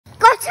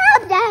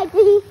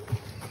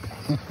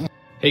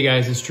Hey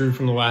guys, it's Drew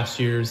from The Last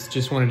Years.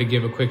 Just wanted to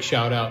give a quick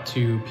shout out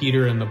to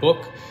Peter and the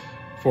book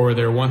for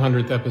their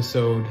 100th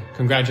episode.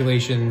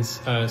 Congratulations.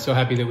 So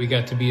happy that we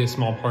got to be a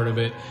small part of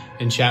it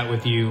and chat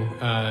with you.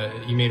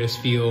 You made us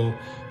feel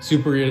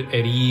super at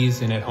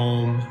ease and at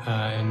home.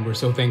 And we're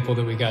so thankful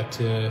that we got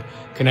to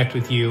connect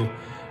with you.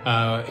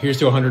 Here's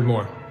to 100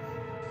 more.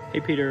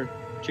 Hey Peter,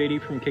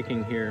 JD from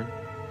Kicking here.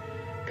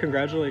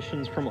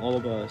 Congratulations from all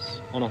of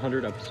us on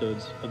 100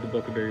 episodes of the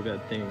Book of Very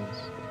Bad Things.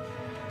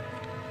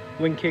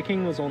 When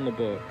Kicking was on the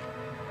book,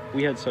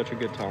 we had such a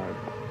good time.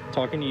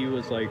 Talking to you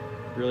was like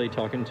really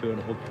talking to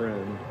an old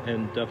friend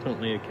and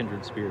definitely a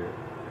kindred spirit.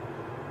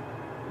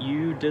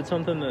 You did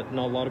something that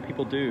not a lot of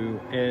people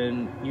do,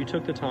 and you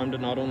took the time to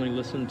not only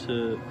listen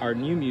to our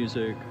new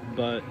music,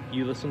 but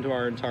you listened to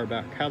our entire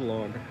back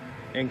catalog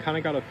and kind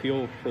of got a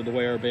feel for the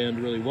way our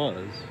band really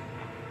was.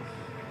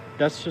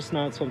 That's just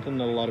not something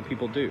that a lot of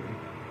people do.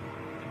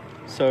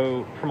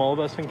 So, from all of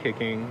us in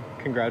Kicking,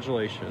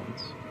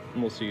 congratulations,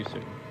 and we'll see you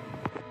soon.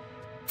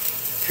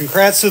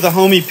 Congrats to the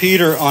homie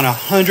Peter on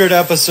 100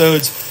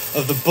 episodes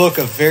of the Book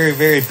of Very,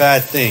 Very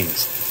Bad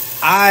Things.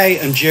 I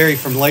am Jerry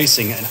from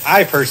Lacing, and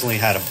I personally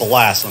had a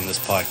blast on this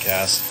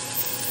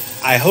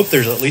podcast. I hope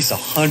there's at least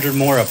 100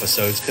 more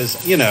episodes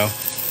because, you know,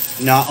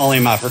 not only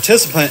am I a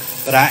participant,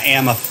 but I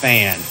am a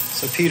fan.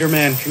 So, Peter,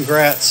 man,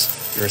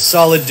 congrats. You're a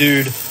solid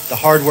dude. The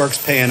hard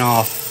work's paying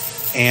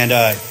off. And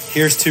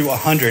here's to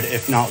 100,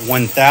 if not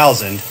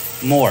 1,000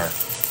 more.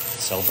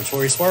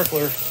 Celebratory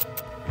Sparkler.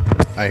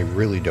 I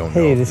really don't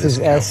know. Hey, this is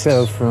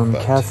Esso from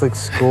Catholic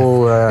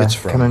School,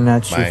 coming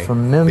at you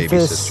from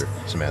Memphis. Sister,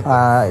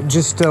 Samantha.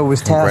 Just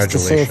was tasked to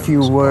say a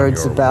few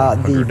words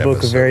about the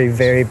Book of Very,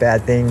 Very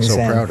Bad Things. So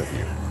and, proud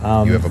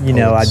of you. You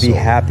know, I'd be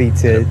happy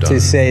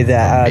to say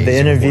that the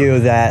interview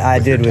that I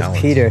did with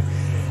Peter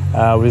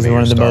was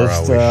one of the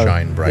most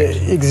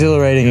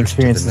exhilarating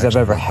experiences I've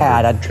ever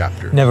had.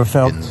 I'd never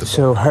felt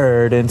so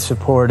heard and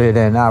supported,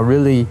 and I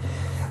really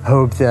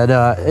hope that,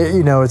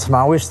 you know, it's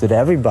my wish that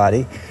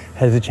everybody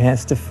has a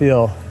chance to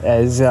feel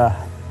as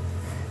that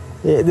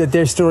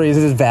their story is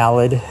as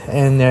valid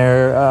and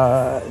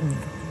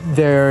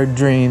their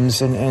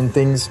dreams and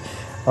things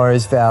are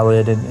as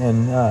valid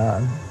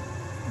and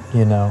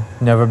you know,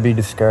 never be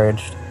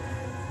discouraged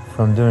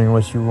from doing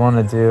what you want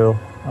to do,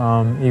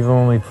 even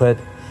when we put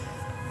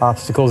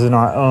obstacles in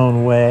our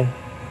own way.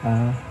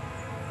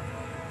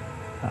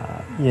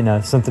 You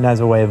know, something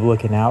has a way of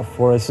looking out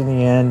for us in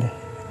the end.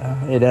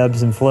 It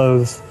ebbs and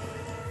flows,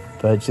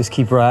 but just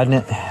keep riding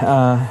it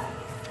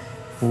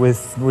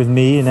with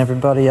me and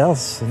everybody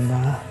else,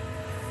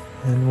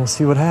 and we'll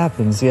see what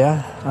happens.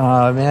 Yeah,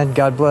 man.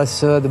 God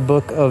bless the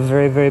Book of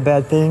Very, Very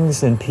Bad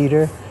Things and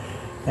Peter,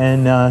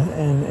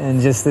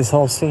 and just this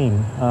whole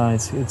scene.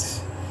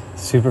 It's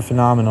super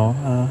phenomenal.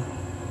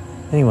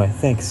 Anyway,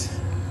 thanks.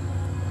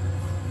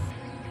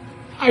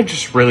 I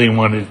just really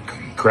wanted to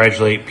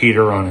congratulate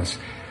Peter on his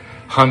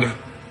 100th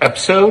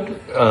episode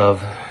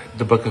of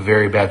the Book of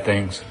Very Bad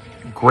Things.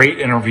 Great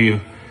interview,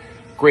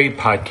 great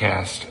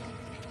podcast.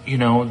 You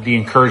know, the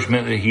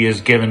encouragement that he has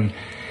given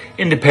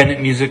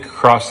independent music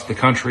across the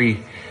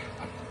country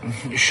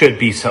should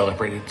be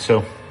celebrated.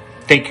 So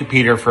thank you,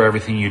 Peter, for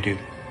everything you do.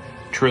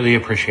 Truly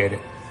appreciate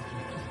it.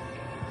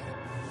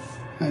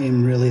 I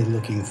am really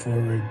looking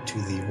forward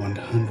to the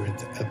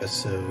 100th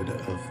episode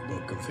of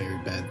Book of Very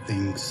Bad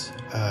Things.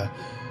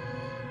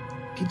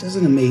 He does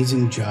an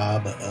amazing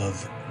job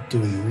of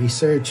doing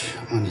research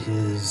on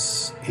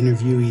his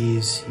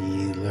interviewees.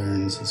 He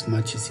learns as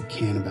much as he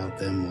can about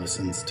them,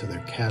 listens to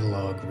their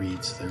catalog,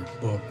 reads their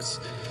books,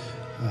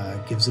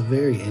 gives a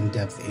very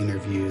in-depth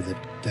interview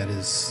that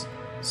is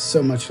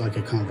so much like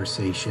a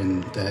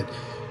conversation that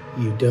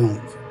you don't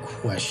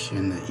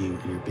question that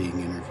you're being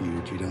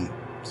interviewed. You don't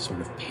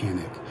sort of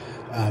panic.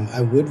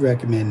 I would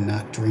recommend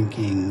not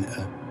drinking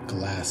a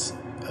glass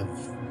of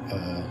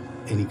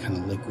any kind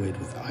of liquid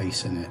with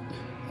ice in it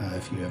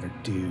if you ever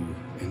do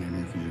an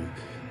interview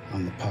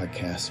on the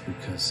podcast,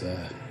 because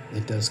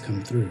it does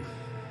come through,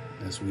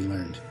 as we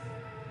learned.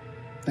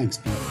 Thanks,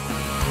 Pete.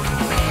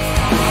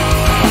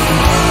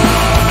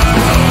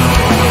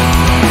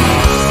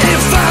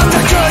 If I'm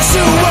the curse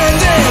to win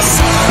this,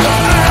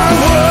 I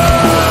would.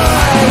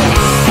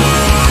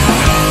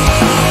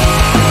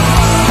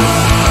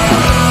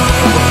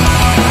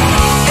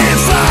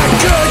 If I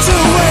could to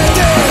win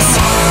this,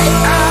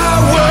 I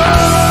would.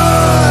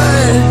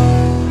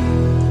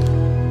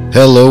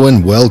 Hello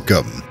and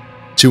welcome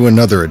to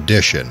another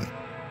edition,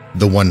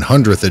 the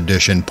 100th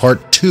edition,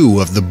 part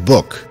 2 of the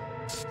Book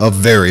of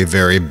Very,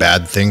 Very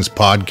Bad Things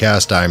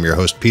podcast. I am your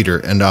host, Peter,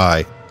 and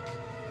I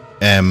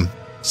am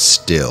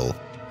still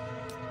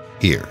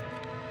here.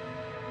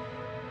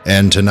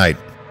 And tonight,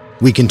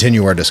 we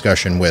continue our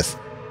discussion with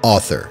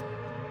author,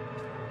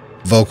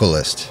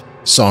 vocalist,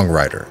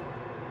 songwriter,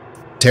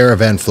 Tara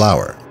Van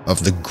Flower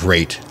of the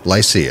Great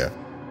Lycia,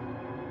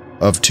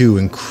 of 2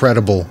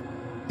 incredible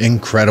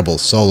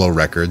solo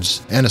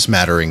records and a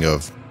smattering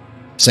of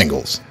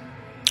singles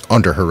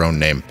under her own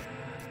name.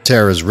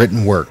 Tara's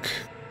written work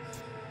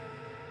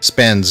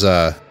spans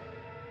a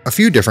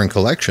few different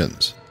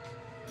collections.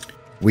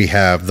 we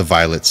have the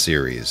Violet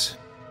series,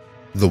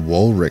 the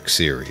Woolrich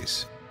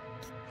series.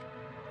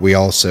 We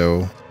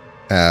also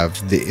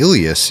have the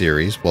Ilya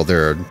series. Well,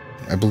 there are,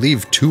 I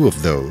believe, 2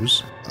 of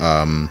those.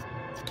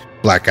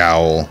 Black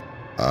Owl.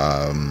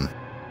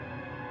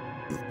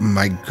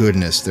 My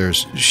goodness,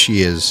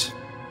 she is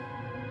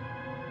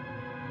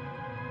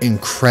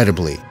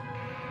incredibly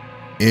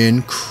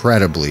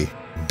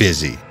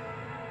busy.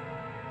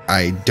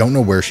 I don't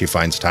know where she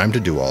finds time to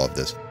do all of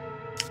this.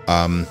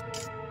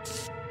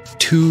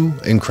 2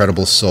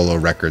 incredible solo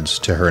records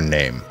to her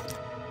name.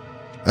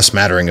 A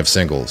smattering of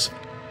singles.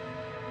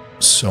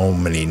 So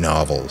many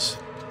novels.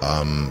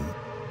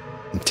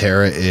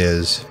 Tara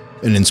is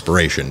an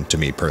inspiration to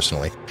me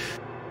personally.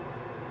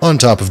 On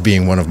top of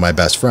being one of my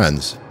best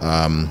friends.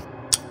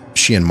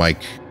 She and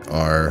Mike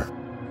are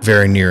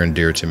very near and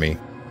dear to me.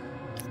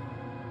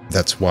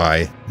 That's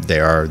why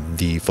they are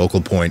the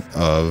focal point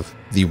of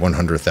the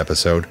 100th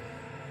episode.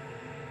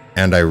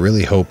 And I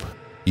really hope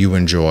you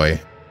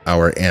enjoy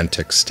our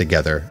antics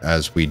together,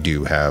 as we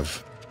do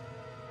have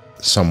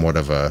somewhat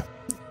of a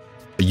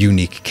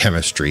unique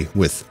chemistry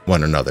with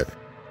one another.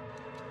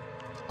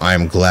 I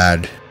am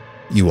glad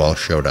you all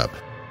showed up.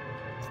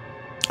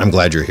 I'm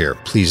glad you're here.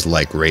 Please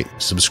like, rate,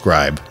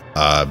 subscribe,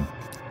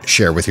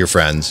 share with your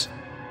friends.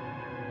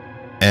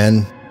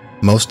 And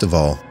most of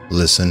all,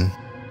 listen,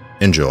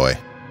 enjoy,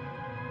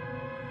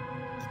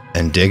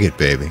 and dig it,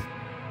 baby.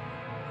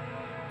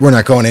 We're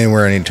not going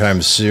anywhere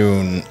anytime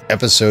soon.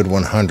 Episode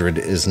 100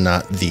 is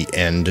not the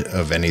end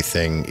of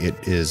anything.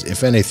 It is,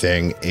 if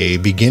anything, a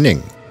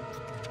beginning.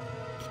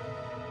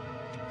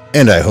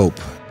 And I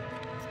hope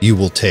you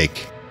will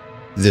take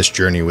this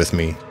journey with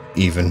me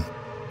even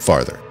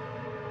farther.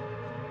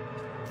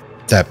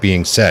 That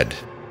being said,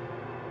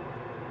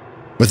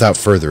 without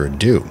further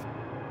ado,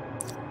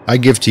 I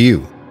give to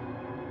you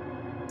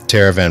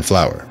Tara Van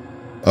Flower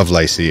of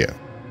Lycia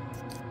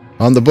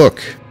on the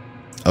book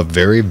of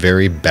Very,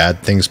 Very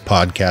Bad Things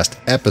Podcast,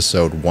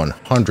 episode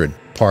 100,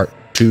 part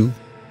 2.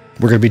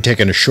 We're going to be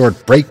taking a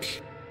short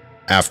break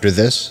after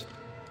this.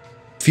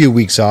 Few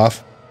weeks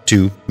off,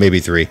 2, maybe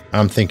 3.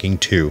 I'm thinking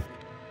 2.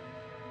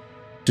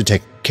 To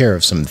take care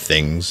of some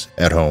things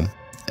at home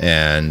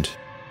and,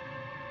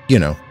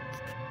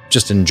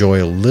 just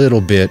enjoy a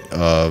little bit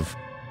of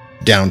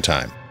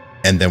downtime.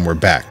 And then we're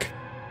back.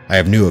 I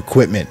have new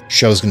equipment.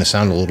 Show's going to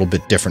sound a little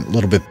bit different, a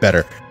little bit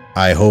better.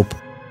 I hope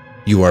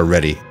you are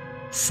ready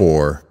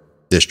for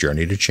this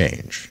journey to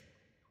change.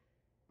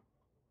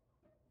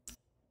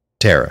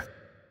 Tara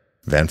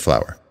Van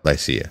Flower,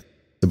 Lycia,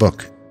 the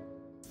book.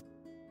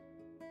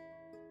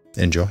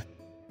 Enjoy.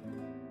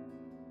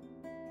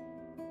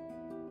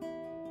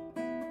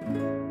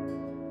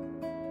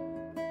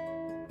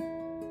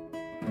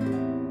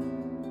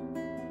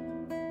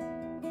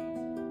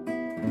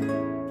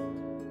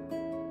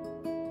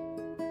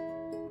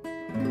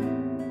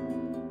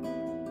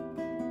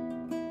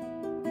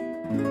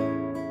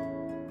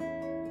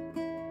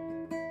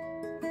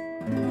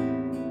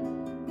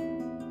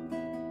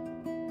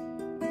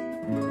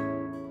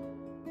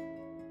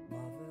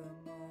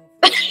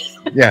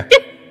 Yeah.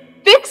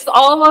 Fix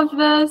all of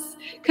this,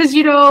 because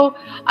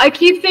I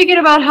keep thinking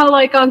about how,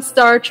 like, on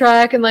Star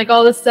Trek and like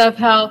all this stuff,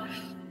 how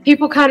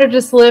people kind of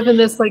just live in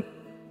this like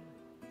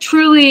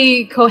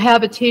truly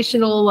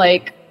cohabitational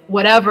like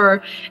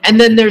whatever,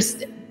 and then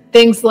there's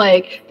things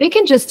like they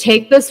can just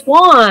take this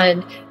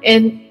wand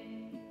and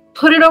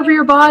put it over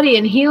your body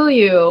and heal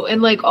you,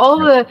 and like all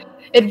the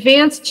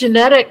advanced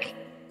genetic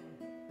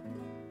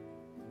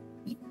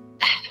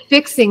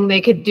fixing they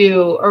could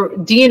do, or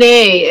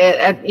DNA,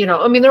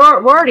 we're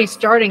already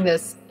starting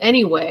this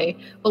anyway,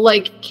 but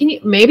like,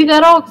 maybe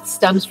that all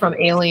stems from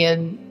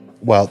alien.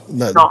 Well,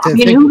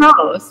 who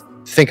knows?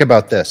 Think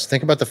about this.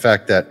 Think about the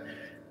fact that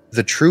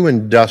the true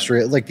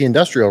the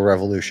Industrial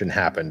Revolution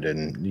happened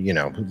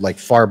and,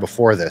 far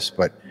before this,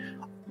 but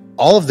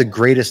all of the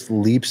greatest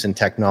leaps in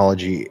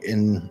technology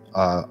in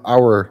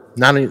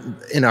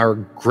in our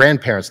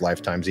grandparents'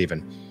 lifetimes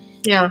even,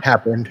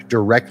 happened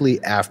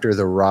directly after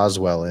the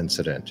Roswell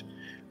incident,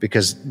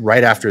 because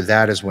right after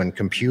that is when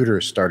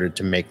computers started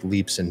to make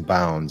leaps and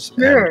bounds.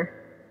 Sure. And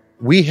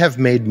we have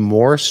made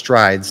more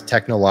strides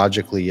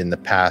technologically in the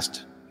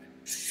past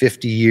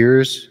 50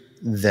 years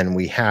than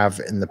we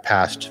have in the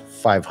past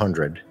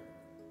 500.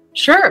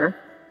 Sure.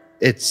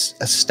 It's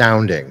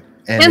astounding.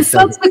 And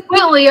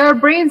subsequently, our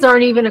brains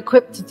aren't even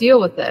equipped to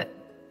deal with it.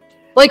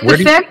 Like the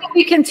fact that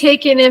we can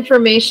take in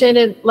information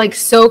and like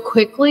so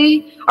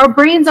quickly, our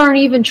brains aren't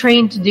even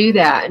trained to do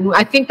that. And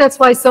I think that's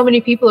why so many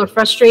people are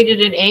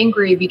frustrated and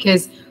angry,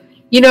 because,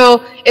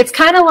 it's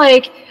kind of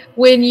like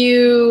when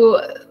you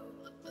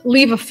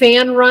leave a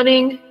fan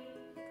running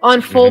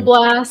on full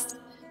blast,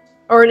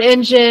 or an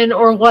engine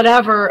or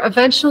whatever,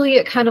 eventually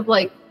it kind of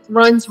like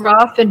runs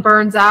rough and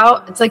burns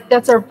out. It's like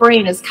that's our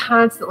brain is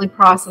constantly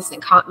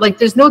processing. Like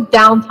there's no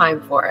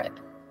downtime for it.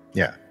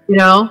 Yeah.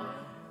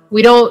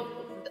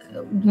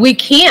 We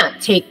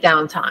can't take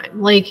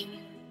downtime. Like,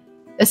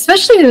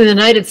 especially in the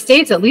United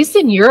States, at least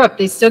in Europe,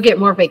 they still get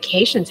more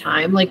vacation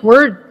time. Like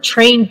we're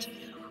trained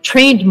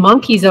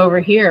monkeys over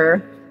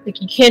here.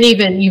 Like you can't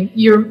even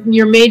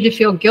you're made to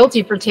feel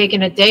guilty for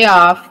taking a day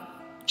off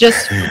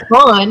just for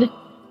fun.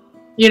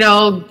 You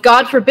know,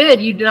 God forbid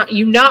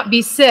you not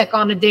be sick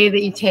on a day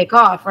that you take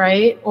off,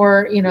 right?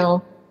 Or, you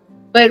know,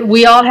 but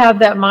we all have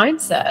that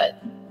mindset.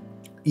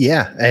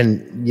 Yeah,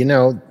 and you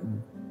know,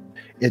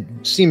 it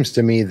seems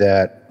to me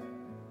that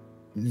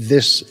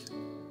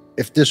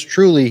if this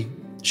truly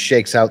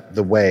shakes out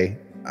the way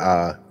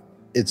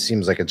it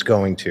seems like it's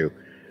going to,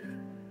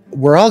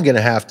 we're all going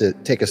to have to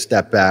take a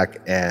step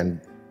back and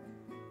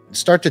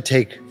start to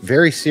take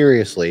very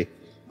seriously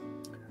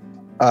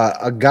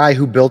a guy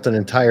who built an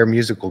entire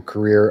musical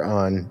career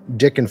on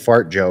dick and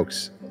fart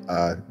jokes,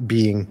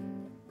 being,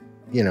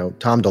 you know,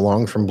 Tom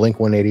DeLonge from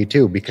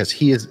Blink-182, because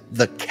he is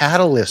the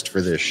catalyst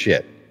for this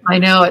shit. I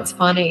know, it's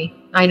funny.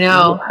 I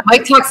know.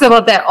 Mike talks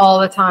about that all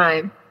the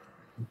time.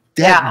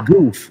 That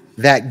goof,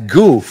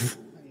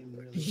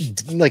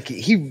 like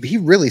he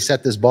really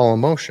set this ball in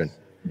motion.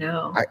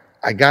 No.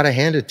 I gotta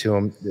hand it to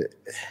him.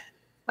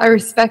 I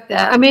respect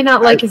that. I may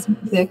not like his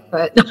music,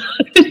 but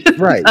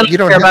right. I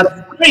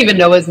don't even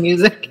know his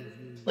music.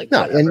 Like,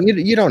 no, whatever. and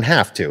you don't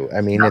have to. I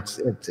mean, no.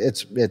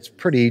 it's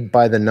pretty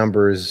by the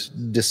numbers,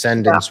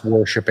 Descendants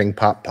worshipping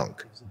pop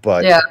punk.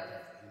 But yeah,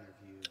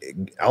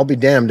 I'll be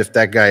damned if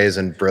that guy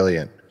isn't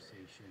brilliant.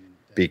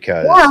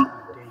 Because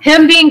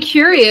him being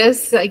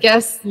curious, I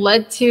guess,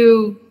 led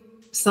to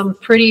some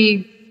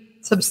pretty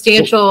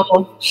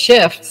substantial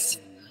shifts.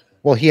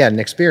 Well, he had an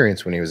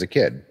experience when he was a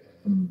kid.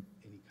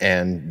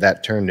 And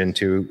that turned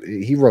into,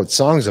 he wrote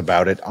songs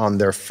about it on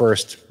their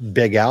first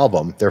big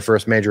album, their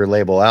first major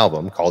label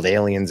album called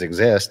Aliens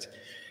Exist.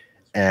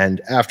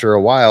 And after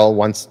a while,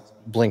 once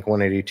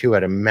Blink-182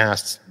 had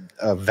amassed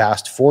a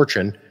vast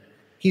fortune,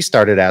 he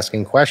started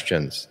asking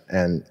questions.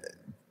 And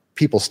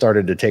people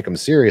started to take him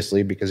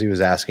seriously because he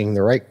was asking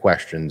the right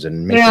questions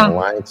and making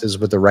alliances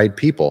with the right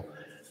people.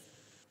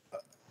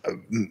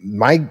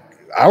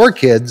 Our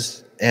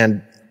kids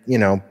and, you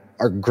know,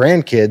 our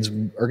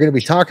grandkids are going to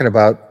be talking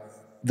about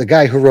the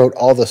guy who wrote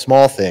All the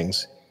Small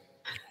Things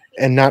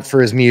and not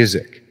for his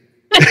music.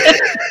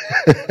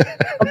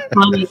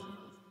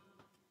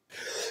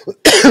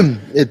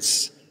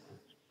 It's,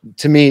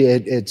 to me,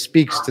 it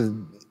speaks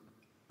to,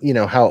 you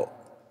know, how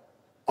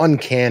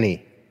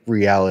uncanny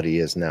reality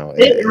is now.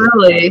 It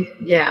really,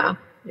 yeah.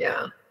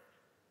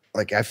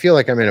 Like, I feel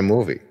like I'm in a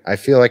movie. I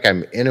feel like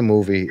I'm in a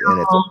movie,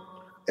 and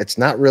it's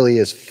not really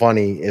as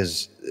funny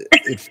as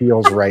it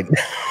feels right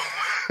now.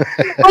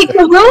 Like,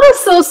 the world is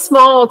so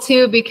small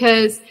too,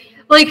 because,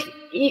 like,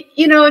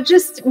 you know,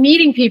 just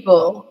meeting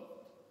people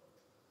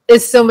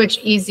is so much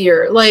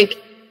easier. Like,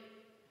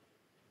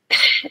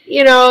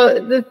 you know,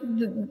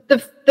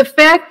 the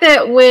fact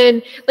that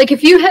when, like,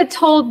 if you had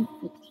told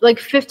like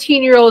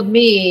 15-year-old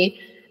me,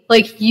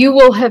 like, you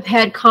will have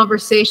had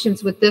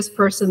conversations with this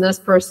person, and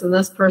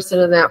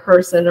that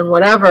person, and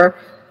whatever,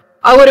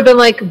 I would have been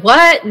like,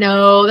 what?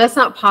 No, that's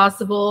not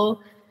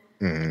possible.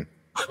 Mm-hmm.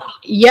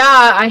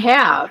 Yeah, I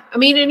have. I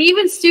mean, and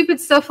even stupid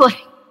stuff like,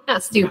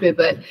 not stupid,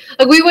 but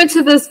like, we went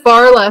to this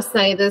bar last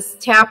night, this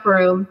tap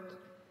room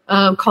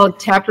called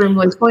Tap Room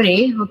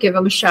 120. I'll give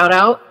them a shout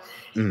out.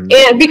 Mm-hmm.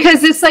 And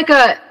because it's like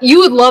you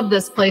would love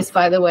this place,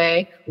 by the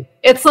way.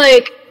 It's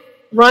like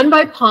run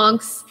by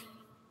punks.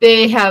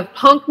 They have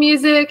punk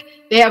music.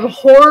 They have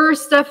horror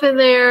stuff in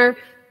there.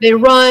 They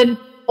run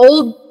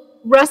old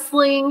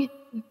wrestling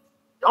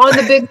on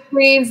the big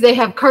screens. They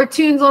have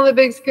cartoons on the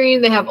big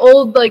screen. They have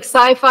old, like,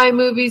 sci-fi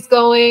movies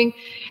going.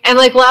 And,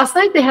 like, last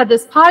night they had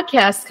this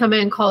podcast come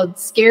in called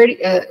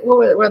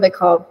what are they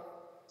called?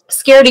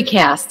 Scaredy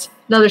Cast.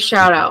 Another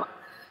shout out.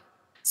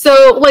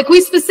 So, like,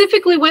 we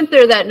specifically went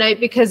there that night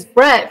because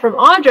Brett from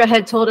Audra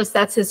had told us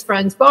that's his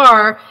friend's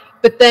bar.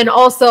 But then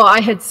also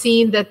I had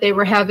seen that they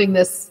were having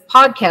this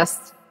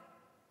podcast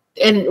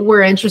and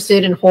we're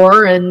interested in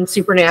horror and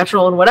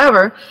supernatural and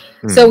whatever.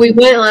 So we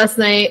went last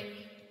night.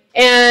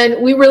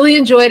 And we really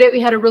enjoyed it. We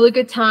had a really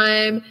good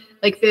time.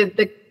 Like,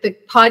 the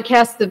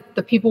podcast,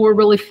 the people were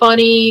really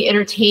funny,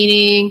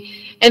 entertaining.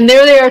 And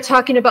there they are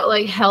talking about,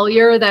 like,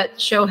 Hellier, that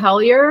show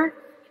Hellier.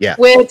 Yeah.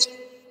 Which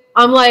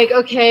I'm like,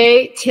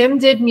 okay, Tim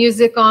did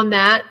music on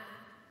that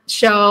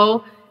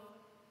show.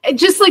 And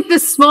just like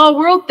this small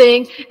world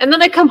thing. And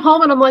then I come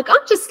home and I'm like,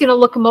 I'm just going to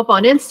look them up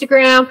on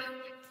Instagram,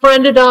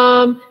 friended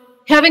them,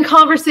 having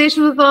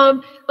conversations with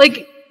them.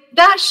 Like,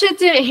 that shit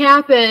didn't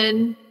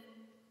happen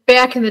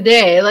back in the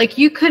day. Like,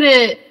 you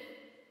couldn't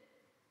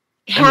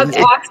have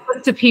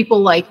access to people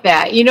like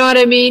that. You know what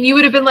I mean? You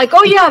would have been like,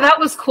 oh yeah, that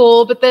was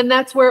cool. But then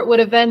that's where it would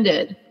have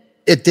ended.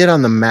 It did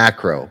on the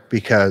macro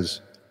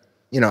because,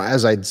 you know,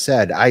 as I'd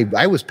said,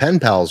 I was pen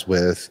pals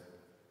with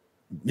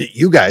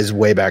you guys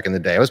way back in the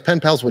day. I was pen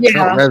pals with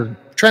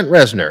Trent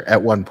Reznor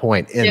at one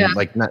point in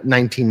like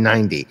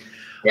 1990.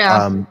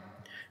 Yeah.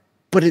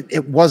 But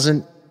it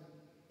wasn't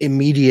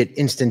immediate,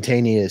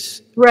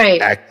 instantaneous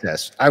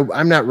access.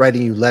 I'm not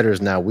writing you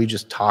letters now. We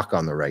just talk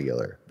on the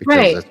regular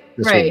because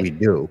that's what we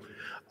do.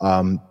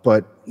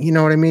 But you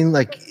know what I mean?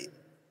 Like,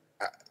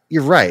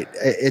 you're right.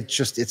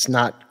 It's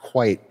not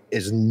quite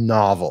as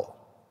novel,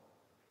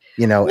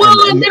 you know.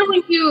 Well, and then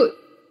when you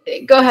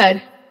go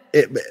ahead.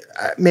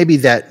 maybe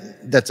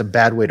that's a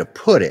bad way to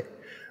put it,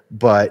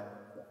 but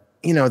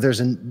you know,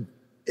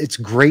 it's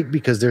great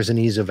because there's an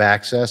ease of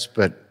access,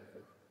 but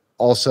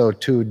also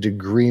to a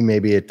degree,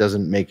 maybe it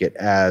doesn't make it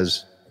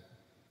as,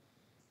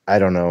 I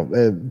don't know,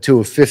 to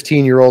a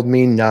 15-year-old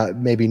me,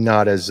 maybe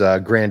not as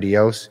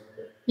grandiose.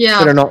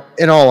 Yeah. But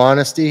in all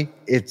honesty,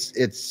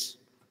 it's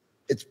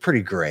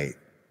pretty great.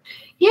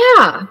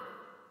 Yeah.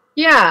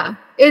 Yeah.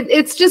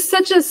 It's just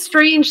such a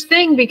strange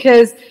thing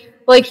because,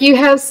 like, you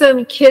have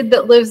some kid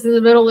that lives in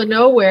the middle of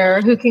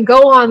nowhere who can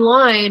go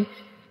online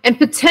and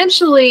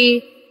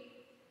potentially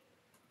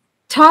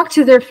talk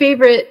to their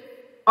favorite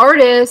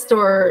artist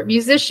or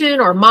musician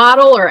or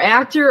model or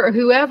actor or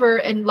whoever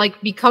and like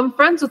become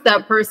friends with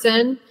that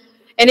person,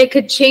 and it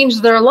could change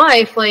their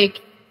life.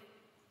 Like,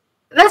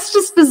 that's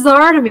just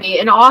bizarre to me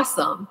and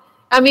awesome.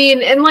 I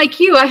mean, and like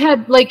you, I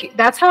had like,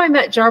 that's how I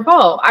met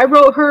Jarbo. I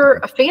wrote her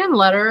a fan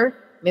letter.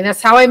 I mean,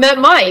 that's how I met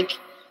Mike,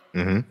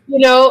 you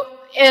know,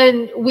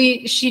 and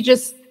she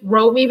just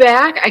wrote me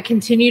back. I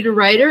continued to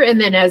write her.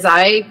 And then as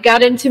I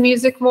got into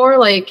music more,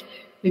 like,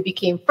 we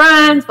became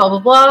friends, blah, blah,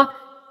 blah.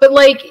 But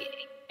like,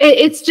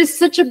 it's just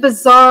such a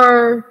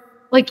bizarre,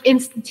 like,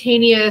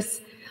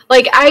 instantaneous,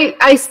 like,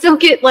 I still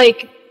get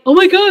like, oh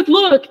my God,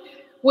 look,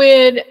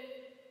 when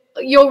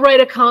you'll write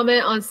a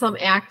comment on some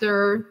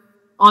actor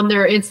on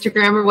their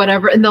Instagram or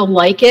whatever, and they'll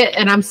like it.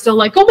 And I'm still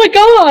like, oh my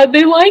God,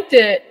 they liked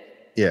it.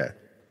 Yeah.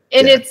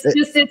 And it's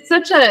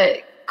such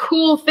a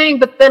cool thing.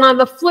 But then on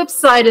the flip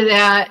side of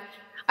that,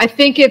 I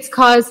think it's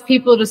caused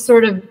people to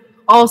sort of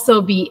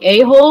also be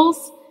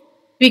a-holes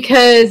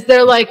because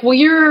they're like, well,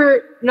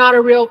 you're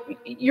a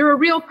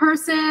real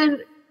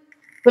person.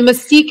 The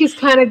mystique is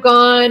kind of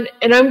gone.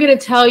 And I'm going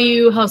to tell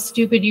you how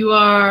stupid you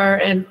are.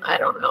 And I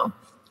don't know.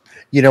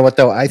 You know what,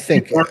 though? I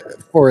think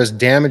for as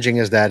damaging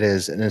as that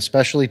is, and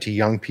especially to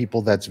young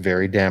people, that's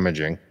very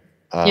damaging.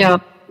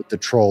 With the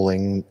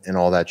trolling and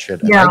all that shit.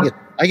 Yeah. And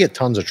I get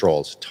tons of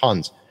trolls,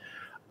 tons.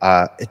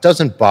 It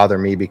doesn't bother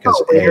me because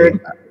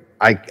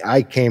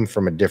I came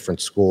from a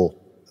different school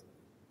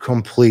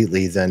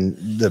completely than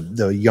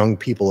the young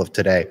people of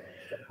today.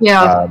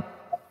 Yeah.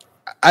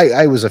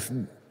 I was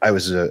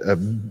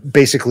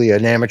basically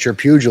an amateur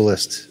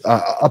pugilist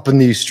up in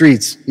these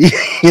streets.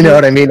 You know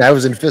what I mean? I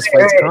was in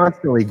fistfights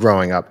constantly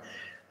growing up.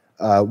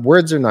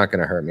 Words are not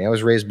going to hurt me. I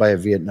was raised by a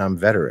Vietnam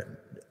veteran.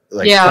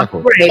 Like, fuck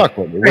with me. What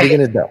are you going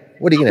to do?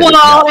 What are you going to do?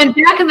 Well, and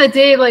back in the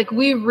day, like,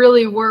 we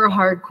really were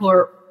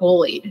hardcore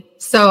bullied.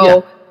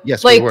 So,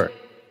 yes, like, we were.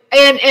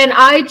 And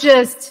I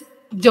just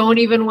don't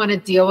even want to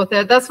deal with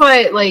it. That's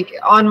why, like,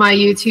 on my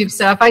YouTube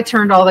stuff, I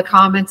turned all the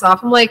comments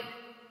off. I'm like,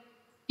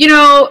 you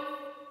know,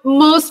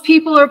 most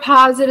people are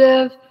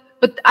positive,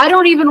 but I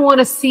don't even want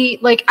to see,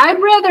 like,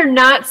 I'd rather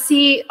not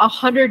see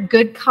 100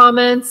 good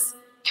comments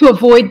to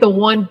avoid the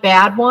one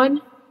bad one.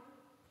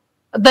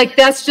 Like,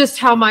 that's just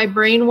how my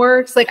brain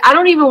works. Like, I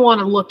don't even want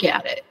to look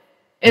at it.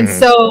 And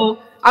so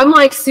I'm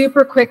like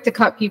super quick to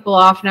cut people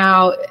off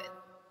now.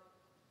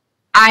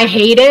 I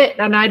hate it.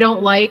 And I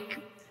don't like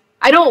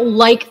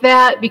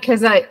that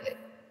because I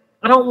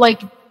don't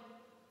like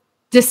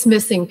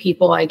dismissing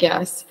people, I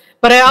guess.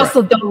 But I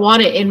also don't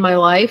want it in my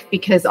life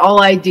because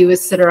all I do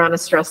is sit around and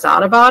stress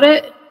out about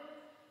it.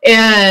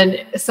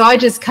 And so I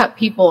just cut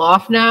people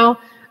off now.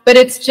 But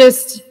it's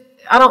just,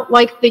 I don't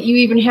like that you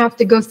even have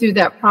to go through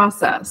that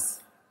process.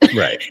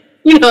 Right.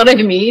 You know what I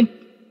mean?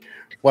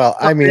 Well,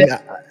 I mean,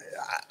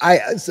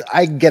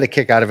 I get a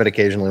kick out of it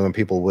occasionally when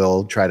people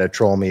will try to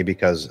troll me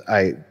because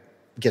I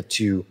get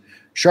to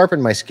sharpen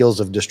my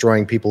skills of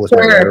destroying people with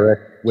my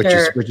rhetoric,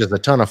 which is a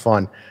ton of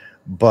fun.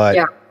 But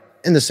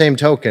in the same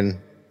token,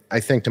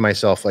 I think to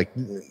myself, like,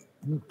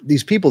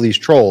 these people, these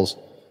trolls,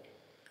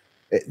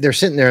 they're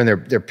sitting there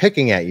and they're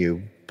picking at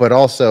you, but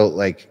also,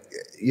 like,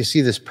 you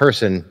see this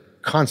person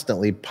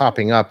constantly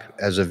popping up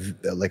as a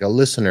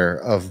listener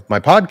of my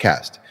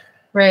podcast.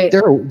 Right.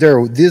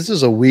 This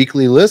is a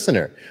weekly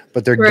listener,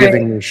 but they're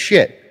giving me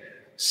shit.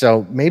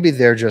 So maybe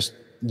they're just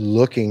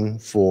looking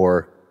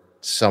for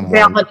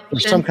someone, for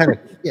some kind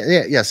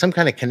of some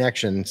kind of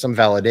connection, some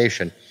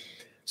validation.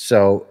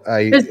 So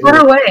there's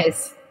better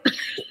ways.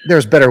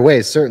 There's better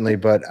ways, certainly,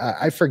 but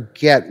I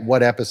forget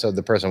what episode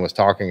the person was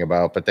talking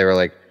about. But they were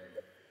like,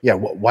 "Yeah,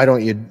 why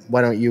don't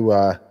you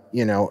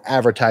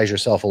advertise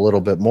yourself a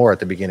little bit more at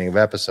the beginning of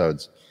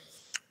episodes?"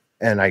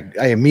 And I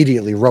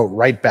immediately wrote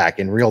right back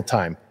in real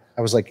time.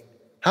 I was like,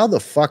 how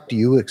the fuck do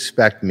you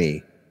expect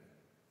me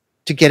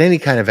to get any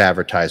kind of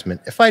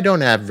advertisement if I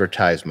don't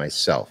advertise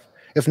myself?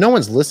 If no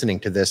one's listening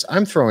to this,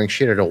 I'm throwing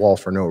shit at a wall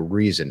for no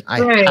reason. I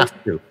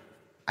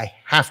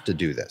have to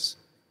do this.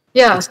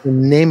 Yeah. It's the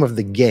name of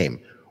the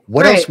game.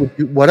 What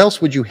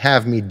else would you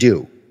have me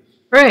do?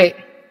 Right.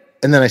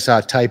 And then I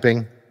saw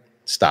typing,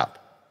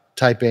 stop.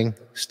 Typing,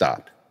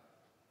 stop.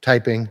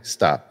 Typing,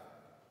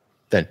 stop.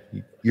 Then,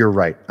 you're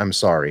right. I'm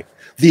sorry.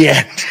 The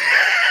end.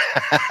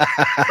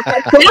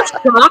 That's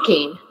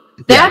shocking.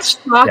 That's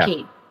shocking.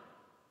 Yeah.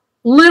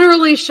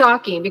 Literally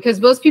shocking, because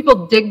most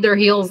people dig their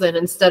heels in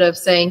instead of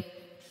saying,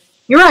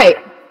 you're right.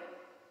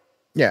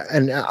 Yeah,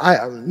 and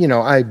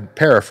I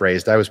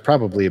paraphrased. I was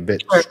probably a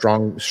bit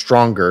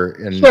stronger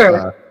in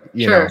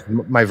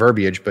my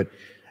verbiage, but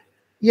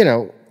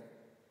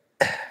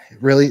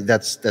really,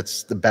 that's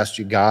the best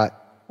you got.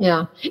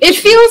 Yeah, it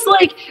feels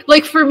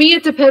like for me,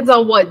 it depends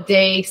on what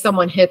day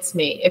someone hits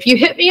me. If you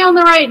hit me on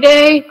the right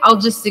day, I'll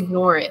just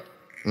ignore it.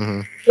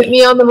 Mm-hmm. Hit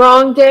me on the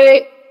wrong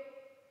day,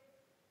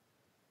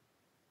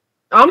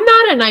 I'm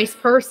not a nice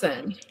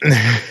person.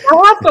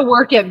 I'll have to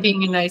work at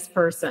being a nice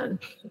person.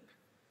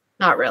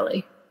 Not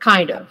really.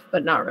 Kind of,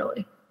 but not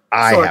really.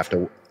 I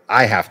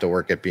have to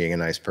work at being a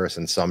nice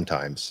person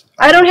sometimes.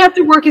 I don't have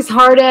to work as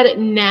hard at it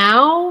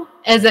now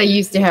as I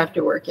used to have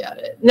to work at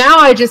it. Now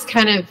I just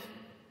kind of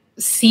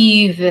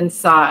seethe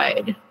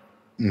inside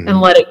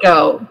and let it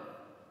go.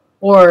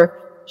 Or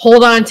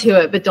hold on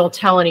to it, but don't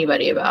tell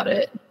anybody about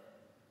it.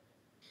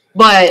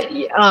 But,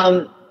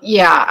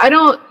 yeah, I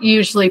don't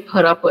usually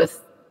put up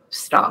with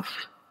stuff.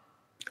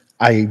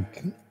 In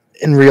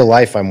real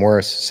life, I'm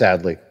worse,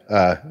 sadly.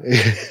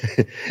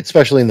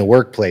 Especially in the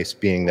workplace,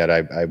 being that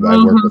I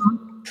work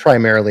with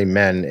primarily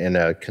men in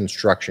a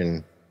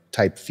construction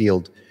type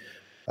field.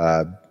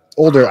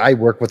 I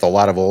work with a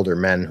lot of older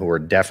men who are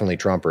definitely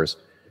Trumpers,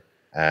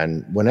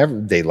 and whenever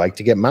they like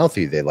to get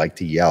mouthy, they like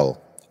to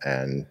yell.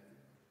 And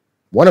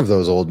one of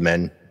those old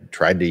men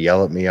tried to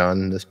yell at me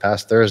on this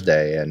past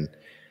Thursday, and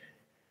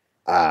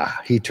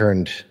he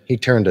turned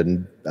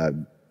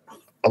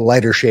a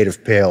lighter shade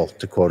of pale,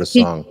 to quote a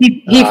song.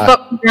 He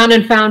fucked around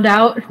and found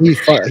out. He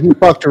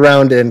fucked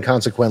around and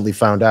consequently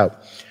found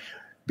out,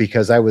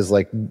 because I was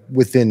like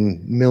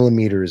within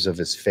millimeters of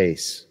his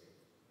face,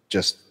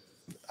 just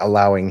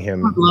allowing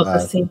him. I'd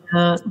love to see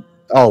that.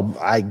 Oh,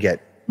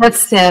 that's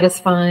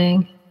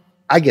satisfying.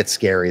 I get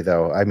scary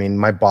though. I mean,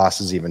 my boss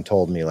has even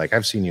told me, like,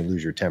 I've seen you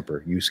lose your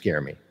temper. You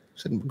scare me. I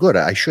said, good,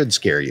 I should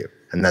scare you.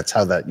 And that's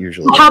how that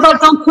usually How about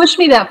don't push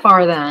me that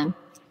far then?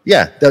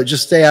 Yeah,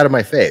 just stay out of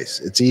my face.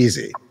 It's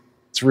easy.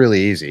 It's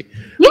really easy.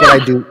 Yeah.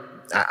 But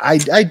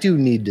I do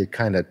need to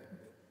kind of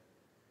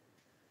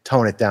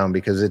tone it down,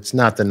 because it's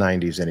not the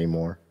 90s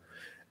anymore.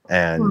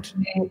 And,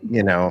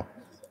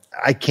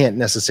 I can't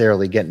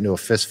necessarily get into a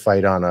fist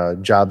fight on a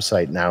job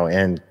site now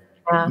and,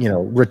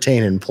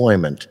 retain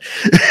employment.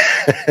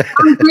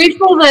 I'm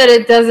grateful that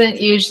it doesn't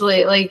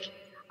usually,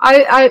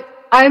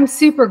 I'm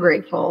super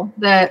grateful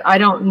that I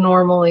don't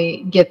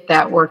normally get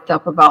that worked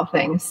up about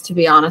things, to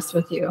be honest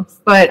with you.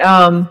 But,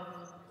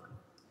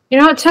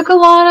 it took a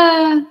lot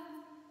of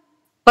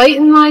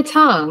biting my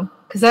tongue,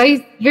 because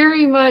I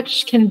very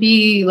much can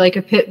be like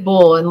a pit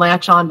bull and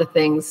latch onto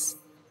things.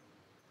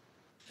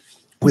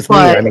 With me,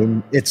 I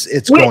mean,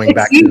 it's going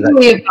back to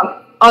that.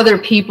 About other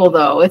people,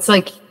 though. It's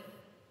like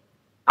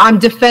I'm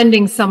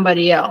defending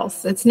somebody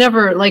else. It's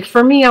never like,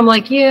 for me, I'm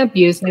like, yeah,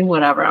 abuse me,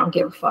 whatever. I don't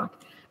give a fuck.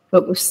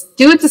 But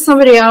do it to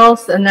somebody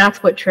else, and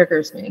that's what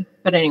triggers me.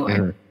 But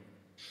anyway.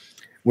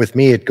 With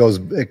me, it goes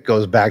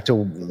back to,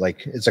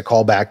 like, it's a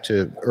callback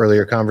to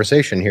earlier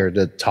conversation here,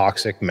 the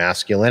toxic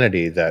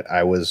masculinity that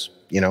I was,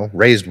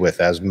 raised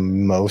with, as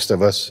most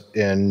of us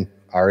in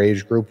our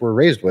age group were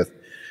raised with.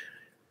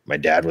 My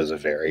dad was a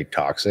very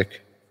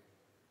toxic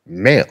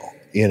male.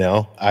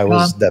 I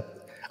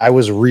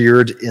was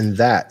reared in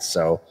that.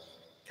 So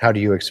how do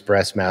you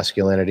express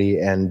masculinity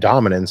and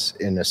dominance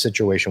in a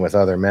situation with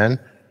other men?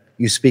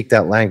 You speak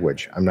that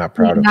language. I'm not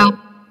proud of it.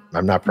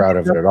 I'm not proud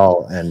of it at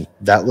all. And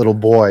that little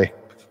boy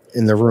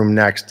in the room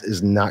next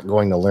is not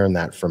going to learn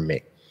that from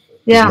me.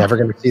 Yeah. He's never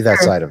going to see that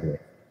side of me.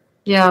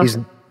 Yeah.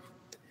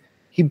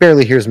 He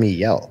barely hears me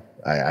yell.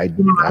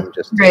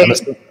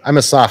 I'm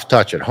a soft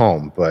touch at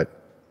home, but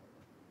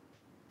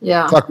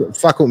yeah,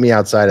 fuck with me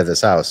outside of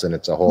this house, and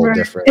it's a whole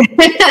different.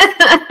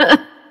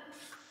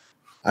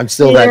 I'm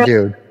still that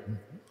dude.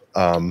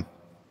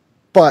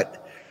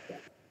 But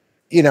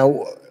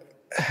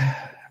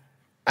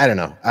I don't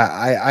know.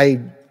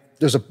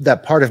 There's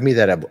that part of me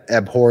that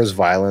abhors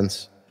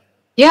violence.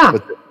 Yeah.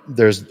 But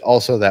there's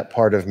also that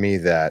part of me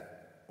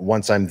that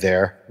once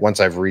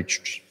I've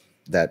reached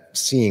that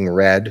seeing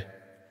red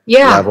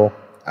level,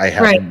 I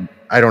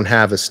don't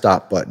have a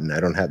stop button.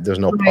 There's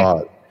no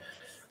pause.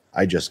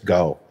 I just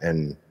go,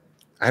 and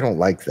I don't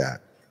like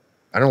that.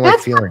 I don't like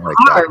feeling like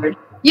that.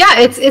 Yeah,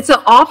 it's an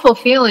awful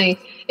feeling.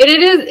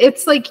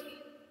 It's like,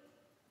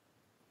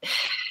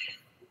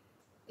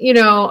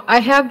 I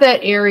have that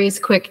Aries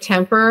quick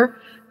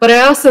temper, but I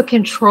also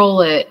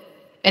control it.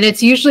 And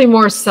it's usually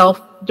more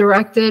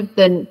self-directed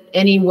than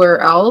anywhere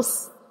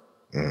else.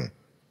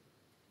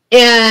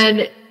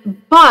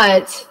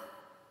 But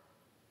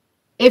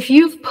if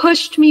you've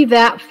pushed me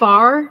that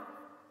far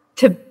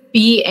to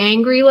be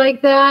angry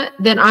like that,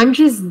 then I'm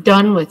just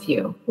done with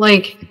you.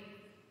 Like,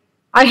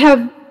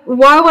 why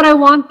would I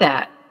want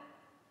that?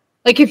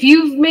 Like, if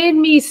you've made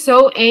me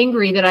so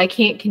angry that I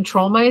can't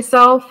control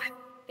myself,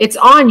 it's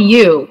on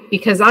you,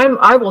 because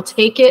I will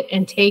take it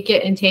and take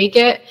it and take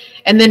it.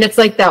 And then it's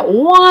like that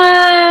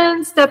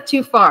one step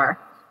too far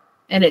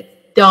and it's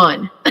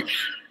done,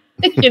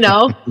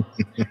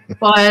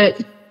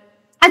 but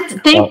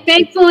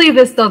thankfully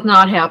this does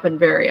not happen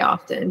very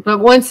often, but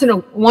once in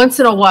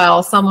a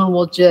while, someone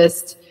will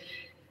just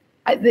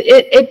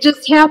It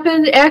just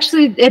happened.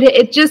 Actually,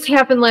 it just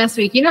happened last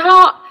week. You know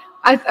how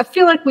I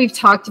feel like we've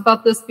talked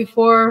about this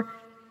before?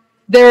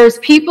 There's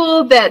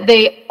people that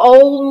they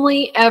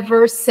only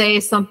ever say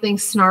something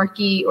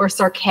snarky or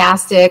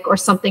sarcastic or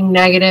something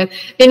negative.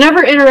 They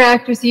never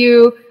interact with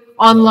you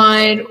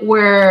online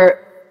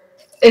where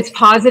it's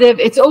positive.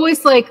 It's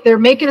always like they're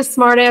making a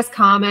smart ass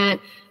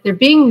comment. They're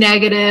being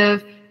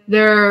negative.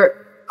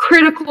 They're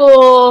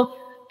critical.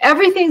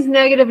 Everything's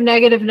negative.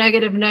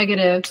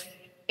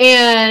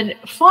 And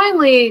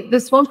finally,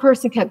 this one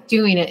person kept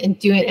doing it.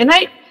 And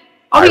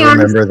I'll be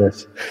honest, remember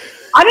this.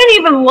 I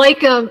didn't even like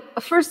him.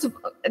 First of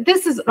all,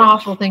 this is an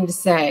awful thing to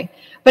say,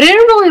 but I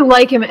didn't really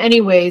like him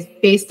anyways,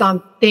 based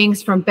on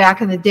things from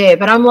back in the day.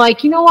 But I'm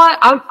like, you know what?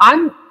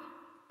 I'm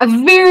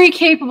very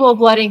capable of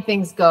letting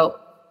things go,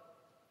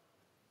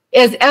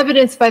 as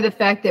evidenced by the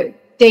fact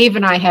that Dave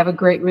and I have a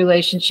great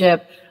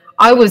relationship.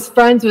 I was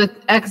friends with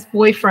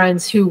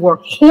ex-boyfriends who were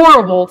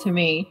horrible to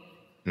me.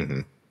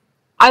 Mm-hmm.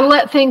 I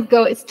let things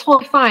go. It's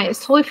totally fine. It's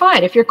totally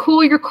fine. If you're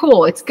cool, you're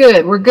cool. It's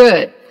good. We're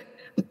good.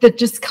 But the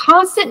just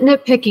constant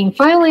nitpicking,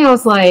 finally I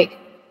was like,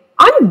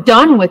 I'm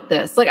done with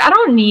this. Like, I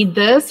don't need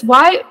this.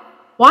 Why am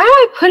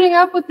I putting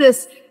up with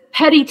this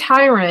petty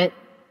tyrant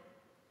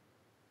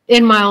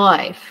in my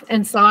life?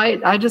 And so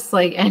I just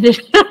like ended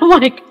I'm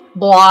like,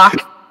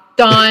 block,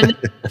 done.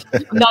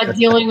 I'm not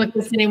dealing with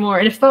this anymore.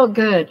 And it felt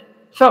good.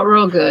 It felt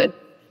real good.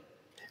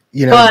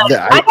 You know, but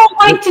I don't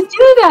like to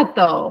do that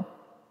though.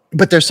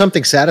 But there's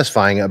something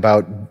satisfying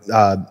about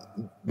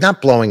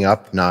not blowing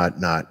up,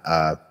 not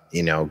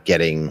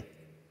getting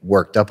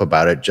worked up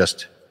about it,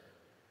 just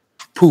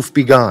poof,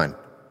 be gone.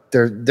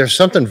 There's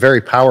something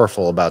very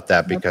powerful about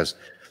that, because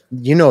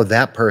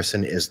that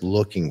person is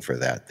looking for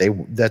that.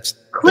 That's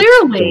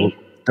clearly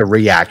the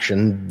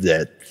reaction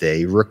that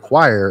they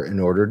require in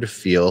order to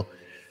feel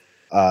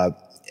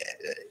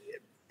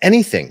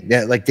anything.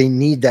 Like they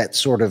need that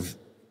sort of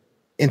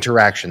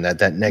interaction, that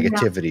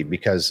negativity,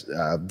 because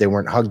they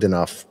weren't hugged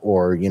enough,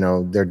 or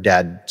their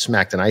dad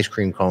smacked an ice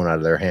cream cone out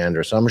of their hand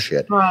or some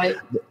shit. Right.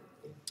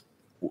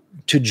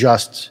 To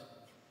just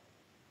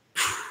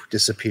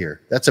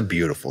disappear. That's a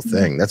beautiful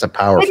thing. That's a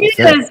powerful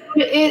thing.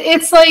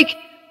 It's like,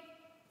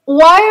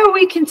 why are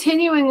we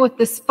continuing with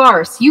this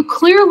farce? You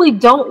clearly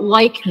don't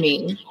like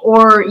me,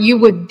 or you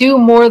would do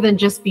more than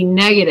just be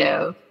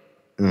negative.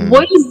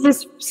 What is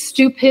this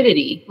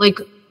stupidity? Like,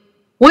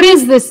 what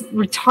is this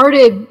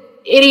retarded,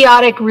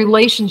 idiotic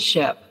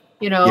relationship?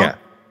 Yeah.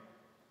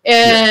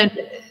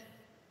 And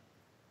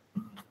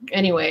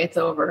anyway, it's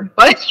over.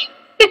 But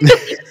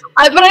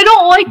but I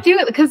don't like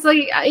doing it, because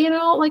like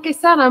I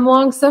said, I'm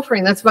long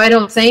suffering. That's why I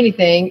don't say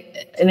anything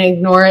and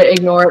ignore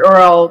it, or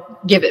I'll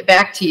give it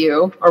back to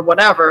you or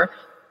whatever.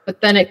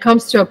 But then it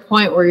comes to a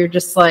point where you're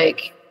just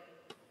like,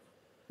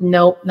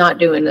 nope, not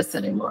doing this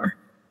anymore.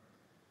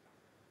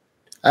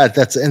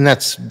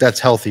 That's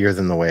healthier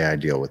than the way I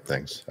deal with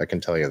things. I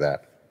can tell you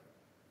that.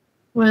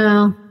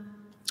 Well,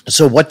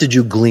 so what did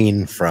you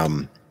glean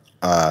from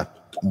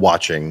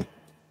watching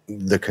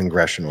the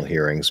congressional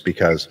hearings?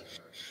 Because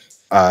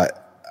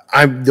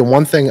the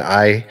one thing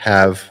I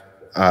have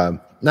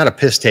not a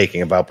piss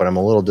taking about, but I'm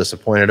a little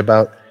disappointed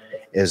about,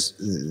 is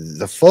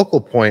the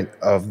focal point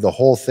of the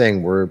whole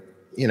thing were,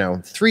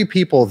 three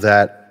people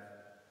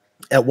that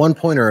at one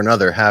point or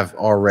another have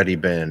already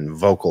been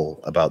vocal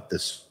about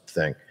this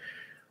thing.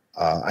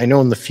 I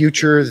know in the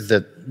future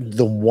that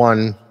the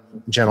one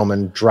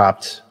gentleman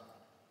dropped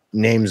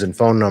names and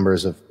phone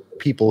numbers of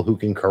people who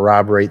can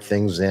corroborate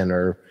things and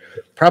are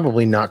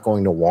probably not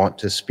going to want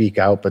to speak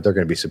out, but they're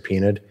going to be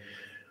subpoenaed.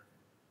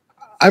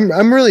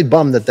 I'm really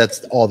bummed that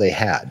that's all they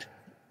had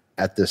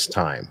at this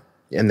time,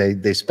 and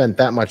they spent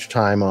that much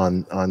time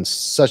on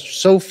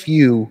so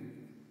few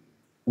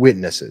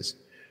witnesses,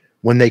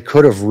 when they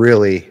could have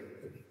really,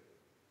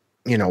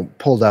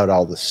 pulled out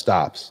all the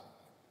stops.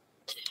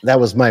 That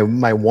was my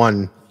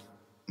one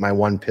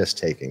piss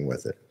taking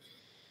with it.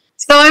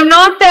 So I'm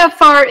not that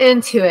far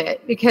into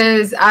it,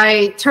 because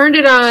I turned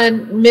it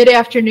on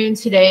mid-afternoon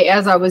today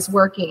as I was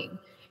working.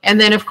 And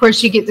then, of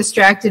course, you get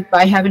distracted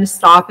by having to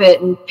stop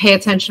it and pay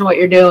attention to what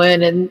you're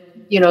doing. And,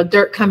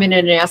 Dirk coming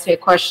in and ask me a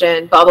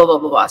question, blah, blah, blah,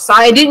 blah, blah. So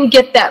I didn't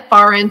get that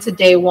far into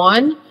day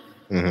one.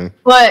 Mm-hmm.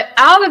 But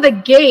out of the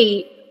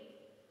gate,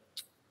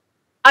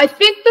 I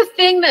think the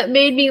thing that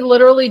made me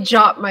literally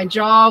drop my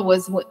jaw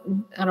was,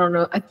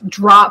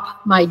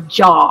 drop my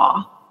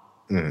jaw.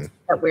 Mm-hmm.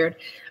 That weird.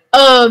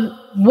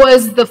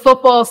 Was the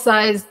football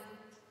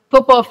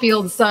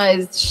field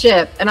sized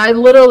ship. And I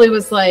literally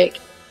was like,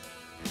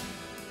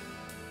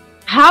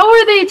 how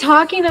are they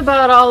talking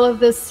about all of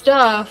this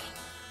stuff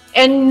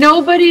and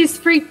nobody's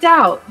freaked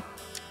out?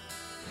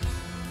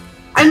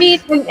 I mean,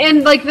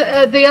 and like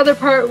the other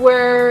part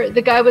where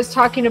the guy was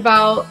talking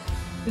about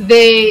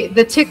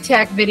the Tic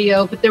Tac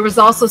video, but there was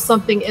also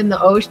something in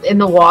the ocean, in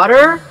the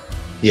water.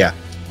 Yeah.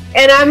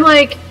 And I'm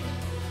like,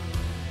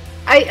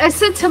 I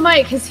said to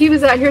Mike, because he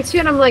was out here too,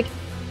 and I'm like,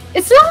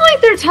 it's not like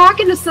they're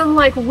talking to some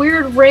like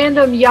weird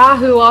random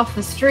Yahoo off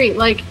the street.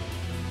 Like,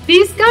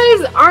 these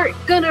guys aren't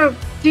gonna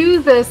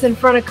do this in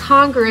front of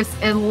Congress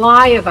and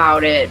lie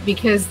about it,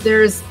 because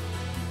there's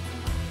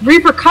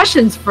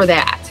repercussions for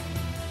that.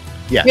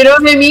 Yeah. You know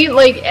what I mean?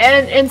 Like,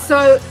 and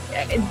so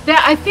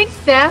that, I think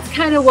that's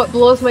kind of what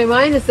blows my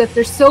mind, is that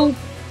they're so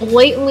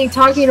blatantly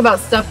talking about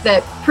stuff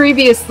that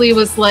previously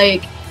was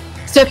like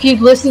stuff you'd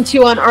listen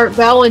to on Art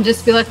Bell and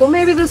just be like, well,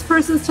 maybe this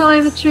person's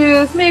telling the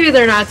truth, maybe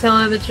they're not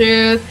telling the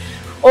truth,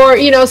 or,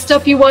 you know,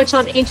 stuff you watch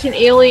on Ancient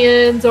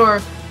Aliens,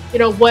 or, you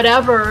know,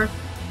 whatever.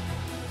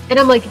 And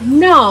I'm like,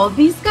 no,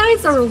 these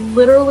guys are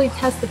literally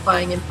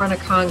testifying in front of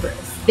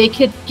Congress. They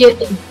could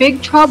get in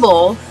big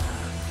trouble,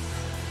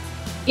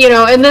 you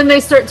know, and then they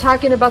start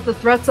talking about the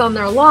threats on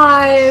their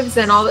lives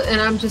and all,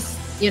 and I'm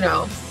just, you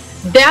know,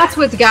 that's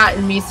what's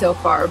gotten me so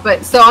far.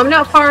 But so I'm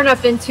not far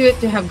enough into it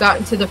to have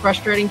gotten to the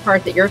frustrating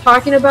part that you're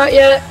talking about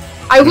yet.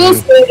 I will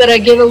say that I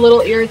get a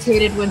little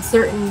irritated when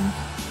certain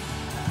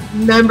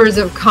members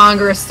of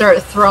Congress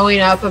start throwing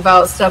up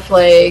about stuff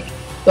like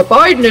the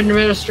Biden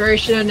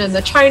administration and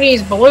the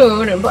Chinese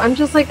balloon, and I'm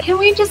just like, can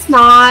we just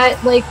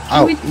not, like,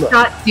 can we just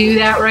not do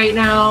that right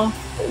now?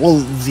 Well,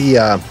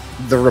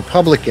 the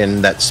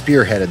Republican that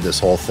spearheaded this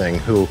whole thing,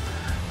 who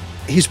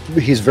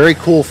he's very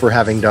cool for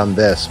having done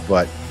this,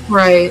 but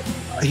right,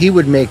 he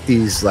would make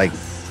these like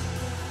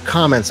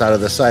comments out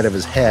of the side of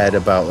his head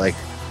about like,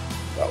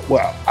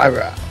 well,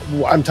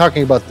 I'm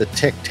talking about the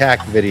Tic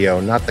Tac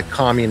video, not the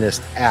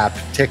communist app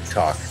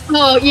TikTok.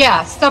 Oh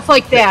yeah, stuff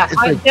like that.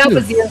 Like, that dude,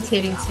 was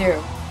irritating too.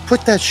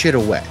 Put that shit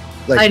away.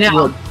 Like, I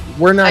know.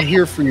 We're not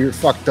here for your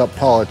fucked up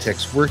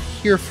politics. We're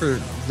here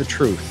for the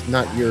truth,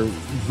 not your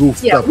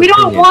goofed up. We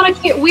don't want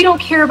to. We don't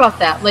care about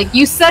that. Like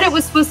you said, it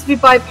was supposed to be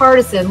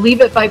bipartisan.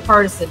 Leave it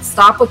bipartisan.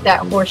 Stop with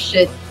that horse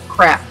shit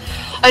crap.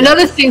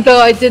 Another thing,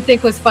 though, I did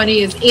think was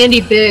funny is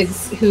Andy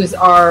Biggs, who's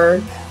our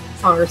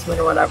congressman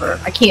or whatever.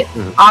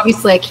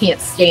 Obviously, I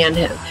can't stand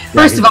him.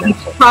 First of all, he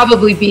should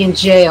probably be in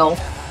jail.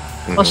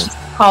 Let's just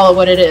call it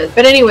what it is.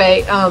 But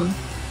anyway,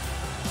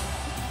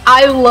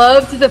 I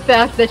loved the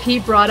fact that he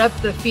brought up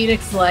the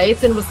Phoenix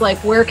Lights and was like,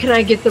 where can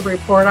I get the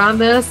report on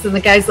this? And the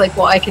guy's like,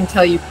 well, I can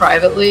tell you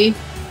privately.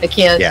 I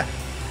can't. Yeah.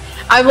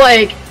 I'm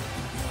like,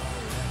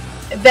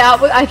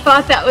 I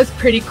thought that was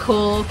pretty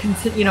cool.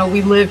 You know,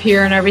 we live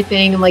here and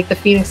everything, and like the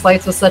Phoenix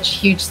Lights was such a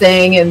huge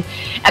thing. And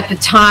at the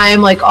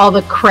time, like all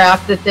the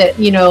crap that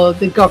you know,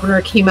 the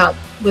governor came out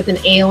with an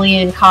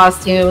alien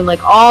costume and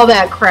like all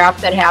that crap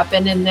that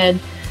happened. And then,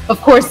 of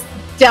course,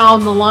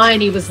 down the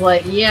line, he was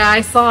like, yeah,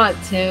 I saw it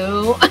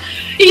too.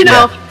 You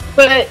know,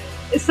 but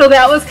so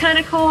that was kind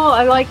of cool.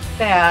 I liked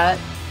that.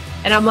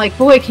 And I'm like,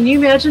 boy, can you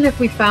imagine if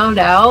we found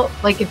out,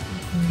 like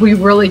if we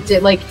really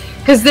did, like,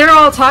 because they're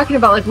all talking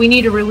about like, we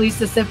need to release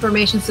this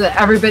information so that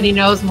everybody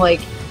knows. I'm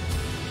like,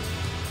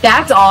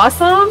 that's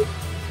awesome.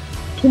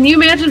 Can you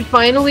imagine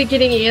finally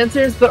getting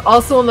answers? But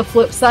also on the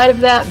flip side of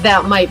that,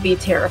 that might be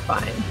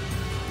terrifying.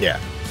 Yeah.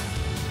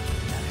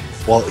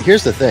 Well,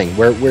 here's the thing.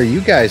 Where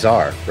you guys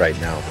are right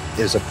now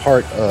is a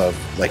part of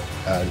like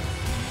a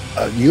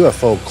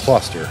UFO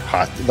cluster,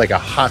 like a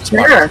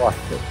hotspot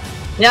cluster.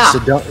 Yeah.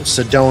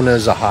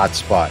 Sedona's a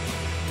hotspot.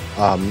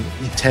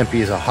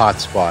 Tempe is a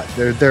hotspot.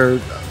 They're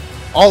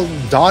all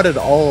dotted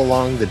all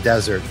along the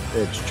desert.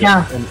 It's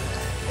just, and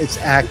it's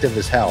active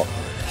as hell.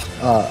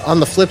 On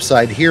the flip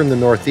side, here in the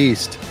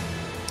Northeast,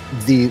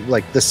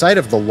 the site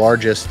of the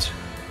largest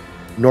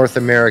North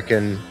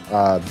American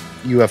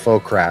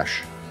UFO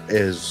crash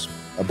is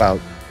about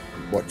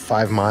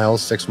 5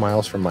 miles, 6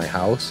 miles from my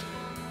house.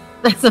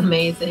 That's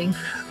amazing.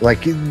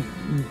 Like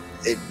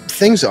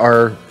things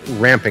are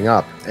ramping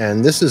up,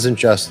 and this isn't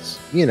just,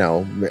 you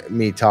know,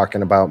 me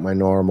talking about my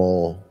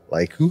normal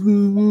like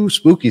ooh,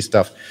 spooky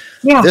stuff.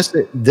 Yeah.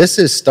 This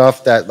is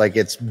stuff that like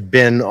it's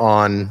been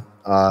on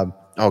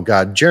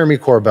Jeremy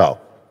Corbell.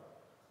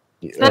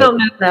 I don't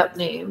know that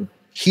name.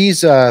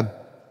 He's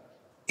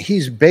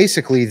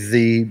basically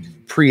the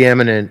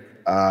preeminent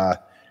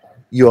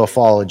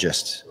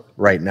ufologist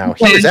right now.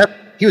 Okay.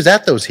 He was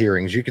at those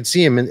hearings. You could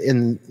see him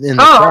in the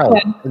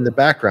crowd in the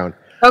background.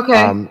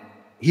 Okay.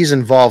 He's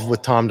involved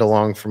with Tom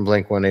DeLonge from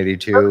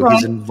Blink-182. Okay.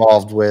 He's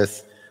involved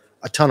with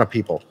a ton of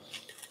people.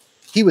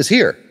 He was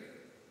here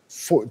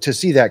to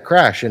see that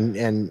crash,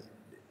 and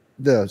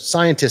the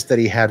scientist that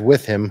he had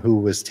with him, who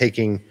was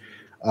taking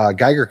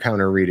Geiger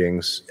counter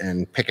readings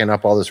and picking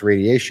up all this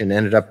radiation,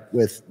 ended up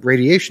with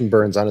radiation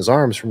burns on his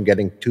arms from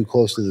getting too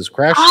close to this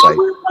crash site.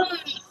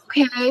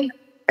 Okay.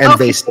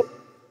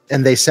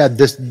 And they said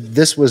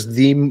this was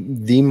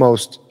the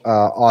most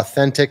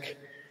authentic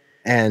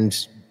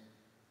and,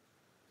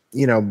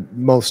 you know,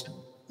 most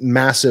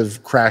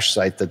massive crash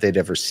site that they'd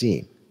ever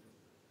seen.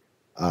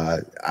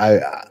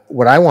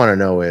 What I want to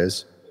know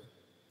is,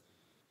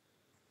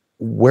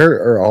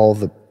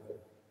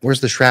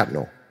 where's the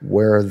shrapnel?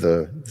 Where are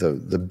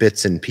the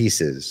bits and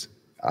pieces?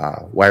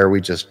 Why are we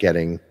just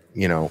getting,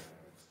 you know,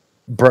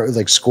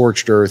 like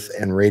scorched earth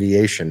and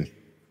radiation?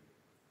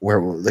 Where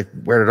did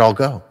it all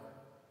go?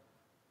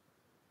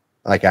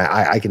 Like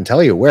I can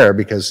tell you where,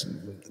 because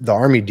the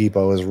Army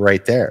Depot is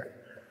right there.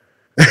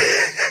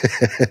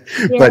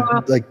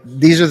 But like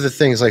these are the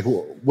things, like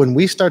when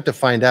we start to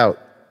find out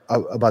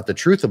about the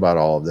truth about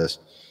all of this,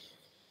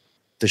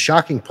 the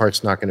shocking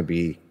part's not going to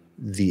be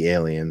the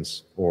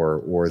aliens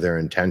or their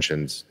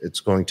intentions. It's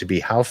going to be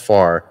how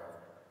far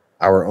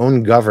our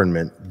own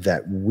government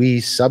that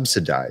we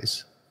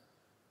subsidize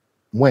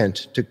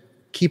went to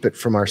keep it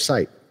from our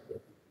sight.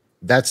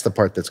 That's the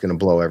part that's going to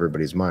blow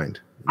everybody's mind.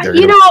 They're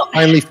going to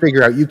finally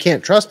figure out you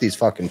can't trust these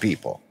fucking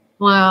people.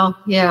 Well,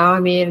 yeah, I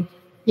mean,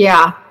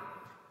 yeah.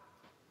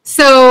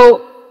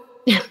 So,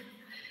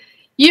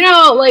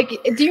 like,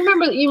 do you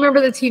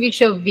remember the TV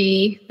show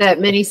V, that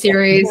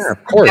miniseries? Yeah,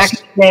 of course. Back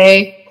in the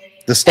day?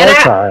 The Star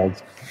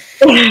Child.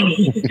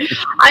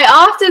 I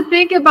often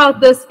think about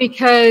this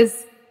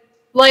because,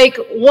 like,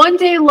 one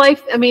day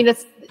life, I mean,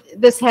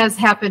 this has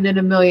happened in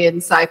a million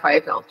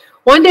sci-fi films.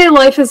 One day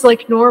life is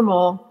like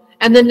normal,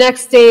 and the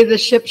next day the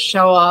ships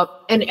show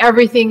up and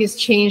everything is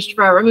changed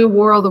forever. I mean,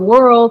 War of the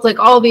Worlds, like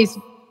all these,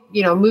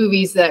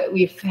 movies that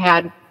we've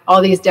had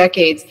all these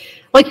decades.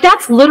 Like,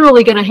 that's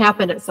literally going to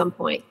happen at some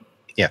point.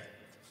 Yeah.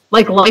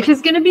 Like, life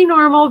is going to be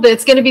normal.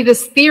 It's going to be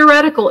this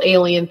theoretical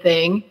alien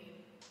thing,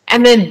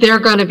 and then they're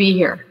going to be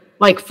here.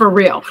 Like, for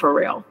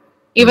real.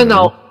 Even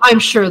though I'm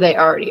sure they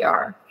already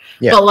are.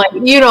 Yeah. But, like,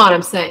 you know what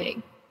I'm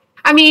saying.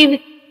 I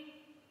mean,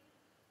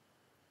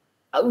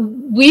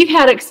 we've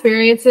had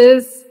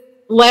experiences.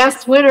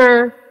 Last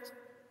winter,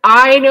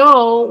 I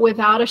know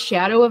without a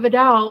shadow of a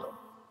doubt,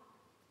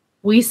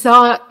 we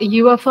saw a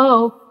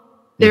UFO.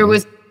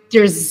 There's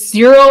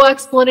zero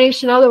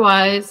explanation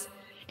otherwise.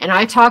 And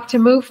I talked to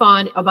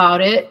MUFON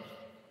about it.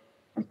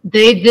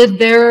 They did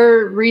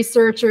their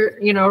research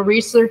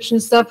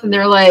and stuff, and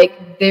they're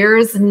like,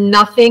 there's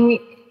nothing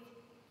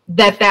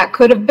that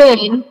could have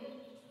been.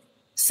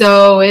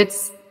 So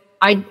it's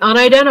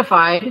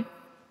unidentified.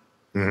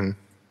 Mm-hmm.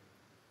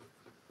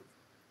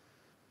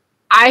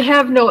 I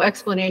have no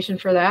explanation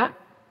for that.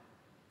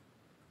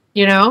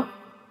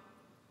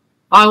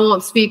 I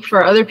won't speak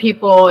for other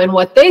people and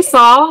what they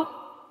saw,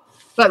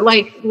 but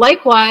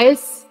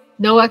likewise,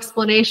 no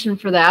explanation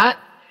for that.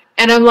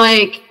 And I'm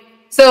like,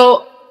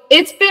 so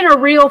it's been a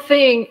real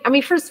thing. I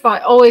mean, first of all, I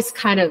always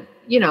kind of,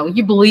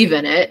 you believe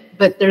in it,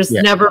 but there's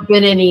never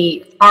been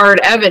any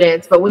hard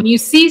evidence. But when you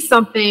see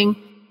something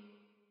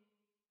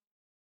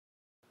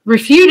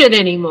refuted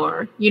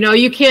anymore,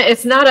 you can't,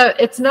 it's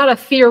not a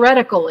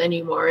theoretical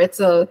anymore. It's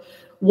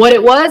what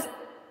it was.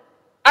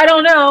 I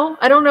don't know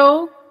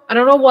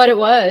what it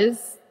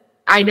was.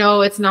 I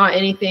know it's not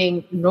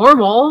anything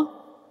normal.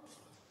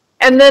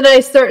 And then I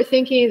start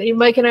thinking,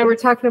 Mike and I were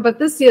talking about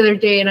this the other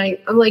day, and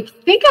I'm like,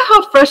 think of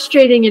how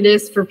frustrating it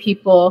is for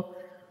people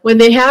when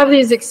they have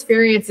these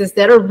experiences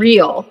that are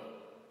real,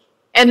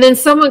 and then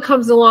someone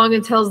comes along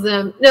and tells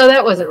them, no,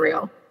 that wasn't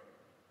real.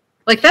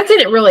 Like, that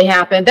didn't really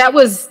happen. That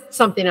was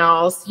something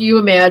else. You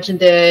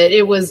imagined it.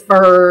 It was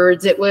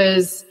birds. It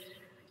was,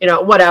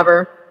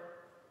 whatever.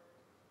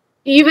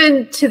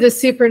 Even to the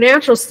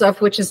supernatural stuff,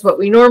 which is what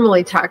we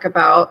normally talk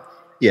about,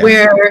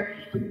 where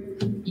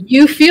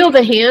you feel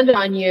the hand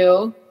on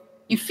you,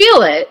 you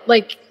feel it,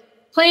 like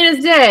plain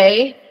as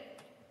day,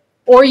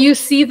 or you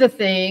see the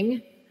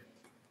thing,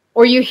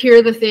 or you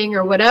hear the thing,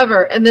 or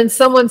whatever, and then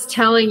someone's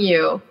telling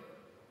you,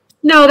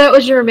 no, that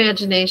was your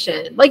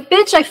imagination. Like,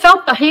 bitch, I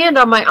felt the hand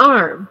on my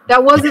arm.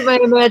 That wasn't my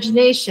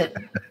imagination.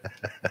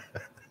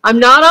 I'm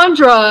not on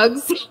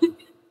drugs.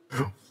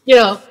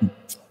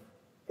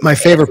 My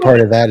favorite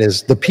part of that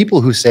is the people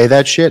who say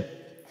that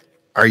shit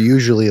are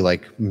usually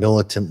like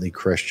militantly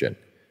Christian.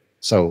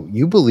 So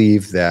you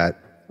believe that,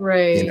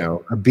 right?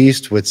 A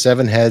beast with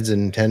 7 heads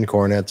and 10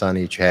 cornets on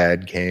each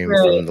head came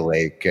from the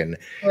lake, and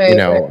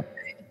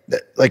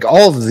like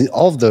all of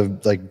the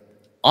like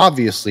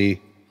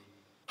obviously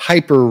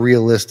hyper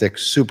realistic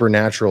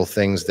supernatural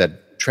things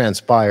that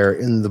transpire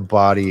in the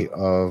body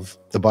of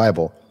the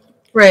Bible.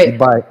 Right.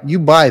 You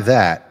buy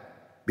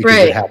that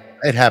because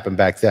it happened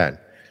back then.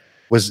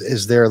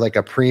 Is there like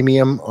a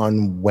premium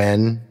on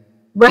when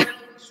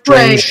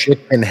strange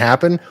shit can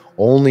happen?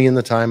 Only in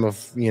the time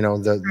of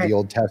the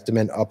Old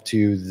Testament up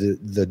to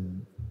the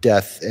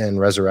death and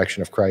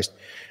resurrection of Christ,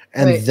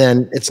 and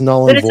then it's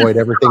null and void.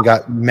 Everything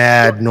got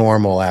mad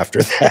normal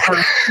after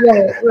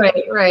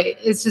that. Right.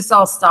 It's just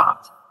all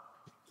stopped.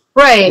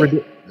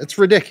 Right. It's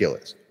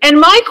ridiculous. And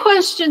my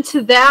question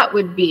to that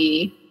would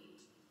be,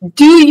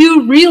 do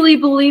you really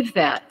believe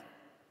that?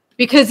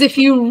 Because if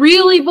you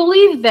really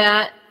believe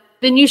that,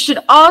 then you should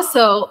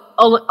also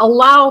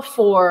allow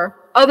for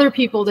other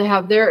people to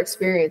have their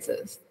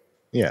experiences.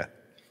 Yeah.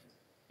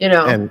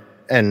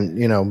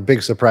 And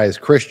big surprise,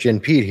 Christian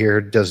Pete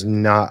here does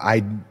not,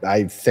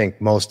 I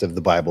think most of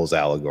the Bible's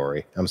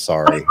allegory. I'm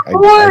sorry. I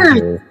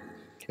do.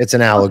 It's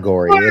an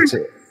allegory. It's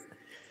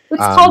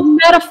called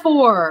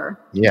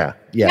metaphor. Yeah.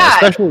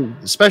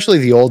 Especially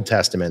the Old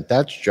Testament.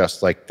 That's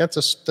just like,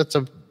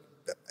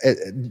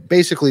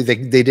 basically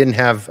they didn't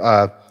have,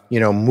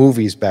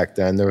 movies back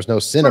then. There was no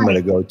cinema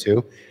to go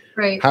to.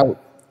 Right.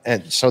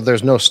 And so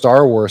there's no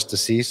Star Wars to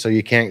see, so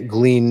you can't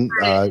glean,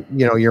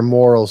 your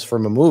morals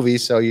from a movie.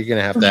 So you're going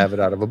to have it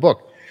out of a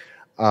book.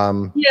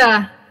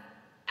 Yeah.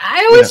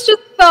 I always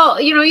just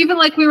felt, even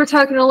like we were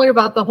talking earlier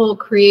about the whole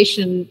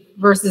creation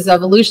versus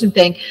evolution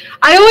thing.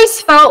 I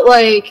always felt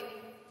like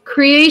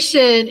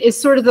creation is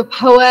sort of the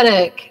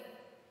poetic,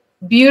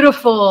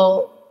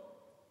 beautiful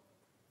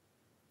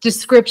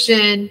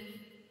description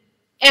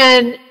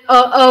and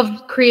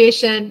of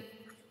creation,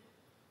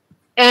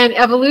 and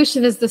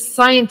evolution is the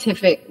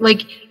scientific.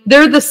 Like,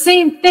 they're the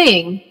same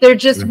thing. They're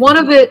just one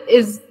of it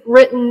is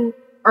written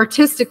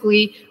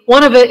artistically,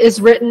 one of it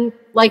is written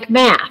like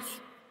math.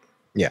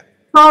 Yeah.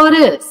 That's all it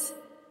is.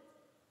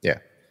 Yeah.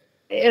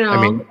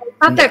 It's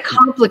not that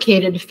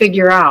complicated to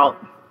figure out.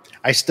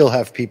 I still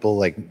have people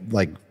like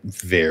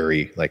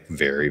very,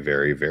 very,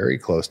 very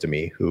close to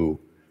me who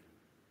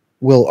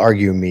will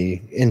argue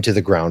me into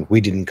the ground.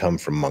 We didn't come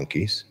from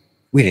monkeys.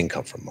 We didn't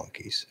come from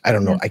monkeys. I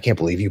don't know. I can't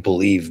believe you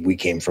believe we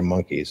came from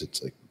monkeys.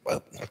 It's like,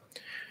 well,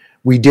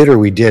 we did or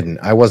we didn't.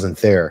 I wasn't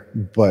there,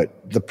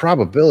 but the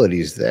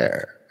probability's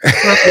there.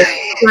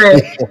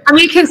 Right.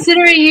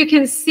 Considering you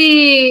can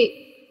see,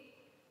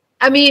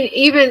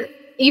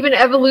 even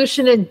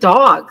evolution in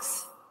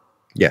dogs.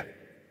 Yeah.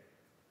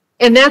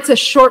 And that's a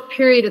short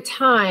period of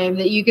time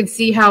that you can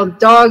see how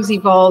dogs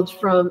evolved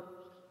from.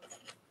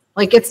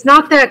 Like, it's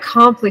not that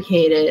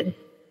complicated.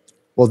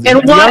 Well,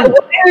 and why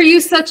are you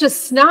such a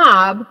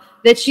snob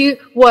that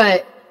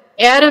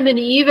Adam and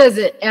Eve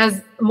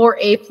as more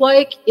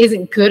ape-like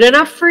isn't good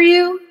enough for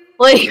you?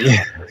 Like, you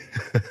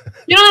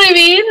know what I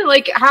mean?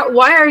 Like,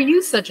 why are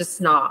you such a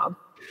snob?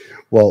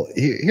 Well,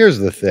 here's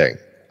the thing.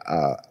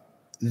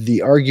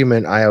 The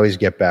argument I always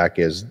get back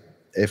is,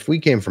 if we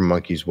came from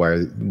monkeys,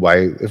 why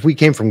if we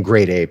came from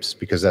great apes,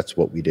 because that's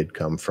what we did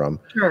come from,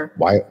 sure.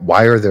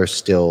 Why are there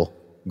still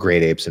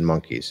great apes and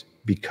monkeys?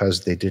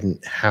 Because they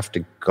didn't have to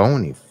go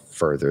any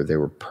further. They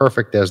were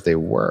perfect as they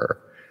were.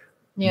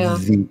 Yeah.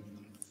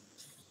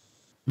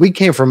 We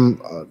came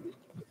from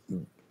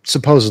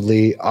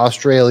supposedly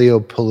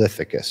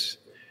Australopithecus.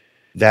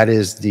 That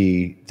is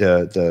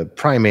the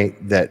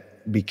primate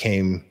that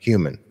became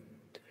human.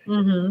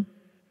 Mm-hmm.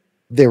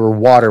 They were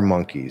water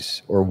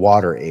monkeys or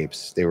water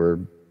apes. They were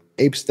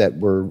apes that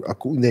were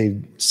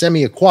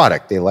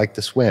semi-aquatic. They liked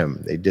to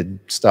swim. They did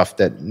stuff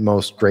that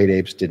most great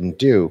apes didn't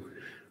do.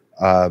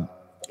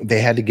 They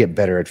had to get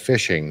better at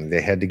fishing.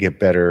 They had to get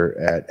better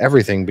at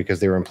everything because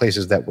they were in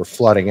places that were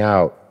flooding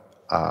out.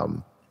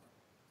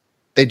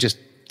 They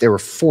were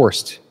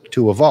forced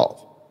to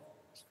evolve.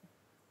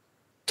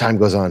 Time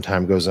goes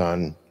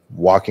on,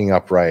 walking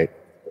upright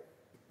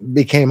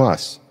became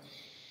us.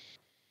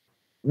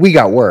 We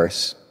got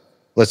worse.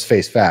 Let's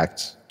face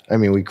facts.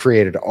 We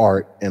created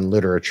art and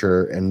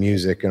literature and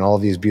music and all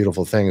these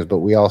beautiful things, but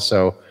we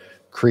also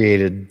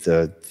created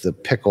the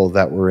pickle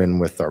that we're in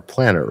with our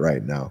planet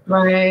right now.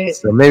 Right.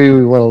 So maybe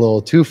we went a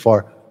little too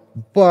far,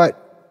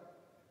 but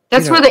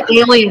that's where the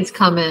aliens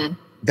come in.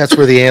 That's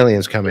where the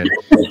aliens come in.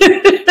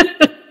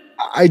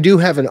 I do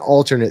have an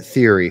alternate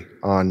theory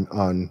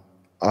on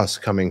us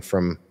coming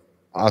from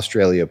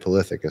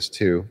Australopithecus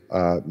too.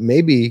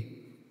 Maybe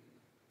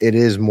it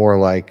is more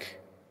like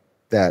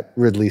that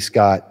Ridley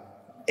Scott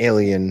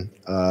Alien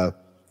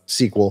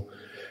sequel,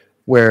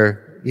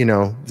 where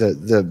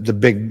the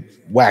big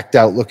whacked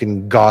out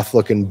looking goth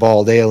looking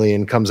bald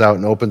alien comes out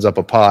and opens up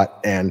a pot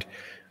and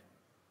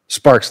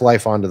sparks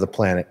life onto the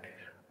planet.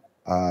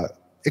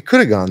 It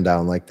could have gone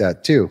down like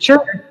that too.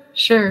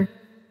 Sure.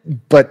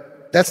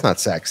 But that's not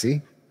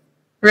sexy.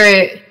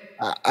 Right.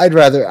 I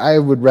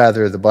would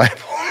rather the Bible.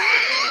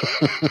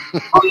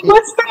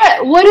 What's that?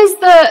 What is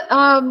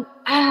the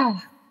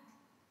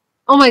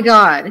oh my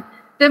God.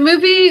 The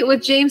movie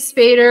with James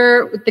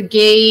Spader with the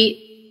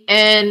gate,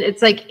 and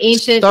it's like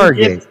ancient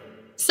Stargate.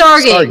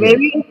 Stargate.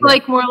 Maybe it's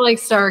like more like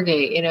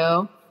Stargate,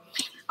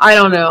 I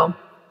don't know.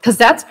 Because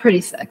that's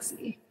pretty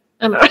sexy.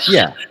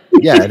 Yeah,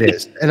 it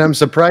is. And I'm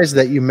surprised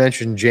that you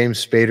mentioned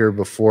James Spader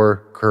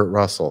before Kurt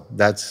Russell.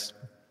 That's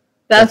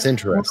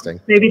interesting.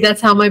 Maybe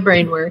that's how my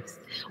brain works.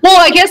 Well,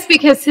 I guess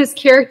because his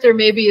character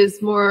maybe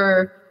is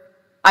more,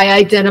 I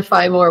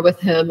identify more with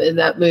him in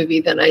that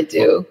movie than I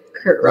do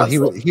Kurt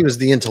Russell. He was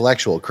the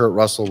intellectual. Kurt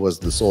Russell was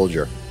the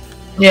soldier.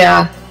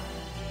 Yeah.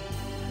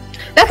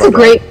 That's a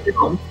great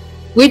film.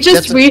 We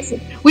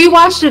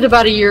watched it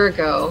about a year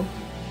ago.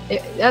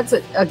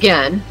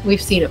 Again,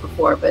 we've seen it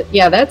before, but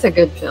yeah, that's a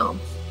good film.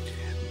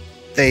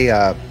 They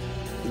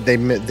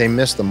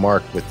missed the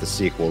mark with the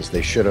sequels.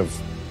 They should have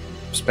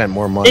spent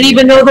more money. Didn't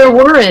even know there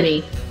were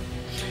any.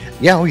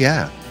 Yeah,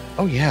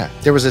 oh yeah.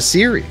 There was a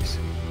series,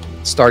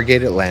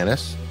 Stargate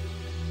Atlantis,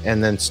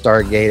 and then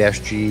Stargate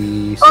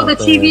SG. Oh, the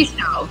TV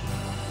show.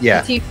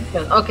 Yeah. The TV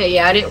show. Okay,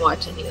 yeah, I didn't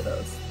watch any of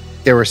those.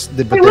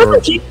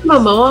 Wasn't Jason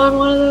Momoa on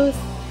one of those?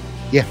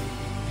 Yeah.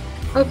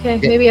 Okay,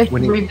 yeah, maybe I should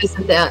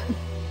revisit that.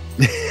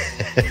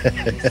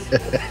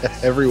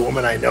 Every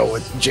woman I know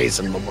with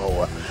Jason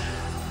Momoa.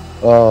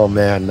 Oh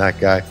man, that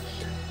guy.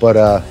 But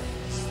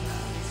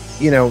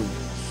you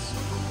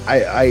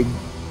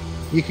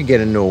could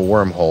get into a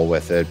wormhole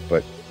with it,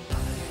 but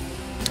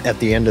at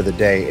the end of the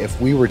day,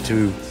 if we were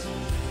to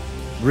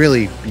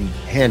really be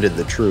handed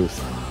the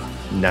truth,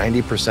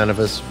 90% of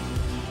us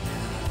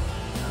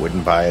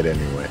wouldn't buy it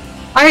anyway.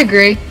 I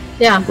agree.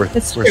 Yeah,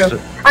 it's true.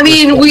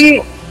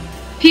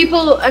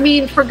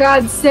 For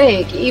God's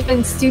sake,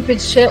 even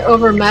stupid shit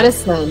over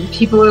medicine,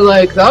 people are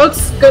like,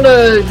 that's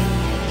gonna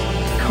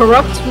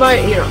corrupt my,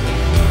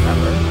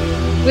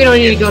 whatever. We don't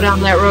need to go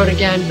down that road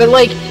again. But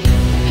like,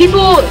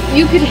 people,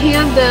 you could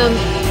hand them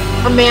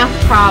a math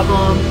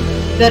problem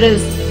that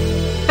is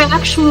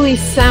factually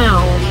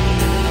sound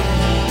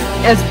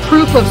as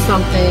proof of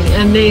something,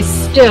 and they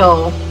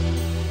still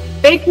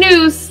fake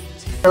news.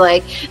 They're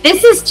like,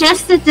 this is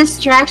just a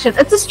distraction.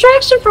 A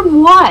distraction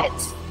from what?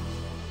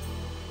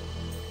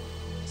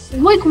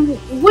 Like,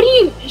 what do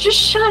you... Just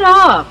shut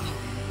up.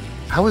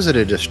 How is it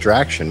a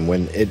distraction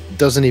when it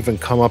doesn't even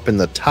come up in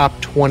the top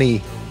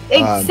 20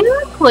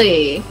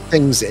 exactly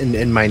things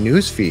in my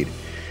news feed?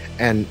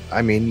 And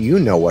I mean, you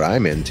know what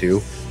I'm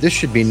into. This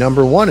should be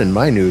number one in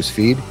my news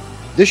feed.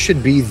 This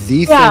should be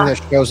the thing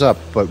that shows up.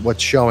 But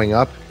what's showing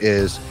up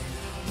is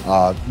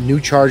new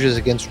charges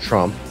against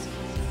Trump,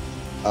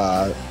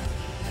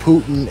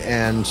 Putin,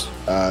 and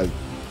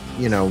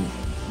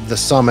the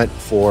summit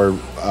for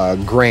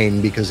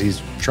grain, because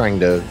he's trying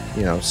to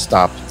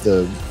stop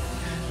the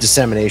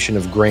dissemination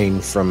of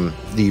grain from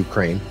the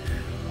Ukraine.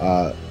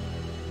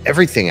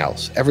 Everything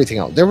else.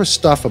 There was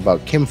stuff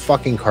about Kim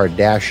fucking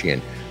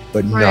Kardashian,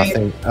 but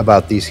nothing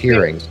about these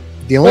hearings.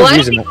 The only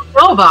reason I didn't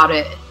know about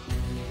it.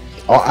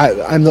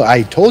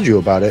 I told you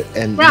about it,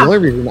 and the only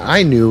reason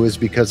I knew is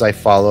because I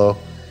follow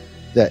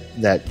that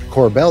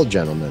Corbell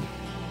gentleman.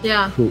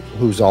 Yeah.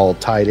 Who's all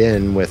tied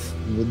in with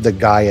the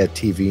Gaia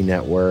TV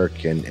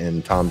network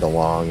and Tom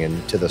DeLonge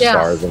and To the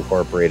Stars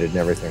Incorporated and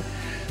everything.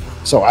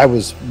 So I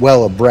was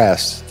well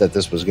abreast that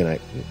this was going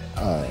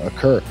to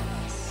occur.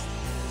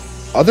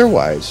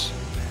 Otherwise,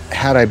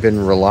 had I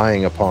been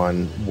relying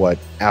upon what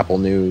Apple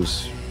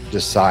News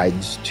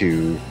decides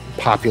to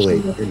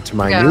populate into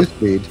my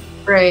newsfeed,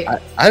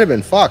 I'd have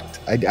been fucked.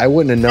 I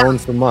wouldn't have known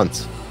for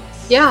months.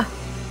 Yeah.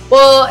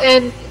 Well,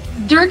 and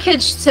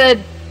Durkich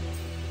said,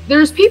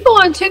 there's people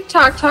on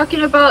TikTok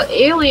talking about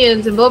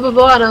aliens and blah, blah,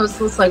 blah. And I was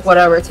just like,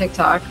 whatever,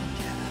 TikTok.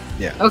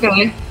 Yeah.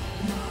 Okay.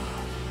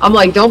 I'm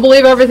like, don't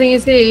believe everything you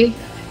see.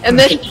 And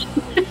then,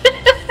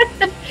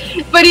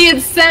 but he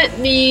had sent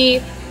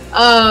me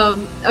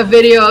a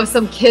video of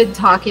some kid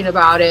talking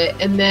about it,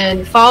 and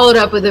then followed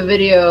up with a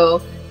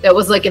video that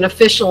was like an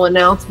official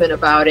announcement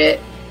about it.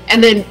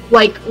 And then,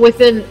 like,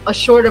 within a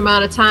short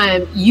amount of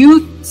time,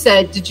 you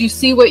said, did you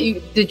see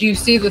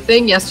the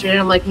thing yesterday? And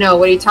I'm like, no,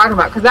 what are you talking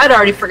about? Because I'd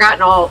already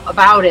forgotten all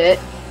about it.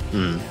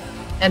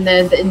 And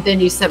then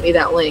you sent me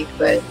that link,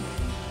 but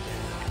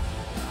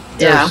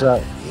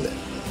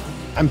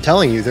I'm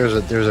telling you, there's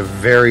a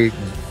very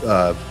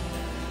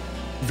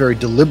very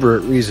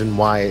deliberate reason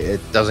why it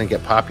doesn't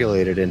get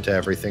populated into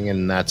everything,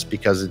 and that's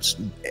because it's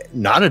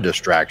not a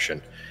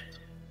distraction.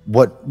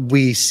 What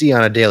we see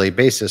on a daily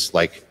basis,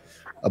 like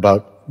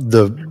about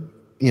the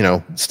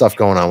stuff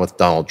going on with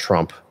Donald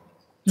Trump,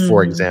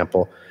 for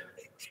example,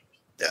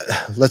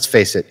 let's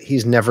face it,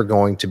 he's never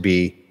going to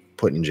be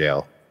put in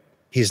jail.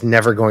 He's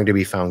never going to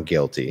be found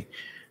guilty.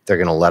 They're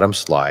going to let him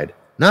slide,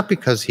 not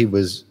because he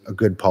was a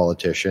good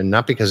politician,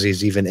 not because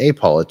he's even a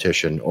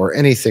politician or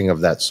anything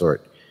of that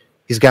sort.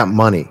 He's got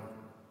money.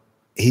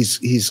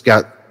 He's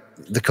got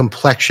the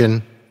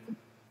complexion.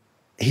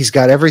 He's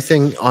got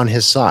everything on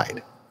his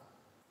side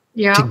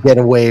to get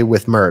away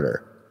with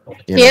murder.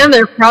 And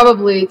they're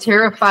probably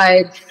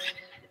terrified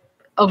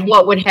of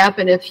what would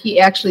happen if he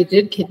actually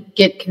did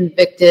get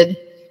convicted.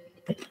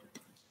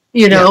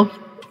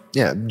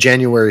 Yeah,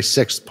 January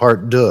 6th,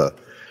 part 2.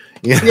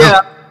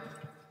 Yeah.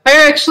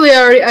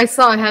 I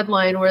saw a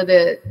headline where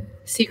the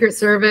Secret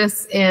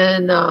Service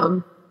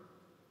and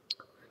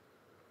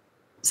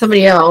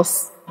somebody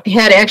else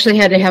had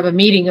to have a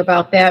meeting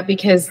about that,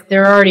 because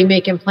they're already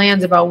making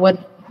plans about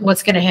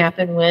what's going to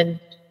happen when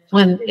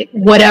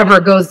whatever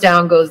goes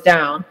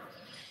down.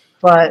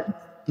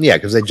 But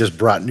because they just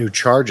brought new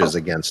charges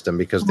against him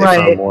because they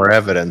found more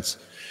evidence.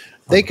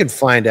 They could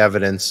find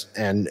evidence,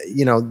 and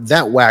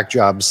that whack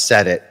job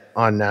said it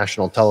on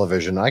national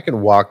television. I could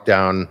walk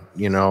down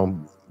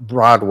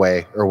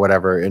Broadway or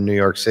whatever in New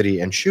York City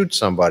and shoot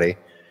somebody,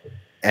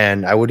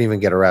 and I wouldn't even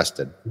get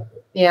arrested.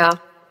 Yeah.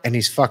 And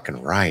he's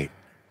fucking right.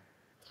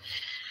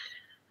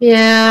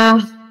 Yeah,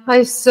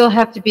 I still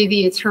have to be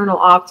the eternal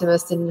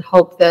optimist and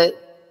hope that.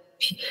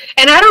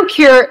 And I don't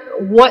care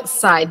what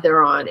side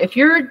they're on. If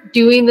you're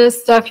doing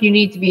this stuff, you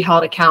need to be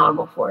held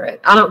accountable for it.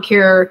 I don't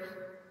care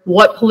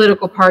what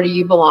political party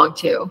you belong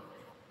to.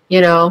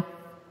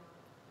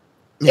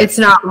 It's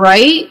not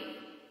right,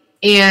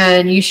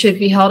 and you should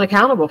be held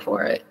accountable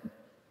for it.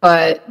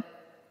 But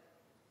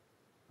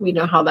we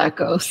know how that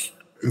goes.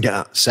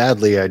 Yeah,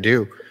 sadly, I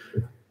do.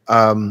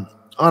 On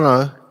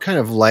a kind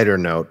of lighter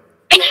note,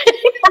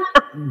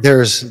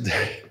 there's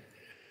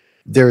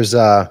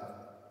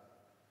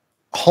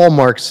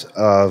hallmarks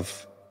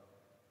of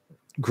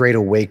Great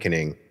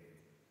Awakening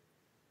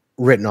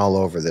written all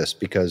over this,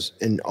 because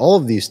in all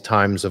of these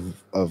times of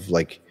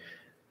like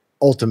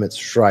ultimate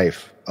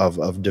strife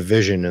of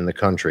division in the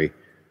country,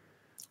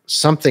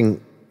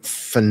 something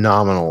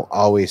phenomenal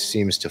always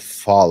seems to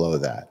follow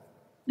that.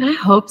 I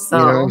hope so.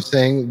 You know what I'm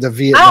saying? The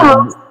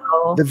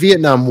So.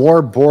 Vietnam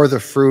War bore the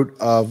fruit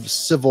of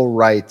civil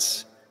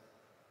rights,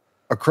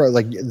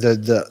 like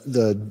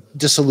the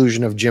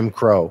dissolution of Jim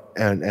Crow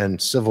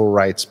and civil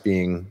rights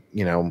being,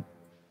 you know,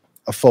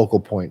 a focal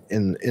point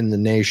in the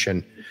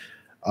nation.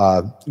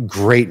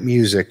 Great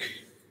music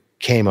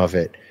came of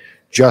it,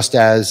 just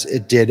as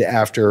it did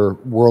after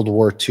World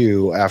War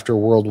II, after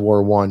World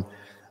War I.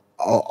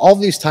 All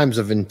these times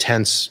of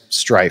intense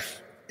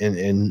strife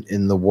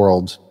in the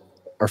world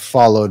are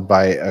followed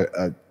by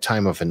a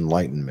time of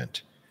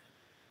enlightenment.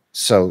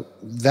 So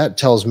that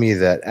tells me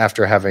that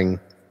after having,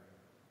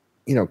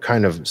 you know,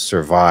 kind of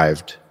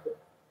survived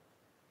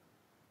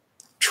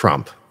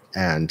Trump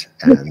and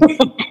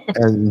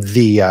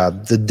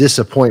the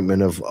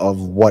disappointment of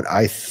what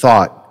I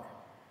thought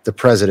the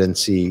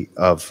presidency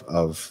of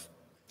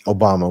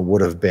Obama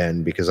would have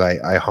been, because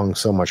I hung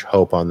so much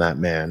hope on that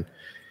man,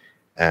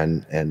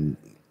 and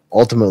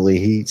ultimately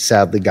he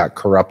sadly got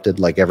corrupted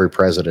like every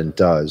president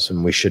does,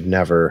 and we should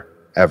never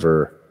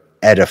ever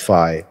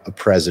edify a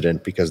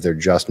president because they're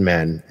just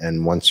men,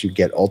 and once you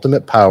get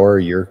ultimate power,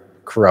 you're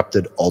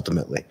corrupted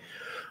ultimately.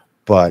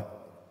 But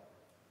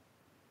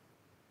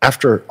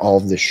after all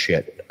of this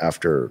shit,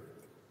 after,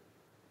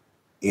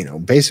 you know,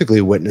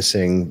 basically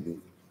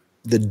witnessing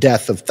the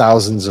death of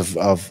thousands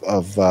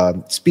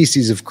of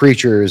species of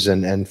creatures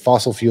and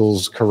fossil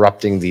fuels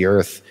corrupting the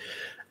earth,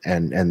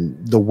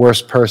 and the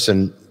worst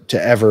person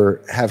to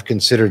ever have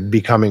considered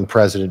becoming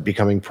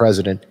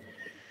president,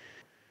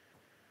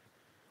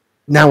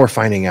 now we're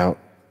finding out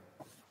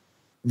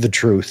the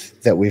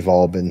truth that we've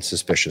all been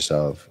suspicious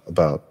of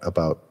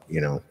about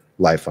you know,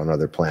 life on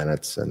other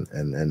planets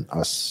and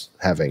us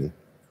having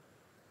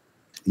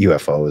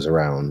UFOs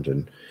around,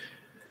 and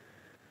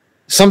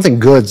something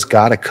good's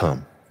got to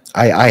come.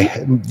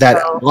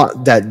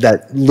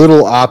 That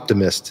little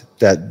optimist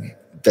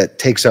that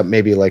takes up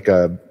maybe like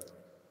a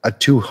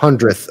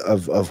 200th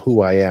of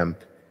who I am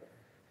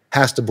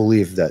has to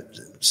believe that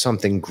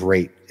something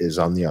great is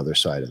on the other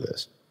side of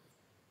this.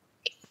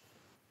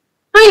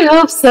 I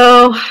hope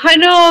so. I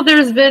know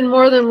there's been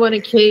more than one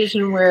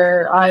occasion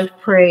where I've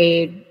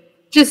prayed,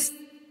 just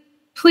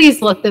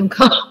please let them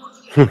come.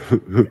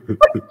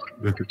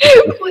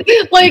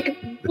 Like,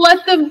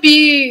 let them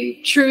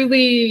be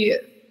truly,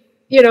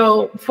 you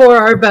know, for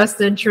our best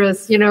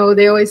interests. You know,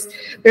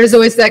 there's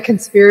always that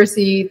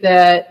conspiracy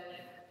that,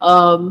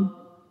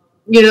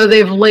 you know,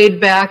 they've laid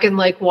back and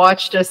like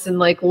watched us and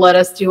like let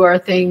us do our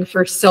thing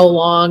for so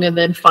long, and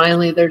then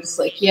finally they're just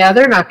like, yeah,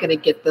 they're not going to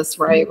get this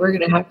right. We're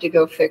going to have to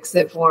go fix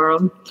it for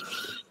them.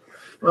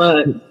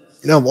 But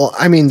no, well,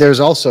 I mean, there's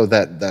also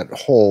that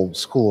whole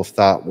school of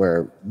thought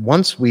where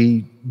once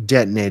we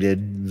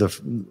detonated the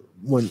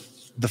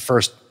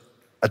first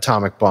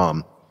atomic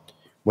bomb,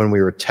 when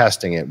we were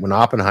testing it, when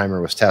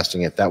Oppenheimer was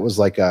testing it, that was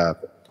like a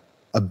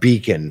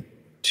beacon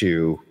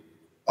to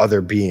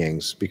other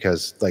beings,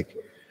 because like,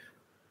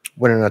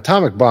 when an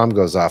atomic bomb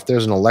goes off,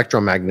 there's an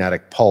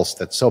electromagnetic pulse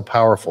that's so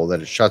powerful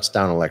that it shuts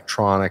down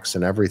electronics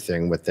and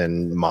everything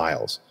within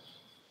miles.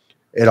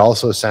 It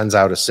also sends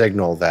out a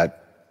signal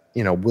that,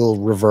 you know, will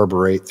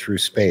reverberate through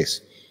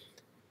space.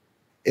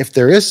 If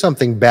there is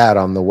something bad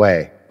on the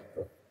way,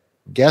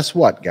 guess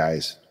what,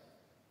 guys?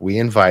 We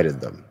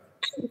invited them.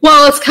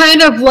 well, it's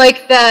kind of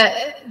like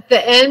the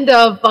end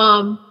of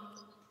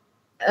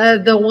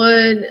the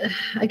one,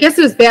 I guess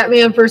it was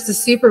Batman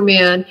versus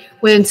Superman,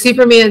 when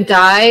Superman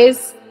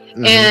dies.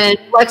 Mm-hmm. And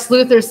Lex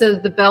Luthor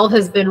says the bell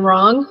has been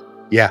rung.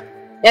 Yeah.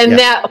 And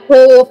that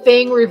whole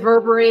thing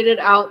reverberated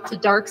out to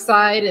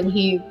Darkseid, and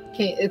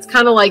it's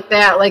kind of like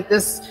that, like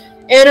this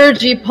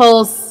energy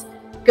pulse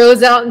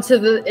goes out into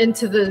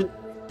the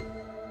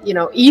you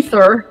know,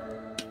 ether,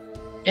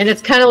 and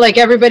it's kind of like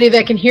everybody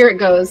that can hear it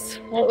goes,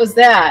 what was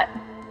that?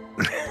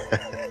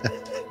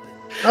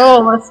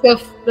 Oh,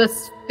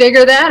 let's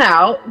figure that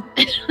out.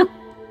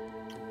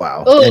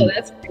 Wow. Oh,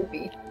 that's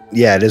creepy.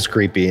 Yeah, it is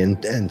creepy.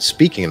 And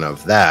speaking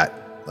of that,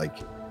 like,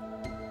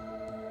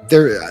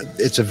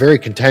 it's a very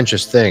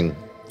contentious thing,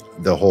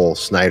 the whole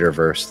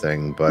Snyderverse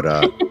thing. But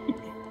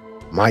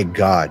my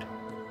God,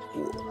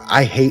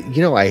 I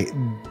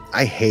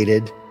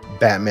hated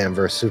Batman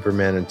vs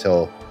Superman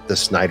until the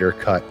Snyder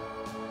cut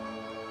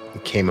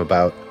came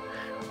about.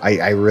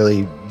 I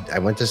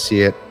went to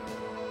see it.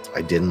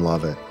 I didn't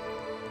love it.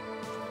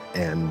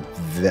 And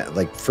that,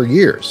 like, for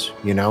years,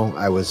 you know,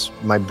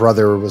 my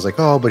brother was like,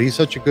 oh, but he's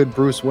such a good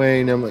Bruce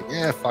Wayne. I'm like,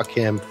 yeah, fuck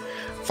him.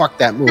 Fuck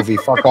that movie.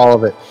 Fuck all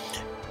of it.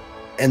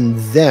 And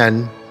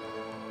then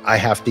I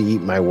have to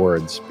eat my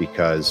words,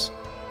 because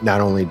not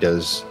only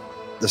does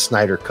the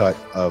Snyder cut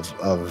of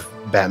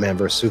Batman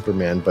vs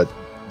Superman, but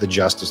the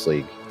Justice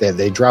League,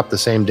 they dropped the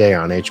same day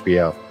on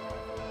HBO.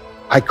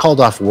 I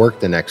called off work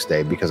the next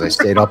day because I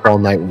stayed up all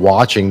night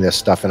watching this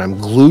stuff, and I'm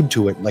glued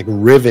to it, like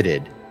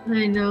riveted.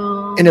 I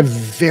know. In a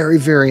very,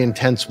 very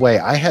intense way.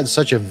 I had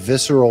such a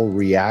visceral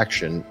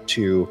reaction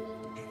to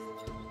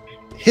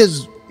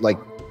his like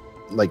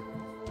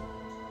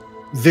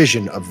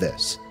vision of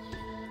this,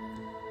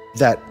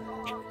 that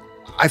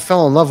I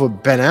fell in love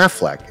with Ben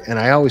Affleck, and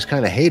I always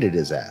kind of hated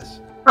his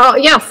ass. Oh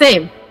yeah,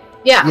 same.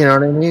 Yeah. You know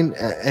what I mean?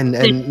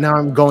 And now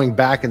I'm going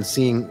back and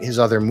seeing his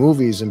other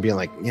movies and being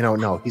like,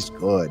 no, he's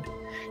good.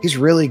 He's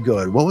really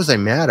good. What was I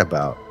mad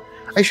about?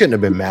 I shouldn't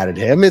have been mad at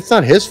him. It's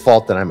not his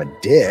fault that I'm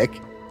a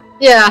dick.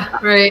 Yeah,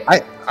 right.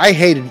 I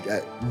hated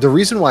the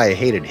reason why I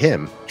hated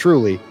him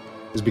truly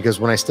is because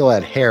when I still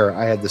had hair,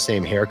 I had the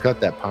same haircut,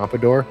 that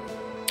pompadour,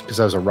 because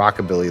I was a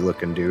rockabilly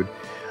looking dude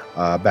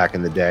back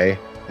in the day,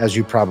 as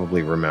you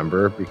probably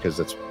remember, because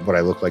that's what I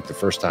looked like the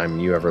first time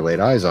you ever laid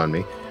eyes on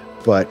me.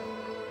 But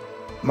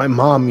my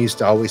mom used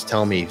to always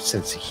tell me,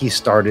 since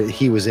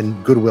he was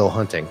in Good Will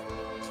Hunting,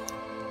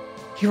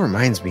 he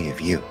reminds me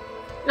of you.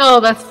 Oh,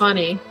 that's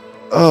funny.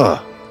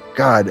 Oh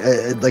God,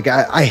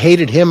 I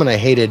hated him, and I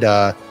hated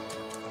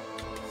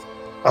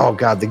oh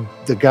God,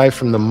 the guy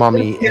from The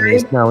Mummy, and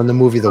he's now in the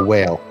movie The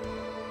Whale.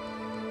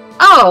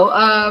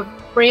 Oh,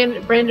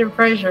 Brendan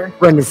Fraser.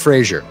 Brendan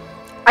Fraser.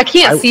 I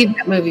can't see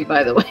that movie,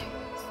 by the way.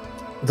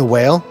 The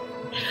Whale?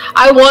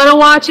 I want to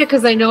watch it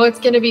because I know it's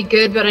going to be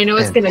good, but I know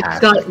it's going to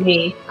gut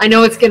me. I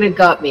know it's going to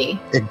gut me.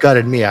 It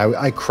gutted me.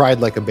 I cried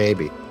like a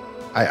baby.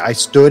 I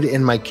stood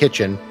in my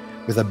kitchen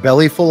with a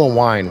belly full of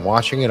wine,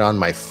 watching it on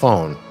my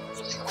phone,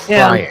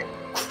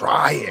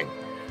 crying.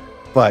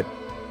 But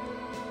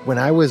when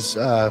I was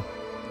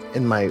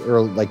in my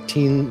late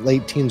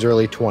teens,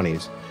 early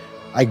 20s,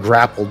 I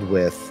grappled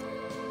with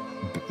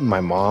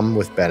my mom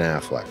with Ben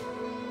Affleck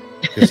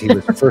because he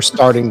was first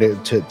starting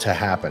to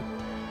happen.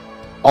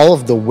 All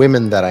of the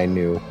women that I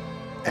knew,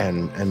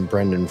 and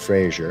Brendan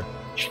Fraser,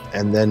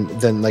 and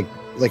then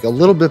like a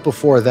little bit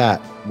before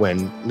that,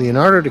 when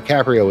Leonardo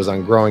DiCaprio was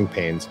on Growing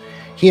Pains,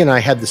 he and I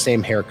had the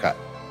same haircut.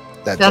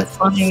 That's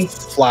funny.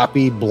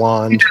 Floppy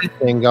blonde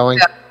thing going.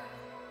 Yeah.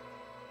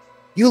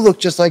 You look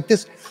just like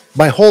this.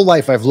 My whole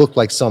life, I've looked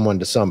like someone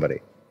to somebody.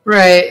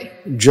 Right.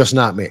 Just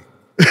not me.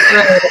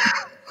 Right.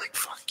 Like,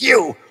 fuck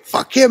you,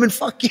 fuck him, and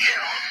fuck you.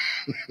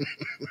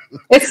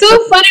 It's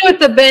so funny with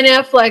the Ben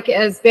Affleck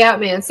as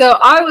Batman. So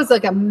I was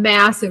like a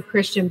massive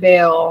Christian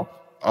Bale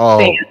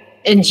fan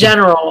in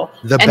general.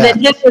 And then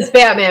him as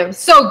Batman was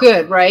so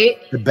good, right?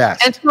 The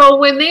best. And so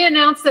when they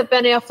announced that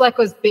Ben Affleck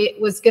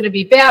was going to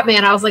be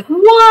Batman, I was like,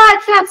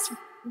 what? That's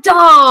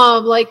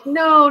dumb. Like,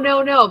 no.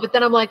 But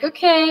then I'm like,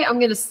 okay, I'm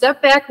going to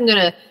step back. I'm going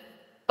to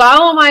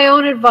follow my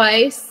own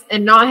advice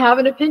and not have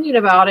an opinion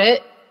about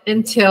it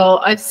until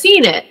I've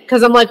seen it.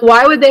 Because I'm like,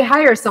 why would they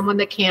hire someone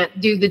that can't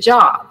do the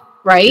job?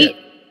 Right?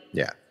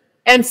 Yeah.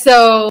 And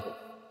so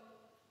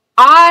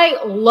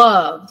I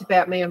loved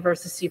Batman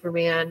versus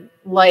Superman.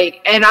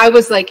 And I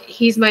was like,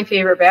 he's my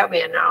favorite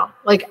Batman now.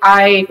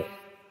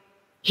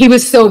 He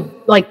was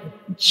so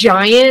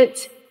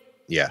giant.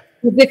 Yeah.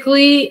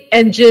 Physically,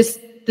 and just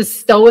the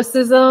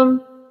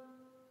stoicism.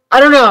 I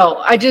don't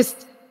know.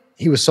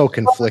 He was so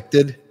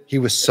conflicted. He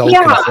was so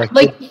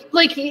conflicted.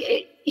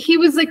 He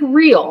was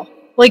real.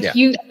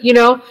 You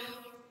know.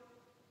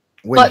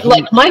 Mike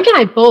and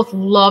I both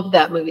love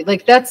that movie.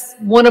 That's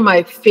one of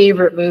my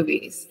favorite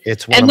movies.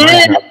 It's one of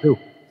mine too.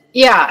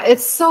 Yeah,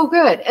 it's so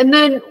good. And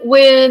then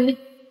when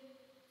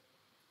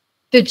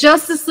the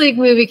Justice League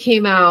movie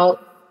came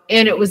out,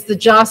 and it was the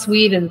Joss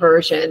Whedon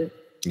version.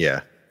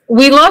 Yeah.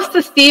 We left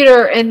the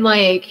theater, and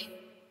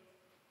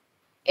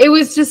it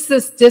was just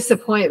this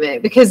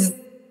disappointment because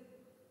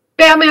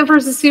Batman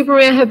versus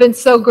Superman had been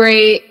so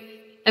great.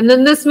 And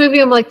then this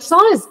movie, I'm like, there's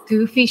all this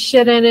goofy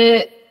shit in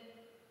it.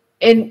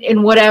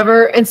 And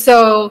whatever. And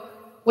so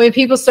when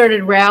people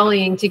started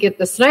rallying to get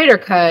the Snyder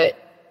Cut,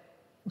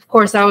 of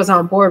course I was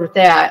on board with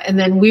that. And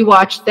then we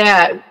watched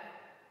that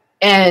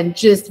and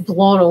just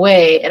blown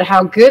away at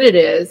how good it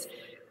is.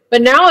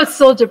 But now it's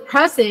so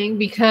depressing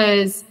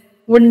because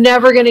we're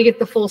never going to get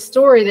the full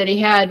story that he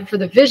had for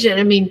the Vision.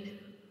 I mean,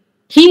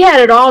 he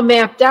had it all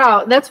mapped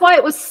out. And that's why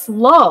it was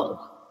slow,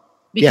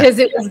 because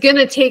it was going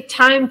to take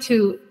time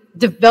to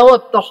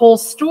develop the whole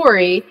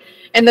story.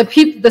 And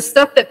the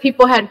stuff that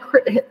people had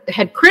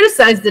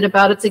criticized it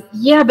about, it's like,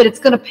 yeah, but it's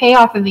going to pay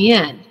off in the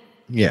end.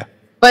 Yeah.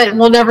 But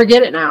we'll never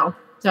get it now.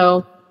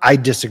 So I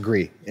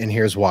disagree, and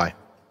here's why.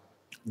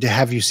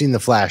 Have you seen The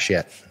Flash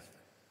yet?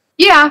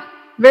 Yeah,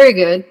 very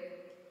good.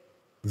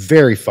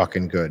 Very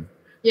fucking good.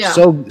 Yeah.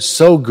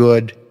 So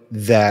good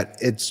that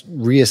it's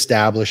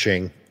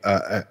reestablishing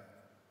the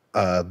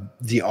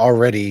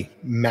already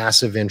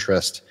massive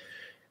interest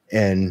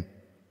in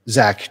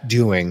Zach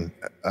doing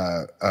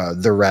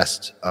the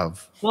rest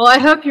of. Well, I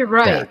hope you're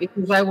right,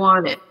 because I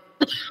want it.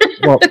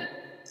 Well,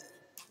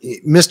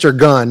 Mr.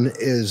 Gunn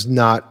is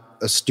not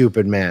a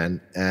stupid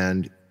man,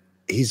 and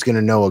he's going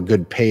to know a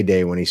good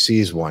payday when he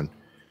sees one.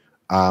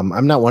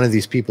 I'm not one of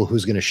these people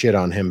who's going to shit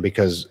on him,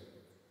 because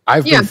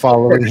I've been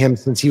following him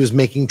since he was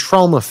making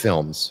trauma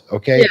films.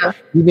 Okay. Yeah.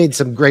 He made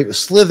some great.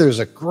 Slither's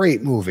a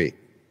great movie.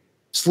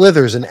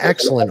 Slither's an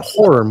excellent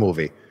horror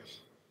movie.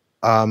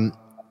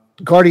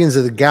 Guardians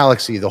of the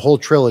Galaxy, the whole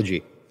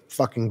trilogy,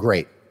 fucking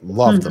great.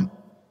 Love them.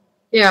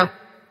 Yeah.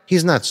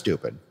 He's not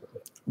stupid.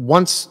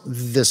 Once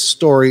this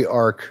story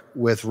arc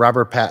with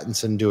Robert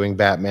Pattinson doing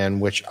Batman,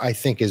 which I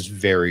think is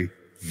very,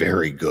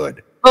 very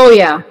good. Oh,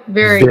 yeah.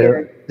 Very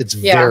good. It's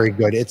very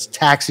good. It's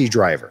Taxi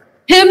Driver.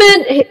 Him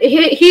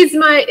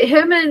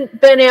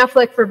and Ben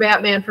Affleck for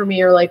Batman for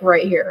me are like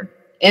right here,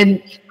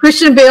 and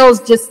Christian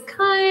Bale's just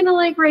kind of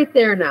like right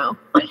there now.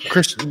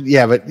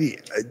 Yeah, but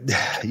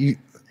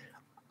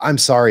I'm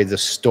sorry. The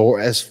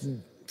story, as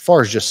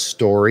far as just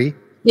story,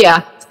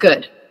 yeah, it's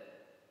good.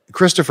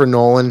 Christopher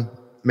Nolan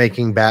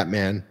making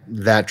Batman,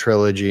 that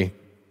trilogy,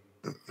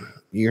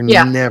 you're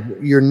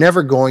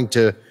never going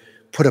to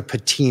put a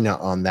patina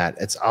on that.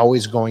 It's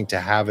always going to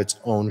have its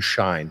own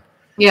shine.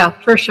 Yeah,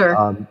 for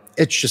sure.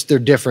 It's just they're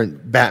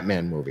different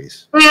Batman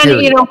movies.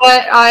 And you know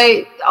what?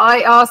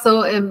 I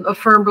also am a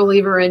firm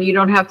believer in you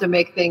don't have to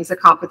make things a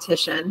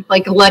competition.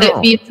 Like let it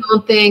be its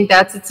own thing.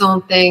 That's its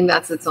own thing.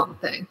 That's its own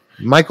thing.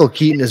 Michael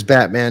Keaton as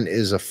Batman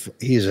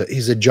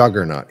he's a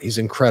juggernaut. He's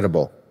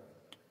incredible.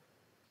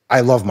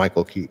 I love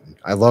Michael Keaton.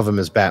 I love him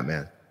as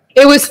Batman.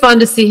 It was fun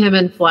to see him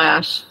in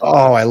Flash.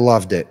 Oh, I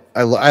loved it.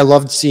 I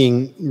loved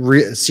seeing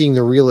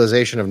the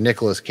realization of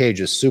Nicolas Cage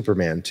as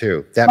Superman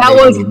too. That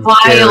was made me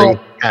wild. Very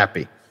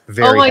happy.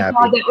 Very happy.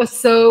 God, that was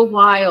so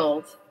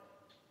wild.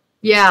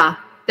 Yeah,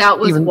 that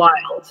was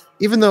wild.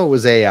 Even though it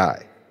was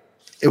AI,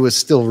 it was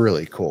still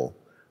really cool.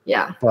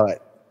 Yeah.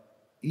 But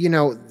you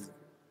know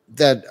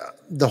that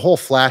the whole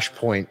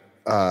Flashpoint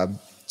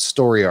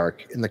story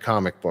arc in the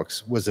comic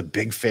books was a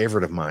big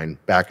favorite of mine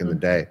back in the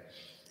day.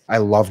 I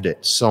loved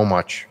it so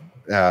much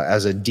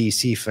as a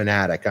DC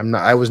fanatic.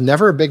 I was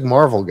never a big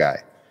Marvel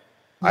guy.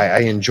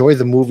 I enjoy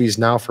the movies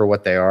now for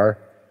what they are.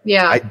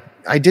 Yeah.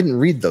 I didn't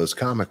read those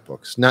comic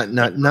books,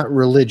 not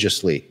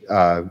religiously.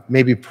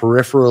 Maybe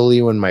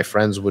peripherally when my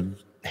friends would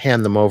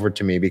hand them over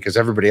to me because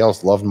everybody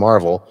else loved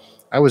Marvel.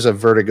 I was a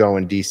Vertigo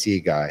and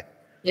DC guy.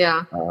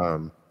 Yeah.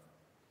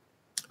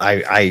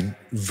 I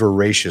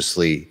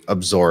voraciously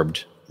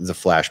absorbed the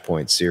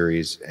Flashpoint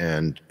series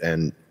and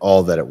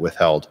all that it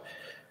withheld.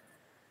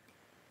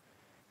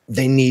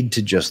 They need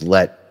to just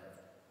let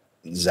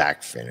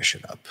Zach finish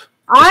it up.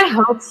 I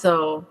hope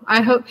so.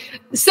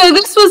 So.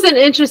 This was an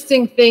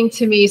interesting thing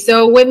to me.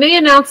 So when they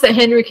announced that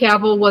Henry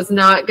Cavill was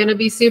not going to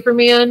be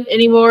Superman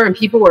anymore, and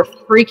people were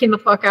freaking the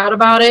fuck out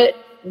about it,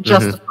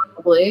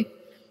 justifiably.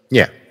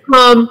 Yeah.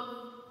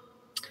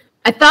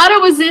 I thought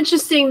it was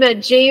interesting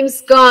that James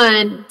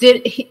Gunn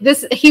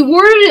he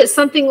worded it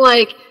something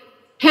like,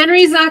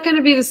 Henry's not going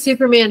to be the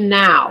Superman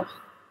now.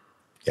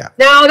 Yeah.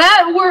 Now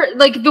that word,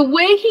 like the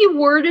way he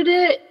worded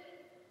it,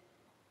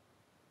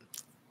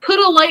 put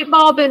a light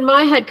bulb in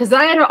my head because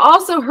I had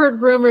also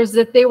heard rumors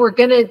that they were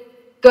going to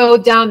go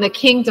down the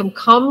Kingdom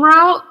Come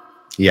route.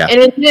 Yeah.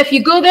 And if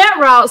you go that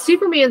route,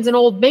 Superman's an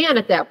old man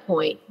at that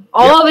point.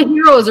 All the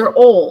heroes are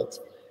old.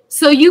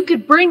 So you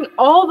could bring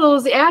all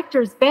those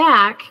actors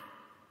back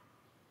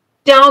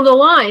down the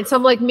line. So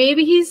I'm like,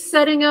 maybe he's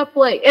setting up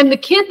and the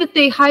kid that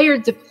they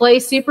hired to play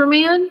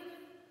Superman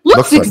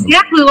looks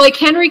exactly like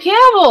Henry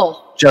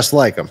Cavill. Just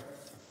like him.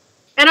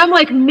 And I'm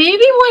like,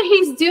 maybe what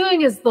he's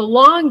doing is the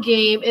long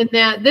game in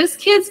that this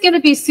kid's going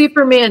to be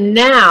Superman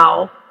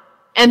now.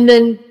 And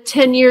then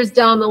 10 years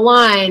down the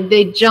line,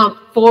 they jump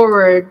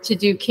forward to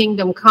do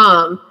Kingdom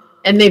Come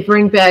and they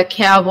bring back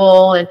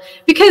Cavill. And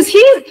because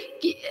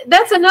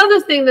that's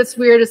another thing that's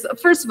weird is,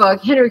 first of all,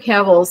 Henry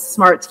Cavill's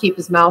smart to keep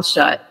his mouth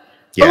shut.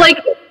 Yeah.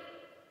 But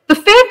the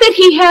fact that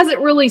he hasn't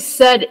really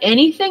said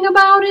anything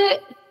about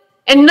it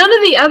and none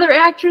of the other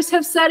actors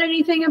have said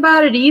anything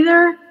about it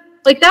either.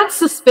 That's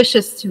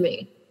suspicious to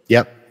me.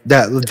 Yep.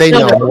 They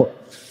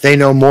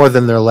know more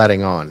than they're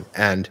letting on.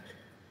 And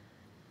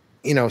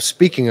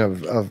speaking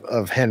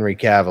of Henry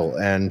Cavill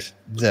and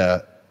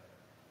the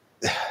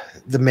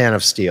Man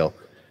of Steel,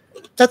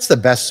 that's the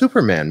best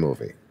Superman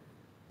movie.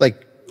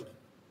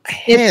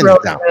 Hands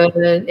down.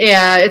 Good.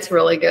 Yeah, it's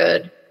really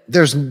good.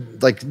 There's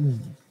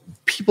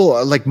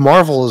people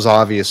Marvel is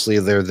obviously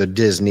they're the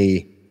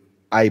Disney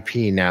IP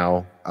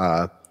now.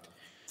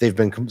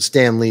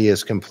 Stan Lee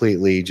is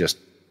completely just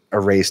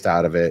erased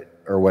out of it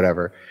or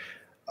whatever.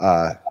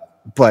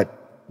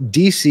 But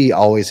DC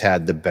always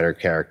had the better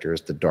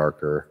characters, the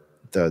darker,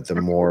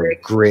 the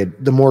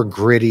more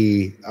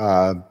gritty,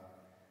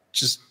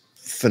 just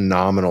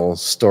phenomenal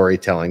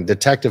storytelling.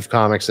 Detective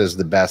Comics is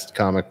the best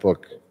comic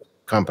book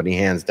company,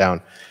 hands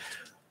down.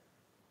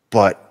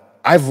 But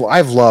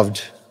I've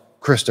loved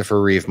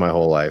Christopher Reeve my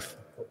whole life.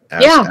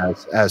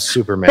 As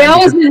Superman. That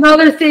was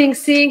another thing,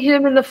 seeing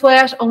him in the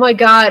Flash. Oh my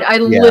God. I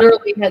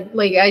literally had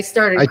I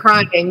started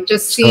crying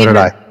just seeing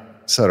him.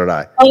 So did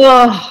I.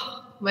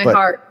 Oh, my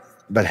heart.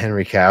 But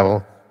Henry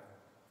Cavill.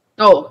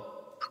 Oh,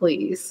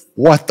 please.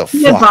 What the fuck?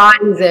 He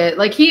embodies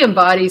it. He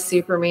embodies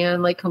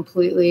Superman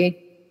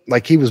completely.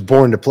 He was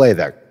born to play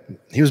that.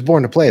 He was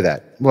born to play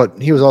that.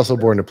 But he was also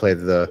born to play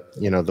the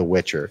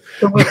Witcher.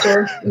 The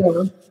Witcher.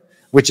 Yeah.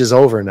 Which is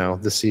over now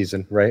this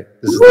season, right?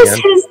 This What is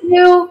his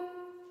new?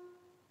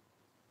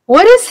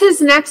 What is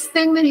his next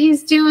thing that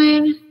he's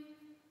doing?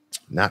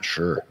 Not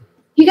sure.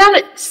 He got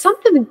it.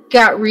 Something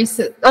got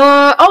recent.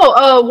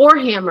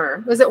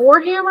 Warhammer. Was it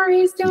Warhammer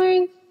he's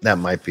doing? That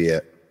might be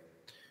it.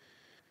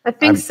 I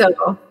think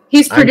so.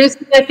 He's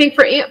producing, I think,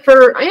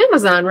 for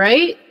Amazon,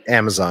 right?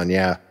 Amazon,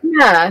 yeah.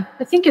 Yeah,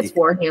 I think it's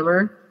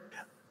Warhammer.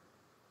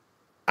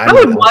 I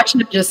would watch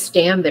him just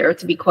stand there,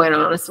 to be quite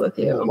honest with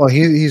you. Well,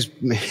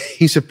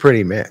 he's a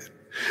pretty man.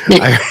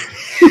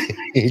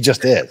 He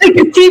just is. Like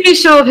a TV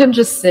show of him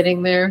just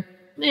sitting there.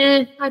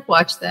 I'd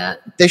watch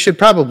that. They should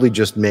probably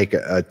just make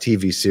a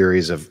TV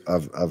series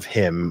of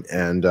him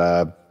and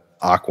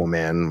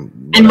Aquaman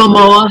and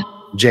Momoa.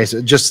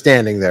 Jason just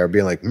standing there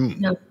being like,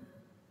 yeah.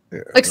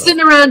 Like sitting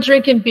around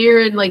drinking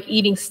beer and like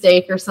eating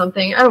steak or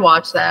something. I'd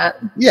watch that.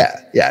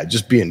 Yeah,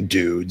 just being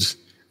dudes.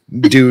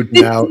 Dude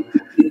now.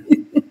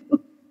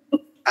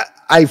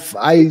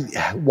 I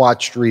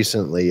watched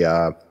recently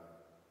I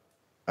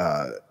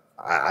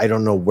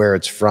don't know where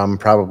it's from,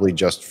 probably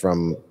just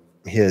from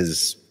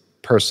his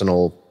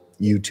personal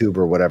YouTube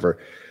or whatever.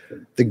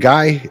 The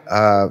guy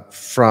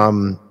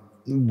from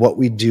What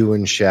We Do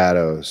in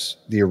Shadows,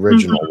 the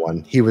original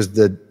one. He was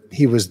the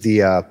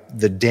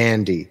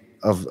dandy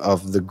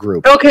of the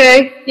group.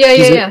 Okay.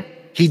 Yeah.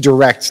 He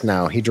directs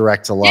now. He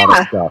directs a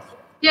lot of stuff.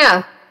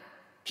 Yeah.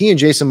 He and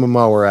Jason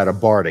Momoa were at a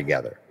bar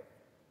together,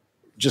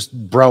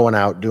 just broing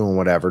out, doing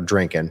whatever,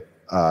 drinking.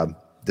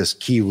 This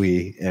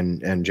Kiwi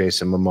and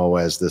Jason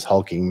Momoa as this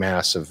hulking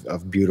mass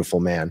of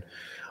beautiful man.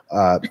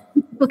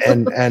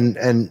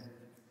 And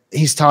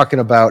he's talking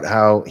about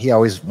how he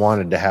always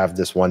wanted to have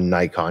this one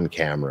Nikon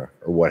camera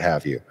or what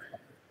have you.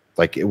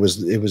 Like it was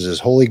his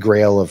holy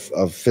grail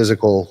of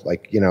physical,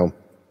 like, you know,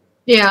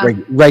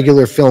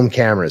 regular film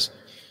cameras.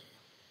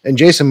 And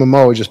Jason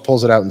Momoa just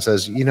pulls it out and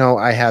says, you know,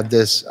 I had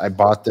this, I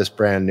bought this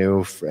brand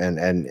new,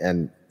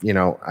 and you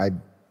know,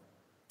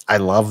 I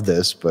love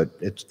this, but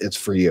it's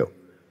for you.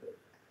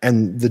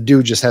 And the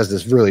dude just has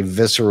this really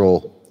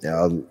visceral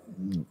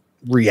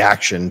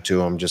reaction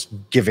to him, just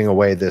giving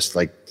away this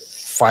like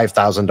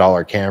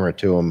 $5,000 camera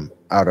to him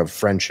out of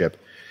friendship.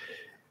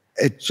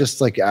 It's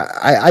just like,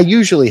 I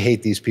usually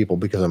hate these people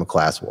because I'm a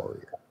class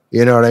warrior.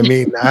 You know what I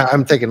mean?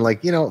 I'm thinking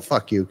like, you know,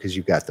 fuck you because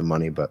you got the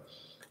money, but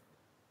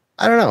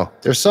I don't know.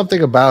 There's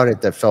something about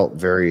it that felt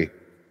very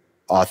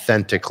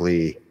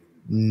authentically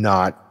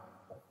not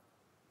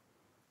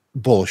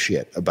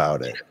bullshit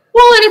about it.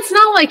 Well, and it's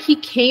not like he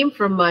came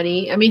from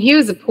money. I mean, he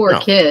was a poor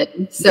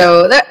kid.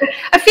 So that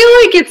I feel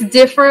like it's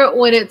different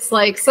when it's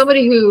like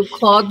somebody who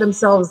clogged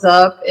themselves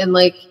up, and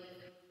like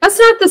that's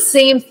not the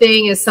same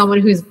thing as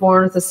someone who's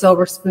born with a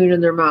silver spoon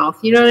in their mouth.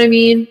 You know what I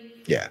mean?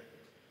 Yeah.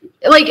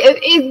 Like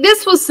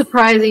this was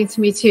surprising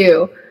to me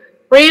too.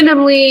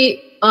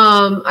 Randomly,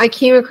 I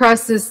came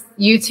across this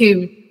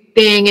YouTube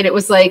thing, and it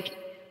was like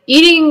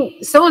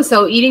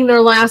so-and-so eating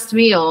their last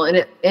meal,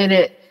 and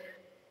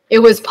it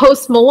was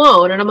Post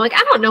Malone, and I'm like,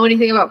 I don't know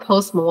anything about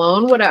Post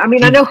Malone. I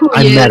know who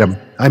he is.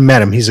 I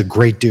met him. He's a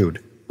great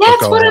dude.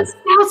 That's what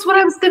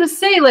I was gonna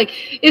say. Like,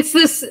 it's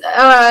this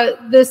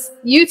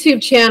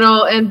YouTube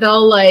channel, and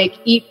they'll like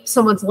eat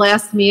someone's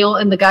last meal,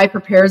 and the guy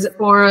prepares it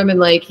for him, and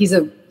like he's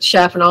a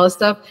chef and all this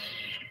stuff.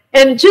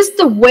 And just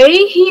the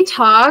way he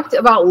talked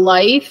about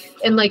life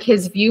and like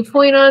his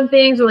viewpoint on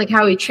things, and like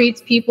how he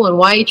treats people and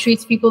why he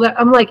treats people, that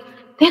I'm like,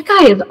 that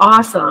guy is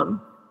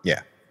awesome.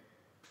 Yeah.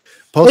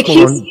 Like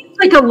he seems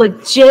like a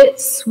legit,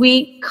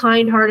 sweet,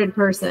 kind-hearted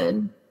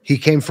person. He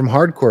came from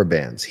hardcore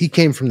bands. He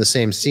came from the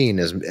same scene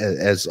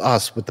as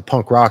us with the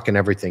punk rock and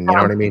everything. You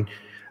know what I mean?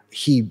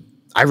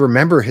 I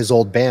remember his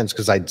old bands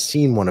because I'd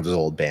seen one of his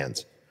old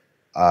bands.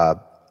 But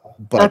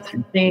that's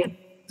insane.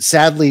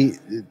 Sadly,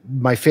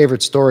 my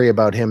favorite story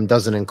about him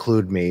doesn't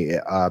include me.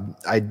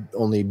 I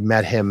only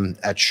met him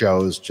at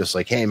shows, just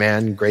like, hey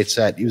man, great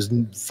set. He was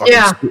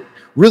fucking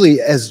really,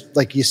 as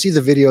like you see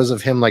the videos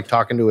of him like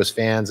talking to his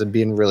fans and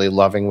being really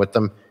loving with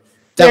them.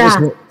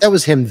 That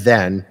was him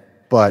then,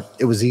 but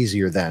it was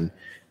easier then.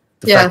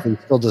 The fact that he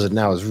still does it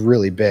now is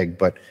really big.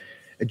 But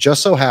it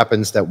just so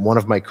happens that one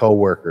of my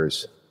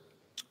coworkers,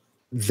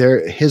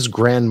 his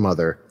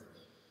grandmother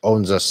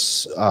owns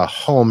a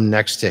home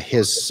next to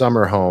his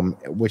summer home,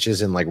 which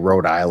is in like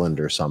Rhode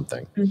Island or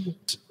something. Mm-hmm.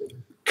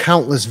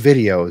 Countless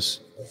videos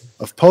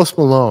of Post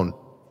Malone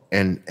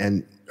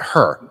and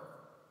her,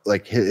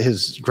 like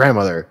his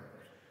grandmother,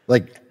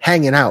 like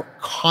hanging out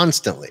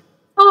constantly.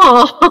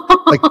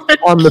 Oh, like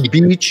on the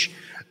beach.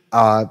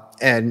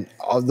 And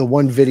the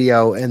one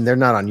video, and they're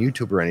not on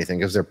YouTube or anything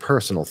because they're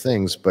personal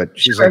things, but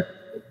she's like,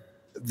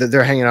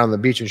 they're hanging out on the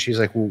beach, and she's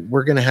like, well,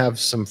 we're going to have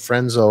some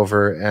friends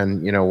over,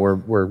 and you know,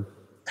 we're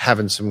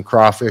having some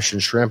crawfish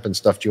and shrimp and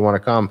stuff. Do you want to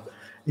come? And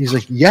he's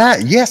like,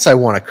 yes, I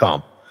want to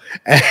come.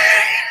 And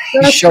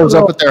he shows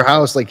up at their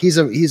house. Like he's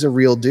a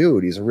real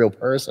dude. He's a real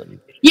person.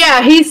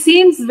 Yeah. He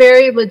seems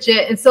very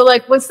legit. And so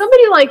like when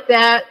somebody like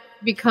that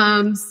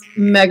becomes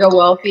mega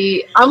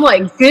wealthy, I'm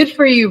like, good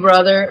for you,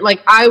 brother.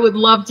 Like I would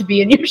love to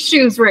be in your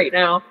shoes right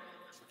now.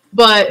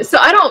 But so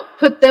I don't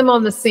put them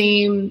on the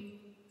same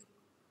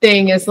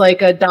thing as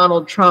like a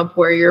Donald Trump,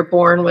 where you're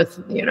born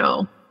with, you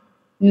know,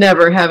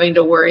 never having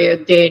to worry a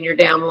day in your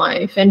damn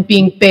life and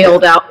being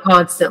bailed out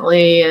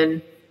constantly.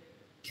 And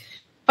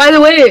by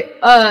the way,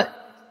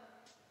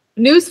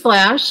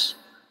 newsflash,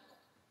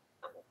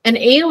 an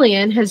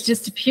alien has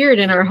just appeared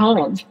in our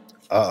home.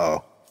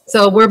 Uh-oh.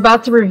 So we're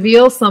about to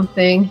reveal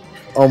something.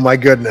 Oh my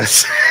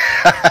goodness.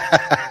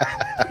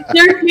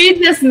 They're made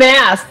this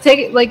mask. Take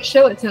it, like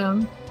show it to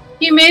him.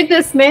 He made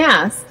this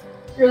mask.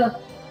 Yeah.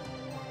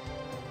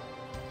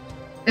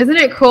 Isn't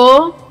it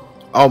cool?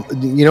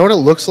 You know what it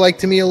looks like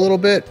to me a little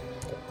bit? Do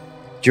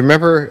you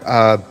remember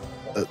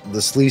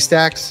the slee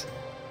stacks?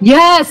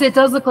 Yes, it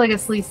does look like a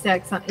slee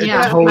stack. It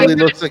totally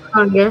looks like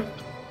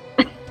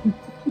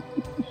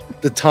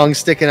the tongue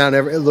sticking out.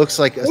 It looks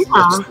like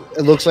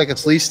a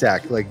slee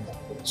stack, like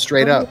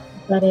straight up.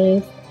 That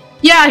is.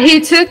 Yeah, he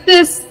took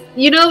this.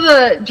 You know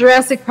the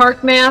Jurassic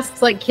Park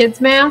masks, like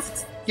kids'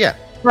 masks? Yeah.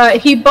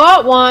 Right. He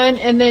bought one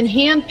and then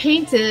hand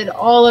painted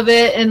all of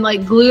it and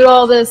like glued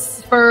all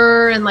this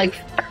fur and like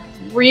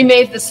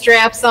remade the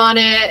straps on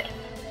it.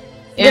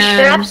 The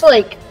straps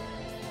like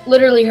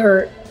literally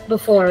hurt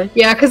before.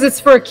 Yeah, because it's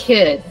for a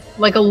kid,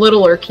 like a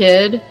littler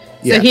kid.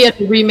 So he had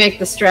to remake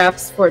the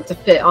straps for it to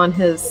fit on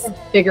his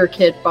bigger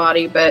kid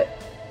body. But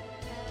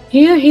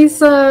yeah,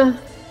 he's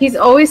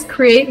always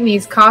creating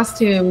these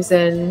costumes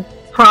and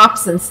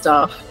props and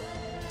stuff.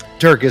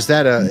 Dirk, is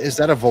that a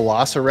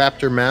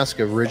Velociraptor mask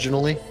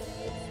originally?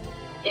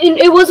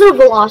 It wasn't a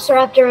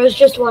Velociraptor. It was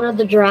just one of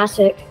the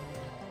Jurassic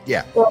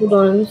World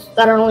ones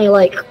that are only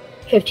like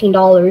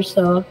 $15.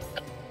 So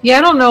yeah,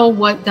 I don't know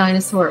what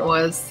dinosaur it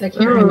was. I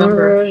can't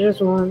remember. It was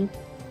just one.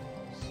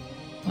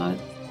 But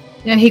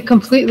yeah, he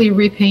completely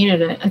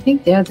repainted it. I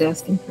think Dad's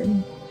asking for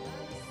you.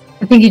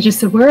 I think he just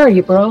said, "Where are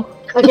you, bro?"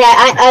 Okay,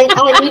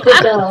 I need to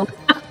go.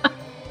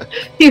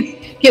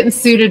 He's getting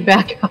suited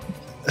back up.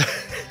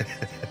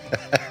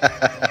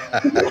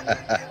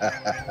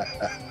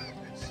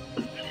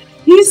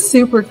 He's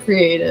super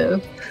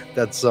creative.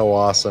 That's so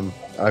awesome.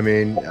 I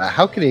mean,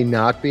 how can he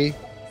not be,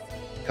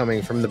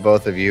 coming from the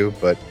both of you?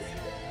 But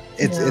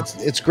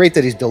it's great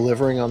that he's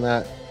delivering on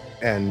that,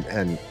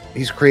 and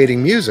he's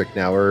creating music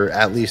now, or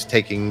at least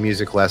taking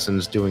music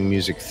lessons, doing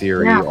music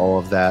theory, all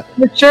of that.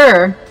 For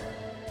sure.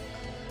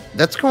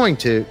 That's going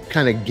to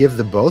kind of give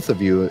the both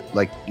of you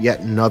like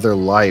yet another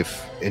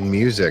life in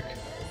music.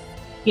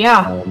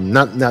 Yeah.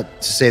 Not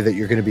to say that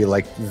you're going to be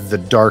like the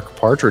Dark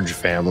Partridge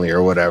Family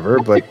or whatever,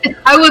 but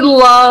I would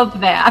love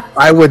that.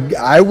 I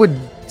would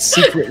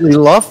secretly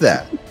love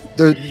that.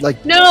 They're like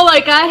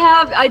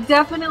I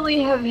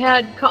definitely have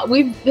had.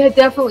 We've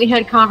definitely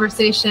had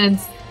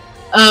conversations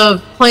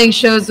of playing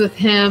shows with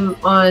him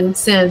on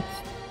synth.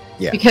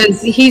 Yeah.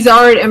 Because he's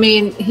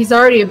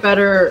already a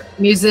better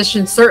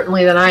musician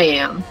certainly than I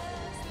am.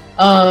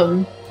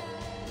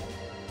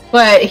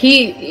 But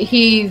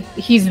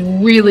he's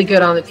really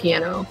good on the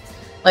piano.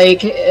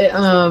 Like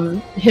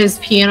his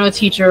piano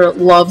teacher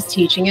loves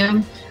teaching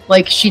him.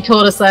 Like she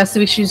told us last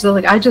week, she was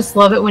like, I just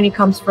love it when he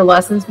comes for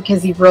lessons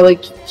because he really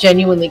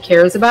genuinely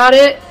cares about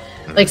it.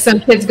 Like some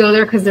kids go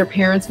there because their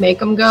parents make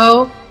them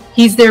go.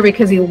 He's there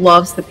because he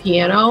loves the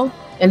piano,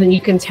 and then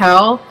you can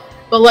tell.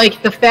 But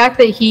like the fact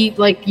that he,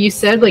 like you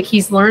said, like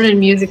he's learning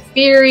music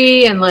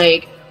theory and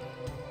like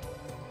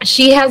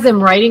she has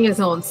him writing his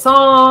own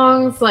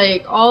songs,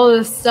 like all of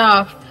this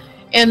stuff.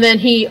 And then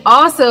he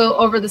also,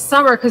 over the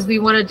summer, because we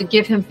wanted to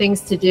give him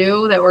things to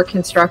do that were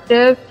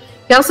constructive,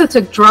 he also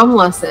took drum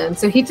lessons.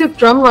 So he took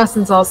drum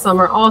lessons all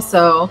summer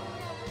also.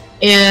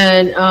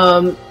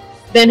 And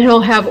then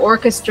he'll have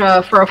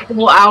orchestra for a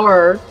full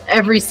hour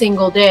every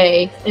single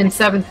day in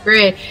 7th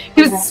grade.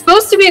 He was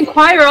supposed to be in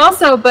choir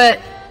also, but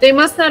they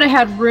must not have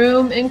had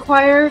room in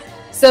choir.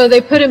 So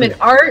they put him in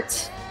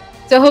art.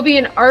 So he'll be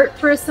in art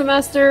for a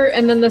semester,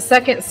 and then the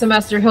second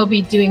semester he'll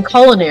be doing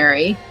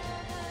culinary.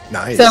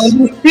 Nice. So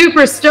he's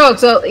super stoked.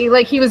 So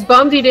he was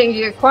bummed he didn't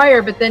get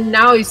choir, but then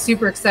now he's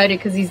super excited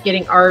because he's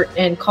getting art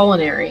and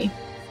culinary.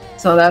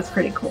 So that's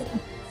pretty cool.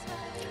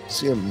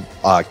 See him,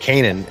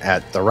 Kanan,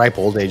 at the ripe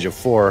old age of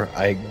 4,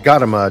 I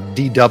got him a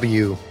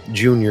DW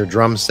Junior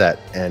drum set,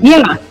 and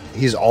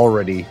he's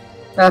already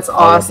that's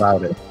awesome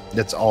about it.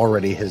 That's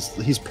already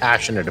he's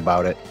passionate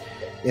about it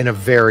in a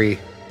very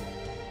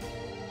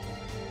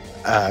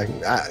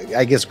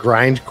I guess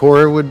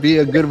grindcore would be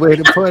a good way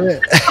to put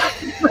it.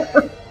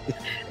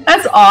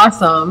 That's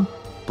awesome.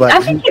 But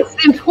I think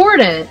it's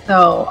important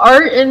though.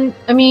 Art, and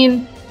I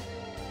mean,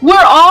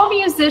 we're all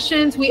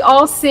musicians, we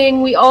all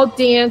sing, we all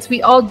dance,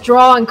 we all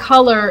draw and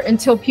color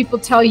until people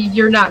tell you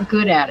you're not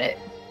good at it.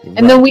 Right.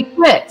 And then we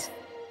quit.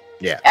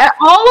 Yeah.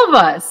 All of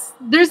us.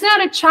 There's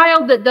not a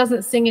child that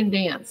doesn't sing and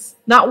dance.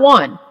 Not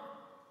one.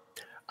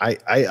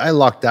 I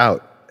lucked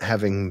out,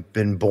 having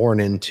been born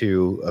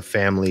into a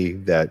family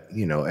that,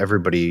 you know,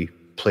 everybody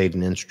played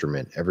an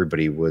instrument.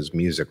 Everybody was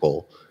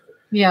musical.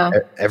 Yeah.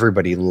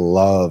 Everybody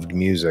loved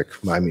music.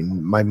 I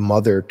mean, my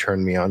mother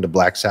turned me on to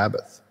Black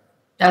Sabbath.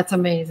 That's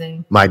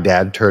amazing. My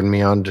dad turned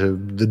me on to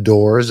The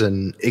Doors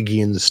and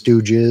Iggy and the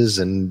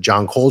Stooges and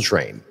John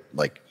Coltrane.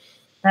 Like,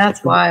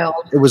 that's wild.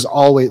 It was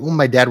always, well,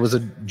 my dad was a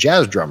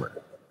jazz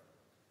drummer.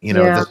 You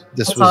know,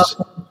 this was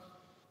awesome.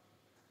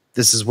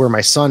 This is where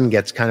my son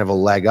gets kind of a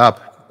leg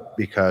up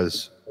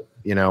because,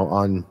 you know,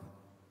 on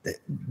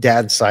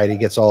dad's side, he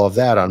gets all of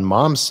that. On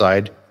mom's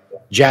side,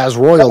 jazz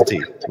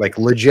royalty, like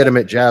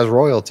legitimate jazz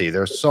royalty.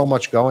 There's so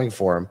much going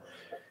for him.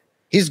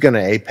 He's going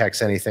to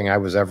apex anything I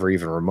was ever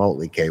even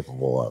remotely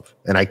capable of.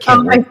 And I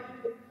can't wait.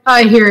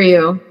 I hear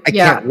you. I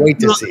can't wait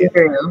to see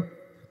it.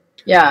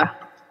 Yeah.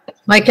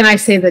 Mike and I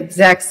say the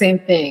exact same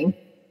thing.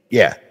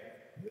 Yeah.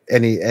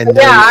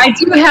 I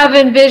do have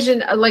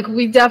envisioned, like,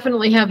 we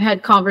definitely have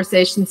had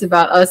conversations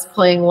about us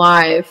playing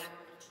live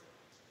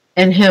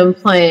and him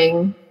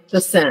playing the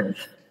synth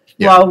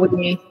while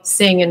we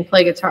sing and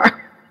play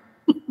guitar.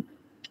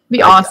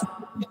 Be awesome.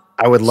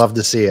 I would love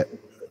to see it.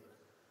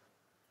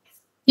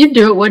 You'd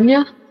do it, wouldn't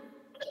you?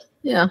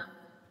 Yeah,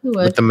 you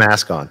would. With the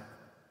mask on.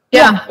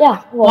 Yeah.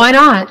 Yeah. Why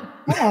not?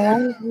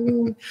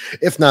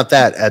 If not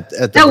that, at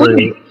the that would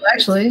be cool,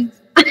 actually.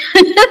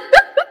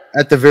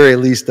 At the very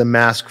least, the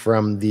mask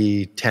from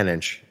the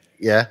 10-inch.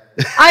 Yeah.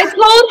 I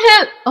told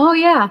him. Oh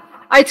yeah,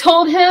 I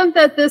told him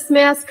that this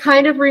mask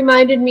kind of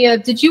reminded me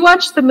of. Did you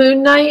watch The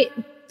Moon Knight?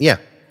 Yeah.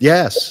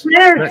 Yes.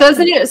 Yeah,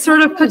 doesn't it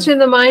sort of put you in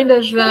the mind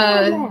of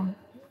the?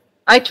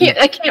 I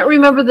can't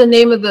remember the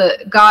name of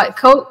the god.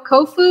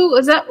 Kofu?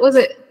 Was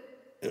it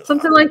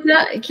something like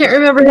that? I can't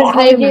remember his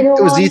name.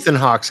 It was Ethan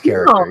Hawke's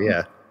character. No.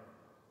 Yeah.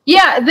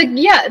 Yeah,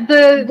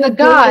 the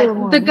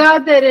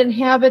god that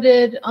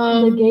inhabited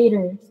the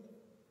gator.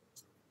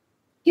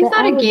 He's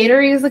not a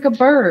gator. He's like a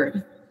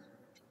bird.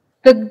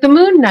 The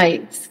Moon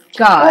Knight's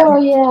god.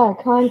 Oh yeah,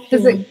 Khonshu.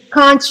 Is it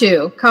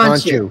Khonshu?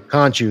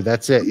 Khonshu.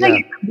 That's it. Yeah.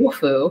 Like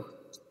tofu.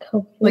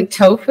 Like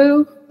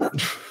tofu. I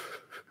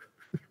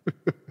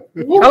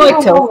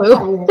like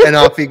tofu. And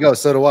off he goes.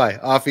 So do I.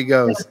 Off he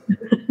goes.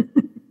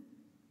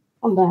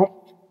 I'm back.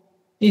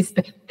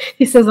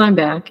 He says I'm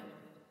back.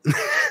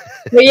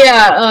 But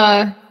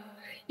yeah,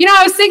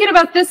 I was thinking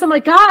about this. I'm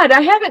like, God,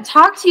 I haven't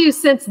talked to you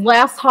since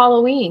last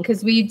Halloween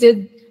because we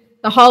did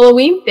the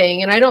Halloween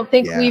thing, and I don't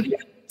think we've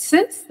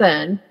since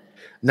then.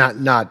 Not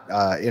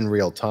in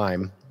real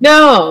time.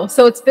 No,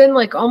 so it's been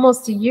like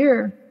almost a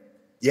year.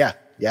 Yeah,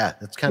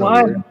 that's kind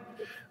of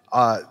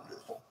weird.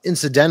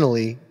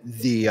 Incidentally,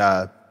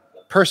 the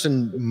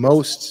person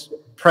most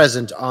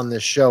present on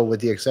this show, with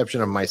the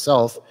exception of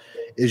myself,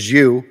 is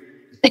you,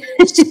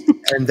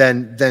 and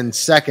then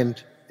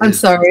second. I'm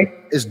sorry.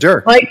 Is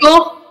Dirk.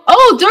 Michael?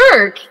 Oh,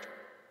 Dirk.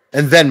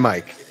 And then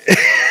Mike.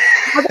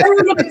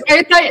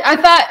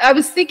 I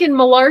was thinking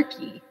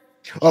Malarkey.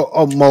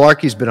 Oh,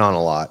 Malarkey's been on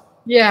a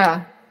lot.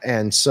 Yeah.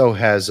 And so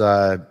has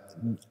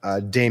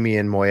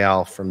Damien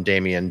Moyal from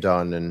Damien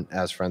Dunn and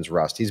As Friends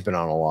Rust. He's been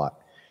on a lot.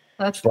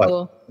 That's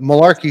cool.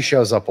 Malarkey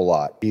shows up a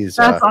lot. That's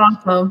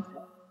awesome.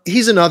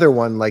 He's another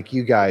one like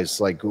you guys.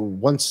 Like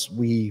once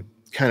we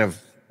kind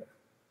of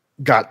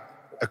got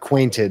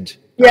acquainted.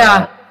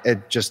 Yeah.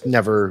 It just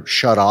never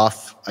shut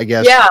off, I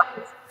guess. Yeah.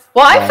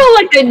 Well, I felt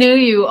like I knew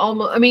you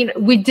almost. I mean,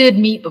 we did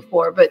meet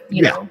before, but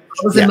it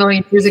was a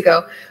million years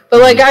ago.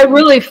 But like, I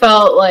really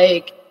felt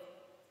like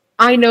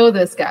I know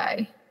this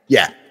guy.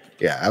 Yeah,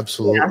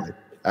 absolutely,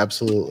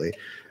 absolutely.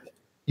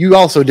 You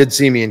also did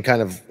see me in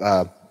kind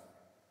of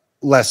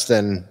less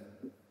than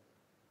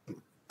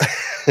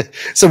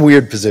some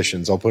weird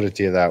positions. I'll put it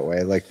to you that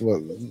way. Like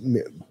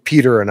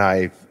Peter and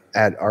I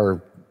at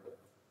our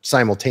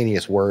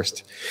simultaneous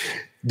worst.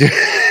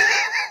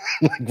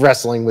 Like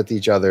wrestling with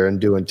each other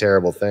and doing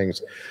terrible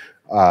things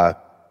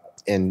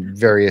in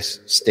various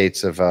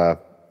states of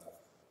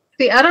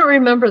see, I don't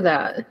remember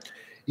that.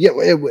 Yeah,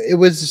 it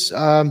was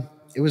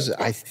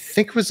I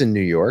think it was in New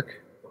York.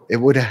 It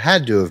would have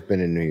had to have been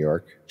in New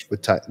York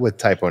with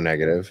Typo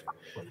Negative.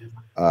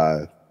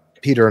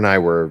 Peter and I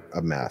were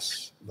a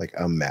mess.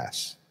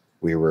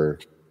 We were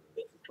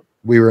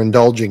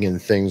indulging in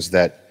things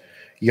that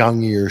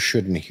young ears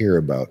shouldn't hear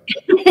about,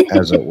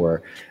 as it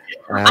were.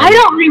 I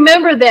don't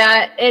remember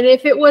that, and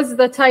if it was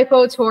the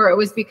Typo tour, it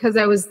was because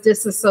I was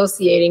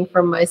disassociating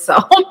from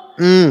myself.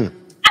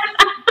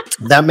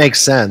 That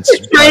makes sense.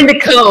 Trying to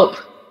cope.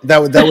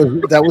 That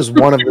was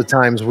one of the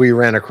times we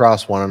ran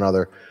across one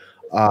another,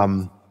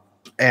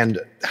 and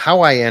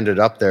how I ended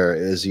up there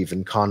is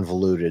even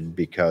convoluted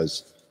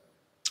because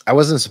I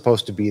wasn't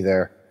supposed to be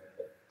there.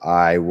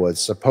 I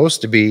was supposed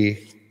to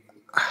be,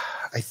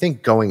 I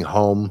think, going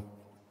home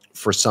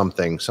for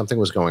something. Something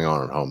was going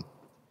on at home.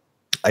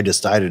 I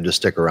decided to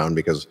stick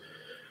around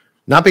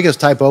not because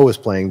Typo was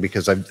playing,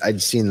 because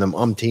I'd seen them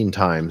umpteen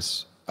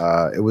times.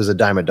 It was a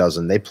dime a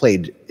dozen. They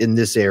played in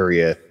this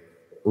area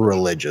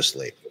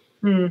religiously.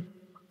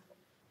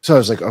 So I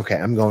was like, okay,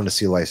 I'm going to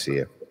see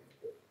Lycia.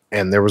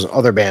 And there was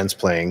other bands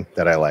playing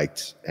that I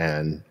liked,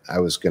 and I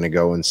was going to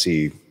go and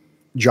see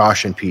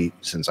Josh and Pete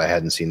since I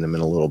hadn't seen them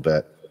in a little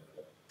bit.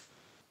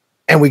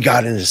 And we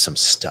got into some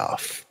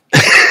stuff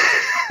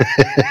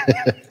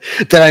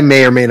that I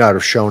may or may not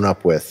have shown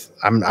up with.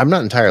 I'm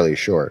not entirely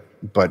sure,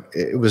 but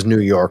it was New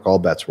York. All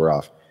bets were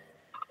off.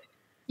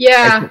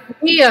 Yeah,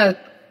 we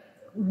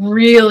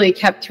really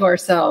kept to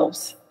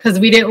ourselves because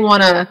we didn't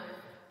want to.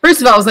 First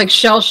of all, it was like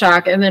shell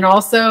shock, and then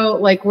also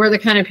like we're the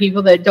kind of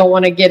people that don't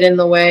want to get in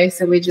the way,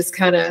 so we just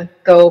kind of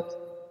go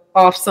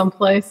off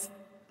someplace.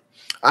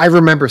 I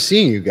remember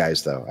seeing you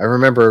guys, though. I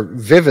remember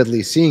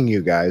vividly seeing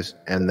you guys,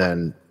 and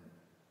then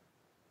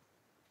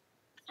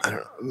I don't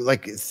know,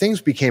 like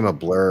things became a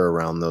blur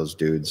around those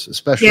dudes,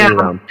 especially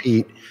around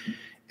Pete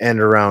and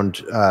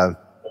around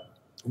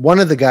one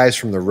of the guys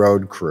from the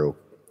road crew.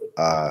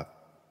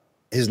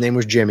 His name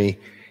was Jimmy.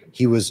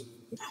 He was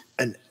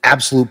an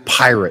absolute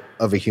pirate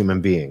of a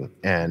human being.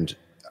 And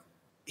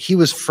he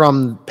was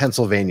from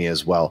Pennsylvania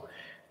as well.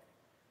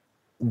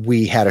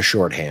 We had a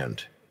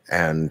shorthand,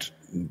 and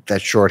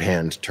that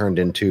shorthand turned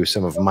into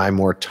some of my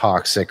more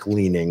toxic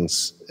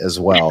leanings as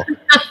well.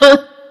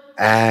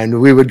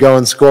 And we would go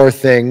and score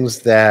things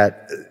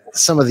that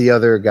some of the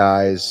other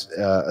guys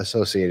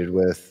associated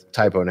with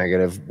Typo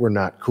Negative were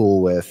not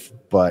cool with,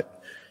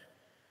 but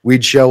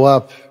we'd show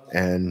up,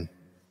 and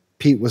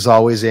Pete was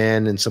always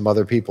in, and some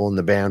other people in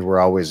the band were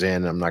always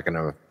in. I'm not going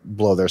to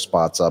blow their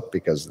spots up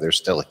because they're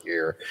still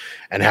here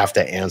and have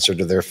to answer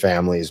to their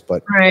families,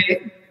 but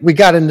we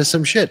got into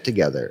some shit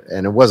together,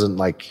 and it wasn't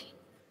like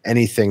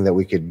anything that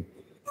we could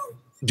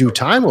do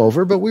time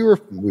over, but we were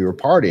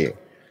partying.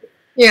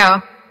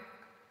 Yeah.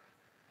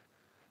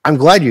 I'm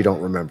glad you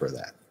don't remember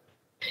that.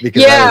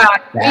 Because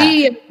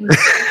I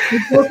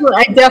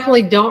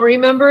definitely don't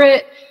remember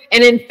it.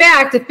 And in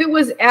fact, if it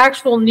was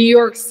actual New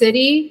York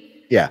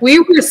City, we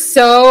were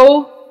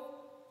so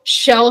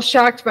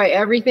shell-shocked by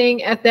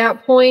everything at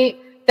that point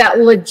that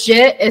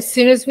legit, as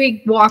soon as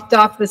we walked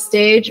off the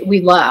stage,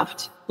 we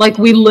left. Like,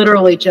 we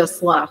literally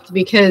just left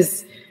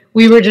because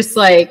we were just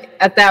like,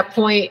 at that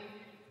point,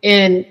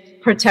 in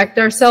protect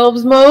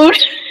ourselves mode.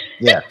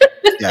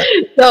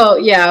 So,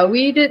 yeah,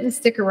 we didn't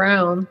stick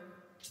around.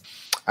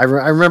 I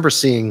remember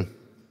seeing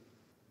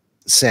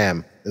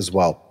Sam as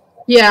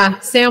well. Yeah,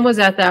 Sam was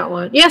at that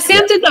one. Yeah,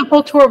 Sam did that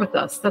whole tour with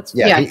us.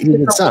 He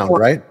did sound,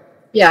 right?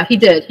 Yeah, he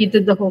did. He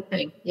did the whole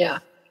thing. Yeah.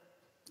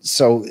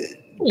 So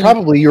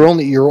probably your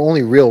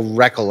only real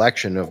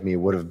recollection of me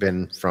would have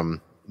been from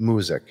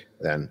music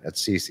then at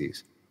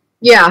CC's.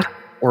 Yeah.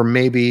 Or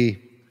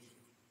maybe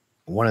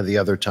one of the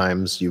other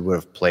times you would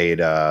have played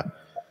the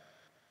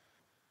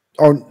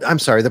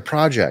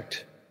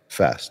Project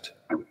Fest.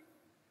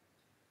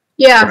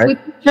 Yeah, right? we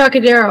played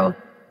Chocadero.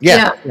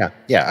 Yeah.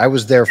 I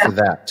was there for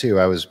that too.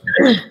 I was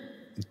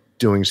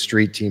doing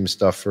street team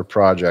stuff for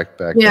Project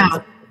back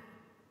then.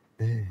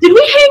 Did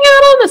we hang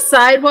out on the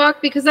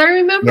sidewalk? Because I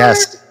remember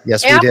yes, we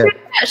did. After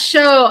that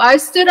show, I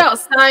stood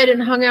outside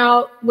and hung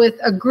out with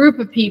a group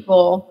of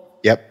people.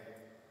 Yep.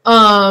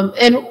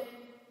 And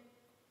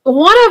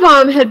one of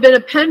them had been a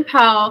pen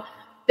pal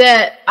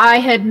that I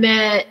had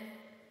met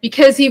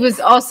because he was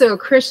also a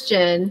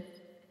Christian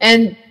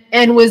and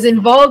was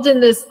involved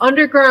in this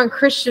underground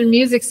Christian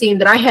music scene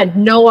that I had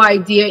no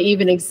idea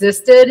even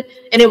existed.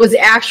 And it was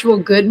actual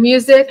good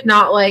music,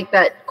 not like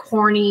that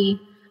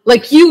corny,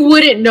 like you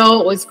wouldn't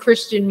know it was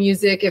Christian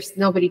music if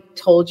nobody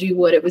told you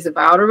what it was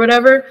about or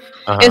whatever.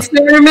 And so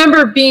I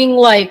remember being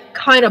like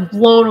kind of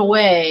blown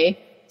away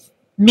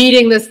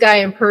meeting this guy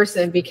in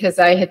person because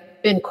I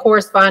had been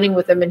corresponding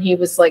with him and he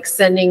was like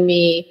sending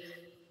me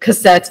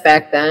cassettes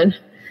back then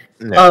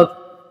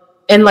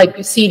and like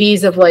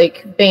CDs of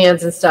like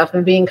bands and stuff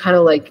and being kind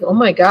of like, oh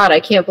my God, I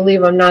can't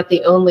believe I'm not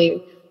the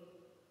only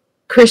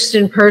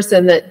Christian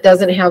person that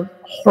doesn't have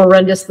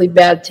horrendously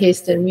bad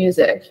taste in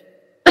music.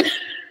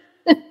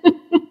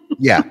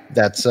 Yeah,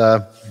 that's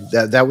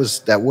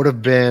that would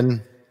have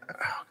been,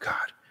 oh God.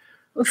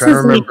 What's trying to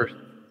remember.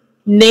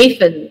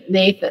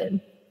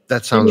 Nathan.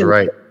 That sounds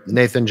right.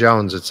 Nathan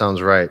Jones, it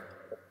sounds right.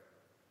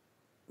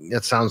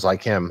 It sounds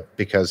like him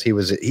because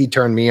he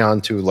turned me on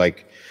to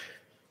like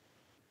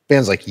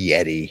bands like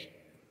Yeti,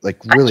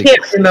 like really. I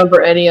can't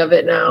remember any of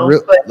it now.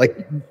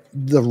 Like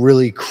the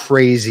really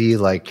crazy,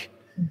 like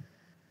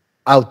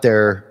out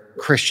there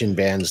Christian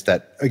bands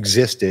that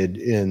existed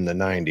in the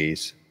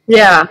 90s.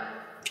 Yeah.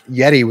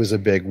 Yeti was a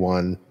big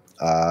one.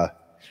 Trying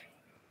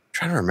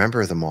to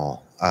remember them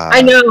all.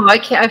 I know.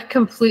 I've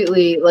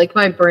completely, like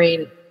my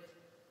brain,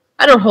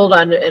 I don't hold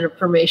on to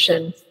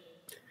information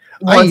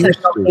once I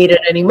don't need it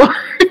anymore.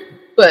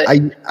 But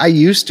I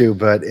used to,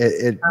 but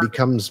it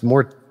becomes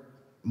more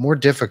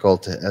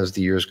difficult as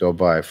the years go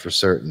by, for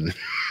certain.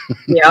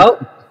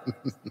 Yep.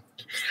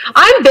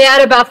 I'm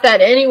bad about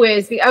that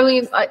anyways. I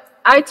mean,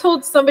 I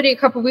told somebody a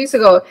couple weeks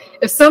ago,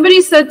 if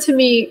somebody said to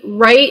me,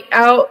 write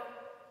out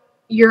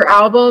your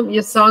album,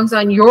 your songs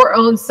on your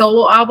own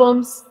solo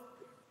albums,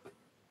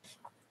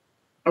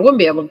 I wouldn't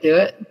be able to do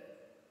it.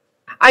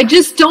 I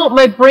just don't.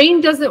 My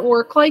brain doesn't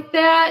work like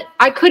that.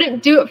 I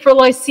couldn't do it for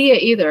Lycia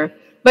either.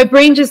 My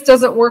brain just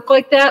doesn't work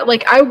like that.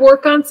 Like I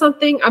work on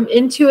something, I'm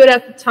into it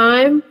at the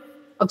time,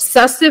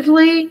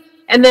 obsessively,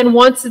 and then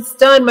once it's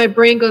done, my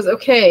brain goes,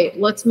 okay,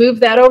 let's move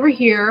that over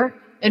here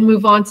and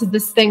move on to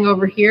this thing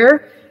over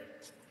here.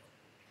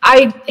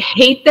 I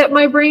hate that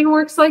my brain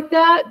works like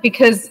that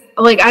because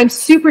like I'm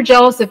super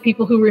jealous of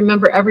people who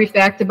remember every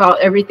fact about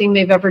everything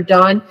they've ever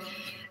done.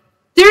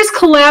 There's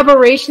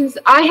collaborations.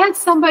 I had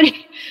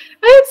somebody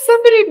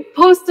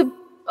post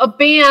a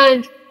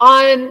band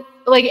on,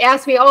 like,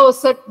 ask me,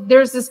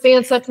 there's this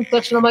band such and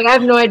such, and I'm like, I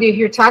have no idea who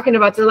you're talking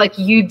about. They're like,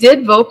 you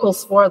did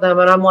vocals for them,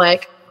 and I'm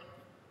like,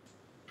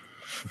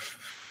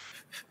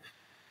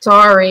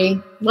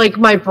 sorry, like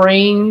my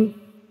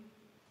brain.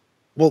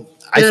 Well,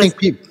 I think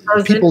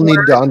people need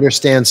to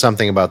understand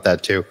something about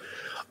that too.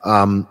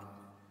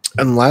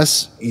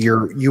 Unless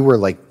you were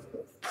like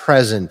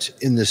present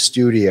in the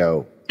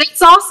studio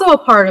That's also a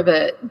part of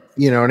it.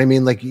 You know what I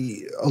mean? Like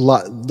a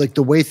lot, like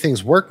the way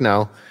things work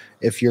now,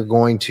 if you're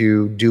going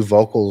to do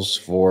vocals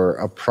for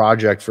a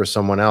project for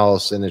someone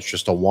else and it's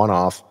just a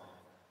one-off,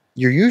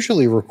 you're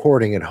usually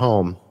recording at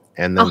home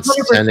and then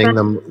 100%. Sending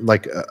them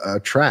like a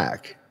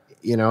track.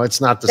 You know,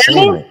 it's not the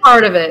same. That's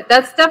part of it.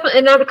 That's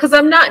definitely, because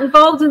I'm not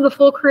involved in the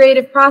full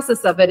creative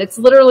process of it. It's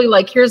literally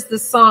like, here's the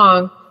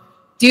song,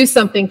 do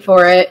something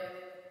for it,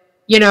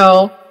 you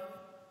know,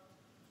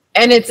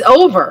 and it's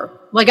over.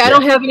 Like, I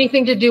don't have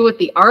anything to do with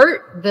the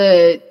art,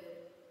 the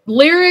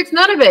lyrics,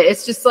 none of it.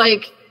 It's just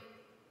like,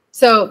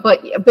 so,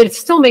 but it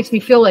still makes me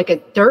feel like a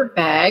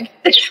dirtbag.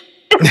 Like,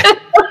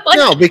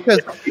 no, because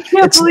I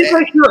can't believe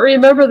I can't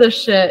remember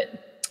this shit.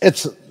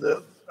 It's,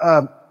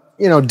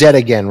 you know, Dead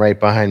Again right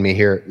behind me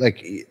here.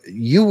 Like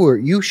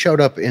you showed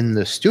up in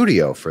the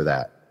studio for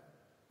that.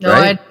 No,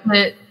 right? I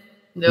didn't.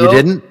 No, you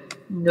didn't.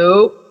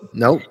 Nope.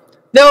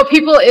 No,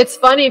 people, it's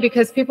funny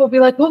because people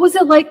be like, what was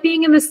it like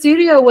being in the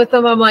studio with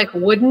them? I'm like,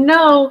 wouldn't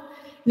know.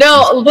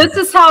 No, this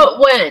is how it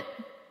went.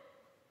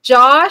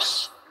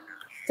 Josh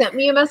sent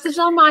me a message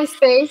on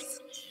MySpace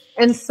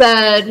and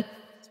said,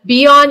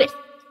 be on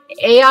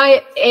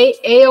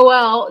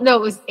AOL. No,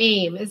 it was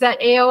AIM. Is that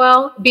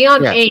AOL? Be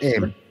on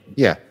AIM.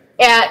 Yeah.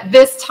 At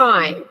this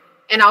time,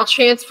 and I'll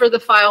transfer the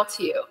file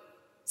to you.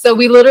 So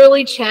we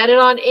literally chatted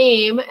on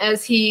AIM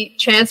as he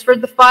transferred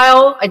the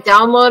file. I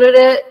downloaded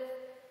it.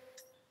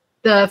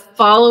 The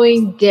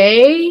following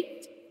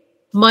day,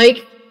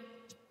 Mike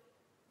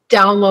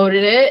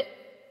downloaded it.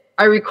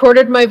 I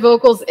recorded my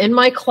vocals in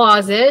my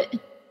closet.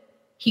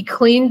 He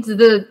cleaned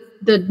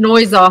the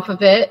noise off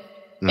of it,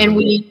 and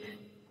we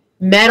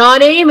met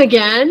on AIM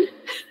again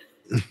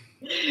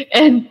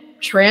and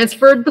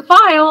transferred the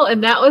file,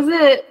 and that was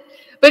it.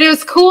 But it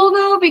was cool,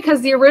 though,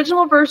 because the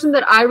original version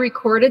that I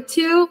recorded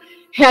to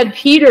had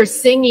Peter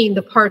singing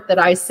the part that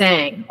I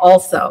sang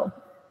also.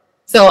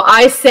 So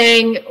I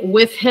sang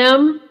with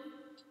him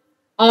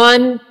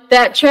on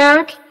that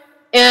track,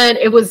 and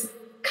it was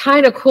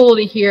kind of cool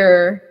to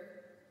hear.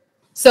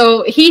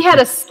 So he had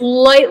a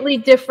slightly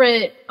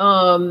different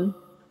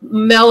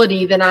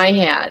melody than I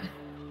had.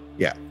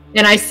 Yeah.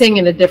 And I sing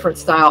in a different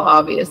style,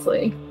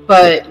 obviously.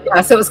 But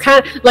yeah, so it was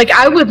kind of like,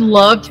 I would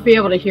love to be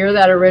able to hear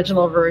that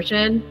original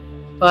version,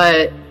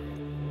 but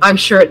I'm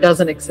sure it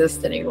doesn't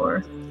exist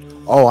anymore.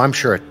 Oh, I'm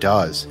sure it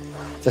does.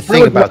 The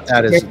thing about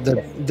that is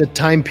the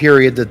time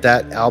period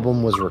that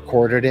album was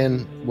recorded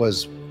in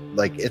was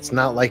like, it's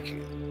not like,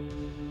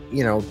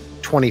 you know,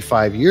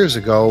 25 years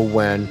ago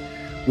when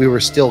we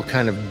were still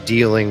kind of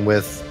dealing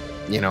with,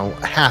 you know,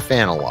 half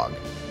analog.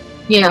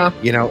 Yeah.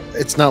 You know,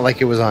 it's not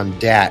like it was on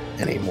DAT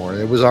anymore.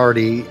 It was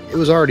already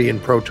in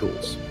Pro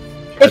Tools.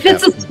 If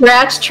it's a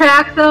scratch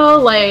track, though,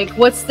 like,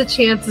 what's the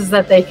chances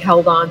that they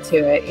held on to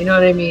it? You know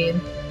what I mean?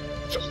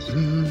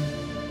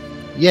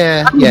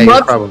 Yeah,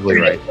 you're probably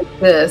right.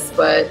 This,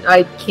 but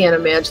I can't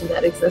imagine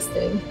that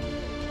existing.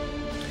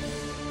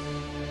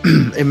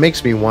 It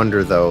makes me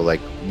wonder, though,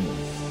 like,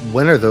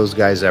 when are those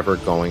guys ever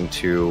going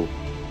to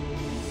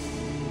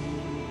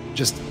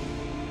just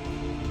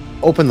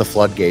open the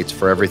floodgates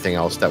for everything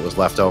else that was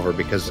left over?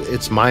 Because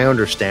it's my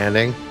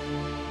understanding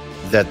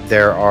that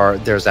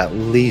there's at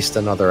least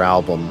another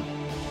album,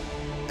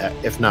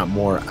 if not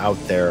more, out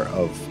there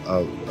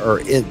or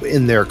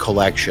in their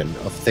collection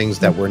of things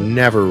that were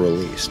never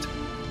released.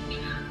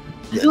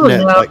 It's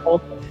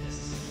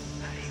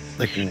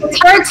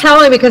hard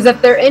telling, because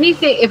if they're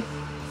anything,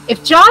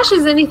 if Josh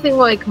is anything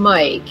like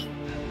Mike,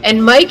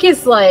 and Mike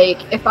is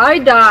like, if I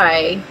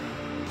die,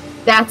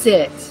 that's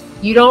it.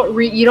 You don't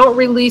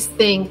release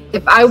things.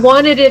 If I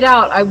wanted it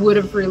out, I would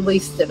have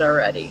released it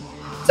already.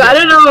 So I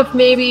don't know if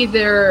maybe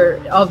they're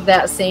of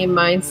that same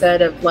mindset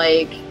of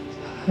like,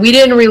 we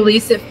didn't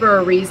release it for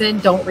a reason.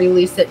 Don't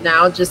release it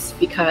now just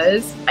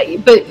because.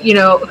 But you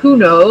know, who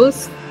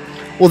knows?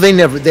 Well,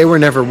 they were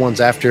never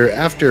ones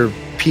after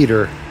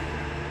Peter,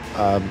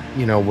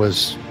 you know,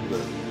 was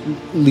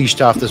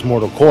leashed off this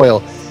mortal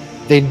coil.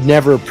 They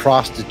never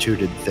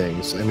prostituted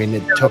things. I mean,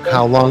 it took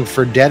how long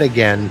for Dead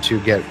Again to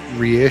get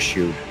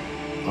reissued?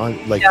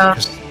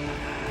 Because,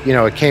 you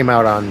know, it came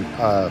out on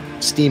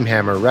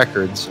Steamhammer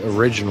Records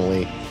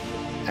originally,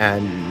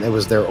 and it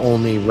was their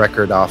only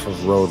record off of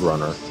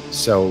Roadrunner.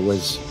 So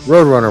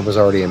Roadrunner was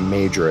already a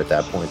major at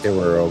that point. They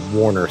were a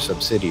Warner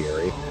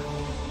subsidiary.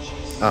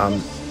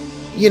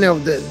 You know,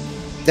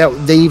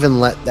 that they even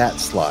let that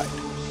slide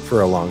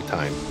for a long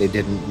time. They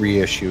didn't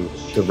reissue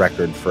the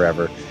record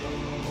forever.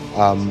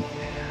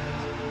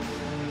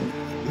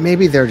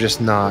 Maybe they're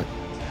just not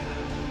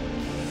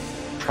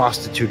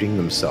prostituting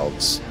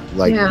themselves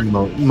like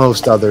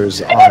most others.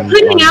 They're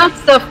putting out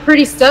stuff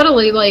pretty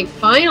steadily, like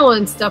vinyl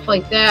and stuff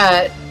like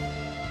that.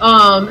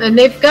 And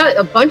they've got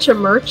a bunch of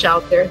merch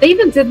out there. They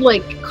even did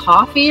like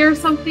coffee or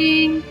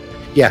something.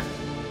 Yeah.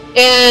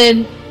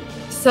 And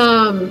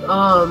some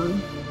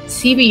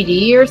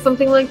CBD or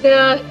something like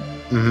that.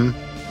 Mm-hmm.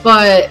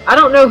 But I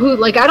don't know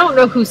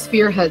who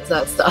spearheads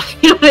that stuff.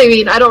 You know what I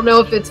mean? I don't know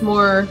if it's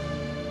more,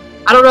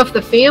 I don't know if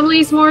the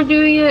family's more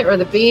doing it or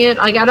the band.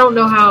 Like, I don't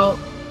know how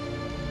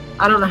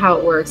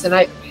it works. And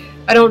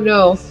I don't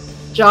know.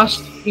 Josh,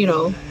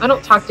 I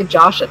don't talk to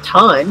Josh a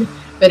ton,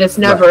 but it's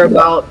never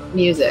about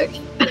music.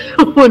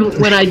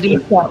 when I do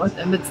chat with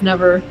him, it's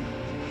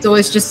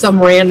always just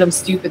some random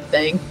stupid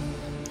thing,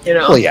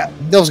 Well, yeah,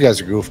 those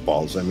guys are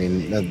goofballs. I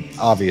mean,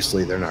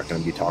 obviously they're not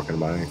going to be talking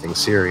about anything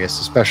serious,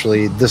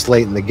 especially this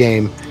late in the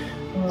game.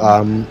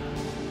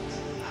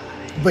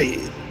 But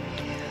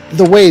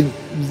the way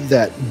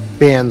that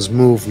bands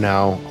move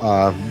now,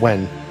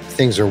 when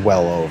things are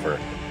well over,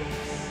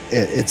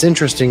 it's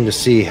interesting to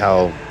see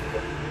how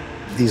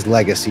these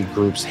legacy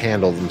groups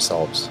handle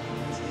themselves.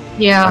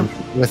 Yeah.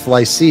 With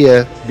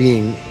Lycia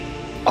being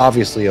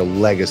obviously a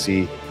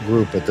legacy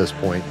group at this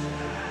point,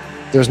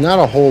 there's not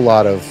a whole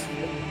lot of,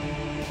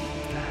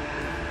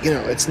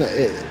 it's not,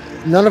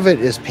 none of it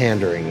is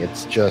pandering.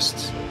 It's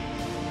just,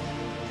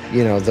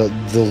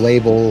 the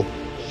label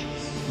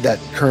that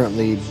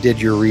currently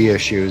did your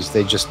reissues,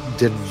 they just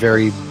did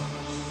very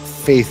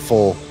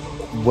faithful,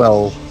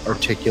 well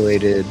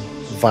articulated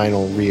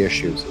vinyl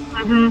reissues.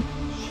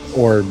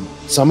 Or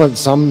some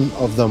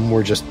of them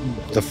were just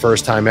the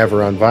first time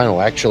ever on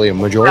vinyl. Actually, a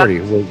majority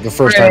were the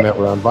first time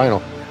ever on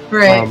vinyl.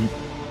 Right.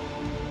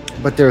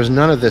 But there's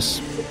none of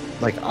this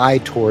eye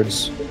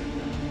towards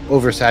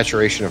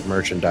oversaturation of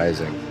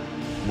merchandising.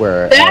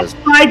 Whereas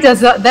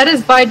that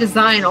is by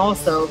design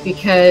also,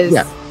 because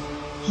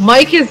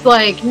Mike is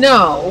like,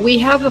 no, we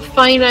have a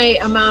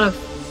finite amount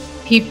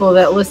of people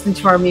that listen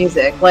to our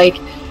music.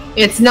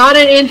 It's not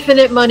an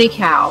infinite money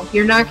cow.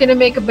 You're not going to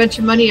make a bunch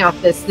of money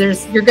off this.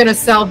 You're going to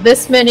sell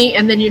this many,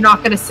 and then you're not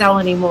going to sell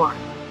any more.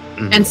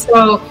 And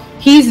so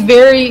he's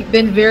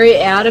been very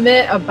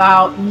adamant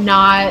about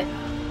not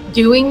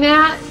doing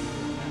that,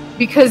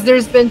 because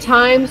there's been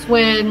times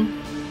when,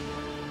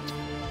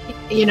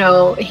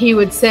 he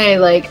would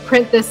say,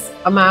 print this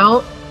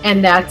amount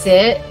and that's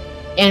it,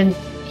 and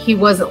he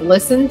wasn't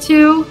listened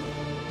to.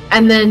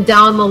 And then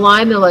down the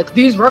line, they're like,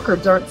 these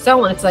records aren't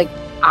selling. It's like,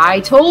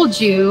 I told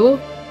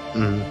you.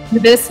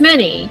 This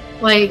many.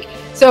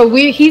 So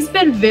he's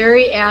been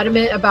very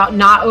adamant about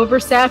not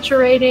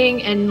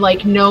oversaturating and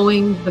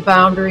knowing the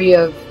boundary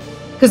of,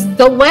 because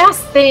the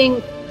last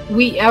thing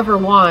we ever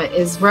want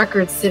is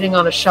records sitting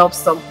on a shelf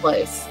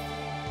someplace.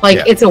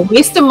 It's a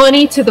waste of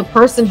money to the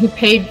person who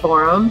paid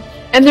for them,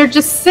 and they're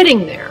just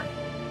sitting there.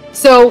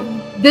 So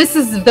this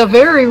is the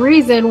very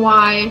reason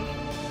why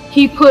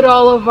he put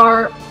all of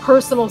our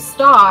personal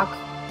stock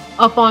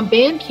up on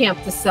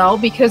Bandcamp to sell,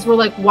 because we're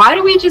like, why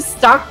do we just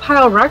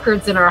stockpile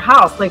records in our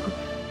house?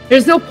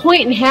 There's no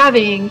point in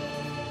having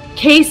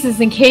cases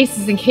and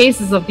cases and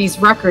cases of these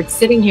records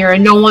sitting here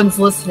and no one's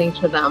listening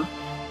to them.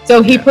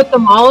 So he put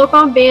them all up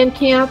on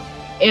Bandcamp,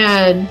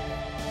 and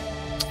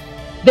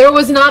there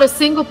was not a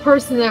single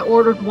person that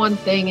ordered one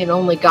thing and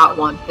only got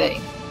one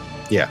thing.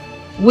 Yeah.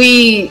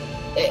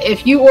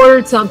 If you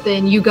ordered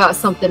something, you got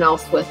something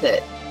else with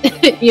it,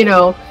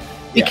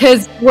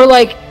 because we're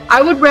like,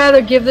 I would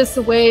rather give this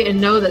away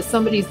and know that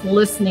somebody's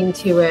listening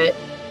to it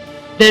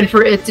than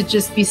for it to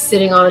just be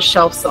sitting on a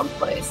shelf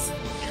someplace.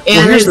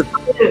 And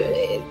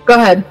go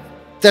ahead.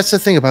 That's the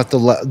thing about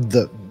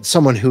the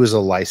someone who is a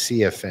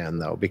Lycia fan,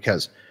 though,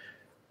 because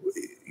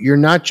you're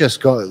not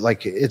just going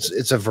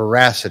it's a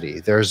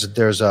veracity.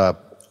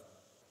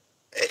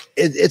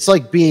 It's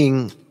like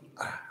being,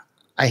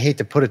 I hate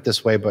to put it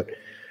this way, but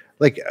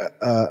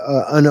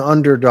an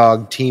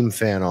underdog team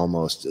fan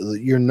almost.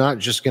 You're not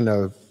just going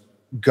to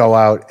go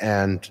out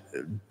and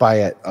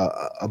buy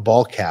a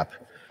ball cap.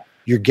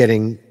 You're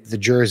getting the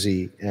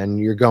jersey and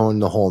you're going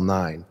the whole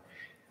nine.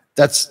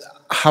 That's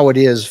how it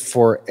is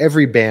for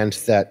every band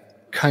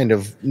that kind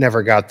of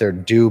never got their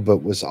due but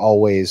was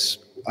always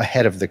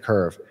ahead of the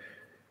curve.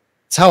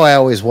 It's how I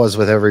always was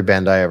with every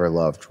band I ever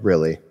loved,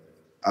 really.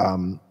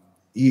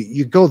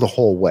 You go the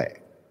whole way.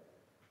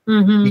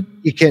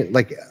 You can't,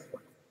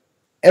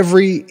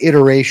 every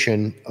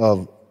iteration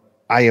of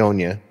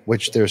Ionia,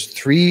 which there's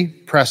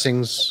three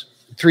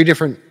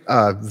different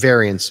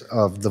variants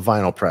of the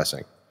vinyl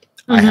pressing.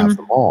 I have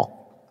them all.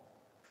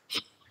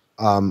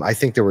 I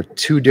think there were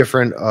two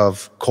different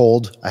of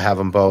Cold. I have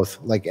them both.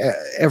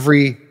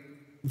 Every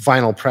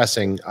vinyl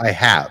pressing I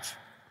have,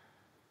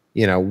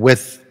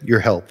 with your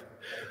help.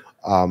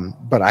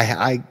 But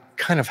I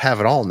kind of have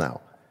it all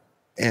now.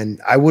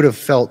 And I would have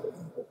felt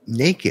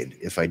naked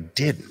if I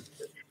didn't.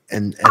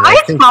 And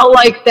I felt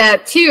like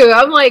that too.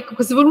 I'm like,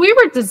 because when we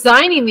were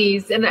designing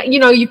these, and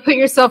you put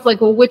yourself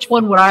well, which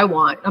one would I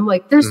want? I'm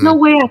like, there's no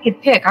way I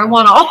could pick. I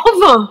want all of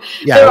them.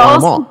 Yeah, they're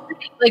all.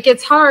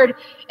 It's hard.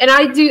 And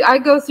I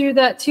go through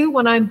that too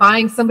when I'm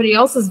buying somebody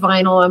else's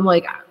vinyl. I'm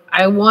like,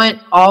 I want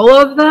all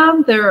of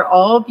them. They're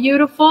all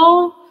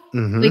beautiful.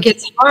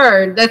 It's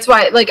hard. That's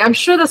why, I'm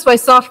sure that's why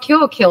Soft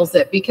Kill kills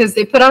it, because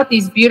they put out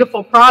these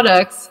beautiful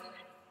products,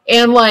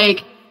 and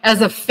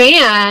as a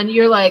fan,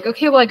 you're like,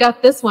 okay, well, I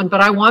got this one,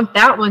 but I want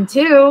that one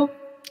too.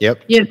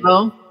 Yep.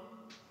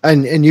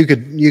 And you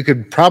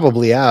could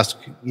probably ask,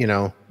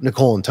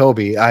 Nicole and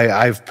Toby.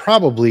 I've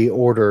probably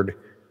ordered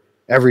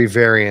every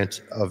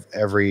variant of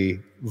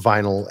every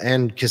vinyl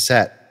and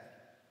cassette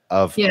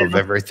of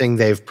everything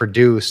they've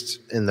produced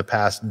in the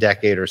past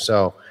decade or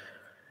so.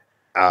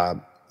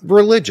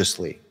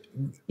 religiously.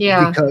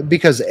 Yeah.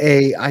 Because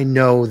I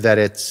know that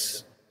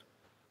it's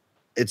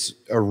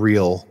a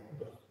real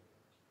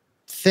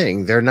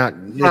thing. They're not.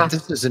 Yeah.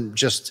 This isn't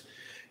just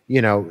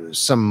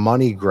some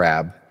money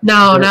grab.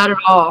 No, not at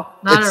all.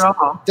 Not at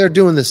all. They're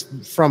doing this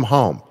from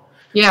home.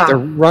 Yeah. They're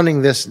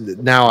running this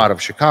now out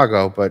of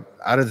Chicago, but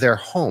out of their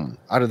home,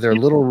 out of their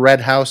little red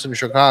house in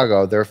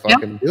Chicago, they're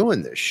fucking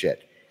doing this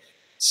shit.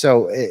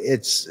 So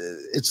it's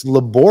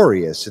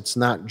laborious. It's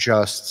not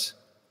just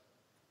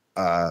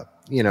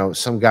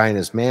some guy in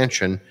his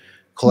mansion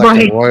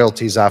collecting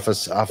royalties off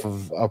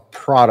of a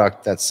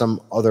product that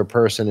some other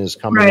person is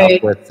coming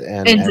up with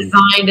and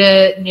designed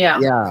it.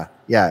 Yeah.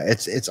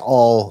 It's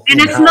all,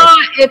 and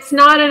it's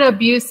not an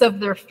abuse of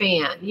their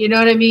fan. You know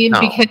what I mean?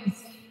 No.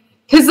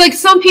 Because like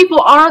some people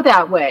are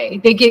that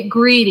way. They get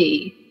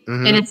greedy,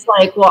 and it's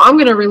like, well, I'm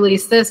going to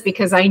release this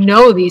because I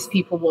know these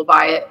people will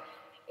buy it.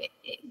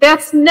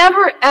 That's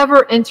never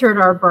ever entered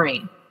our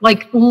brain.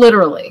 Like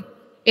literally,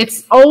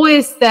 it's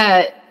always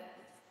that.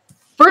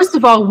 First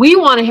of all, we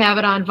want to have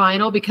it on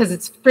vinyl because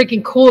it's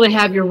freaking cool to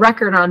have your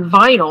record on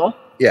vinyl.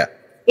 Yeah.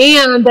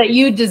 And that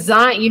you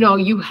design,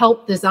 you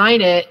helped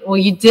design it. Well,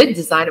 you did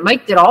design it.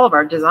 Mike did all of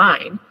our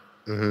design.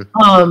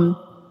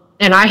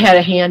 And I had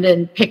a hand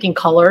in picking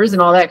colors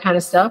and all that kind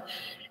of stuff.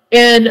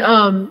 And,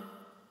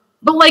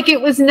 but like,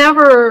 it's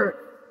never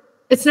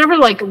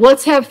like,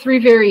 let's have 3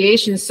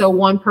 variations so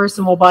one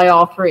person will buy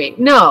all 3.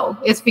 No,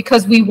 it's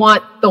because we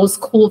want those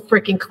cool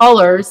freaking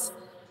colors.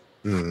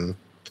 And,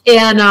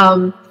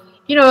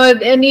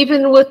 and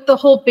even with the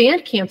whole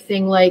Bandcamp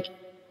thing, like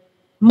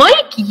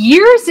Mike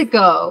years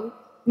ago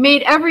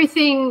made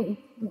everything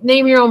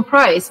name your own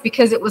price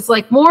because it was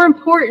like more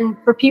important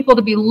for people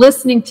to be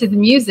listening to the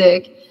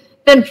music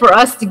than for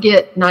us to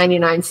get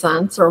 99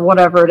 cents or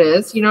whatever it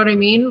is. You know what I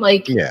mean?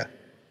 Like, yeah.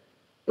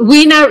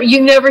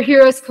 You never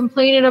hear us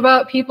complaining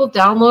about people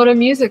downloading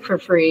music for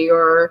free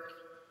or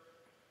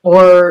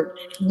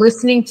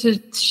listening to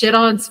shit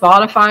on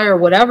Spotify or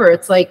whatever.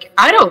 It's like,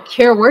 I don't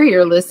care where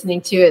you're listening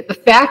to it. The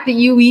fact that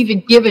you even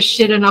give a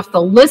shit enough to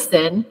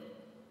listen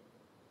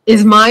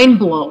is mind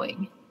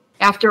blowing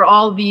after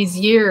all these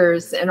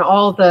years and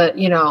all the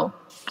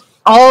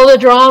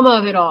drama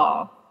of it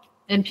all.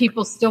 And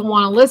people still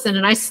want to listen.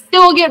 And I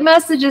still get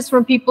messages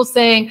from people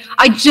saying,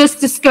 I just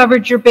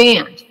discovered your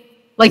band.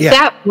 Like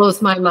that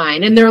blows my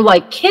mind. And they're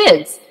like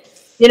kids,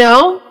 you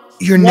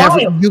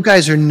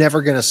guys are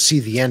never going to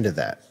see the end of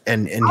that.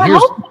 And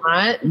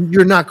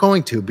you're not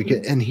going to,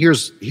 because, and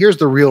here's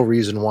the real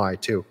reason why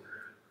too.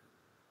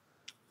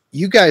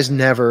 You guys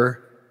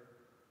never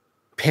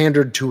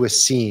pandered to a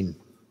scene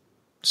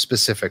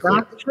specifically.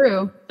 Not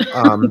true.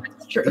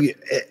 True.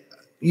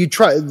 You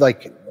try,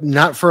 like,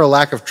 not for a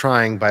lack of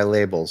trying by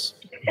labels,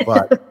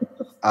 but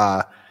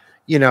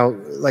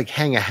like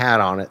hang a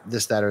hat on it,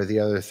 this, that, or the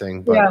other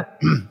thing.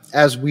 But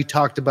as we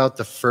talked about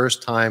the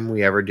first time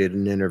we ever did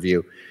an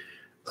interview,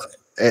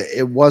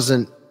 it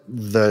wasn't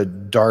the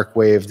dark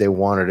wave they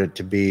wanted it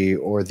to be,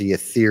 or the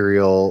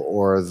ethereal,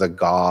 or the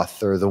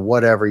goth, or the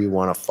whatever you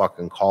want to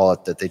fucking call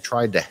it, that they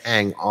tried to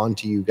hang on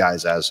to you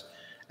guys as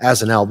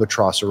an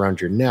albatross around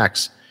your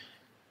necks.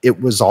 It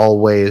was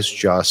always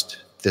just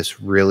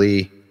this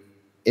really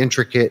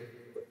intricate,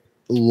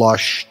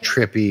 lush,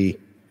 trippy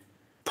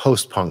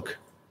post-punk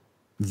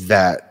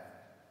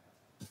that,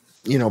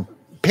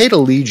 paid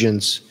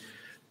allegiance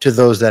to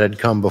those that had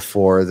come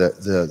before,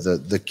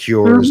 the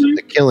Cures,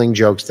 the Killing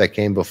Jokes that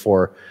came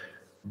before,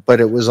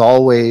 but it was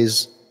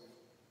always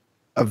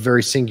a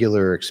very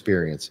singular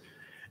experience,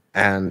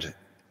 and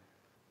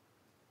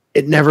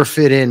it never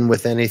fit in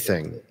with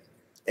anything.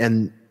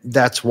 And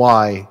that's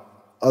why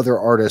other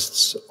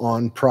artists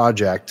on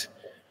Project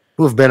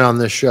who have been on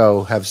this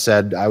show have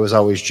said, I was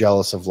always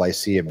jealous of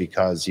Lycia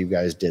because you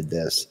guys did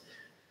this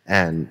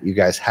and you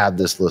guys had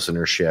this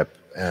listenership,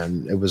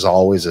 and it was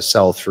always a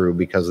sell through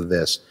because of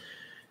this,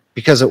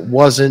 because it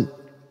wasn't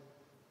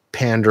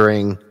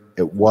pandering.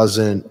 It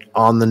wasn't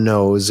on the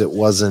nose. It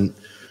wasn't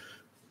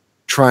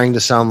trying to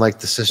sound like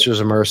the Sisters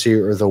of Mercy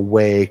or the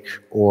Wake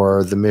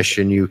or the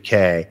Mission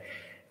UK.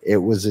 It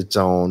was its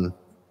own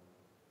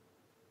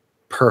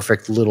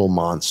perfect little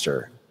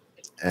monster.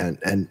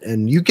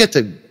 And you get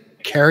to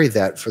carry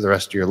that for the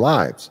rest of your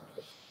lives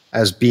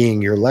as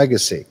being your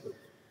legacy.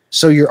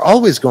 So you're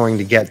always going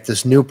to get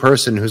this new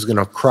person who's going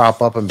to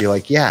crop up and be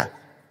like, yeah,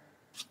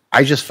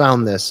 I just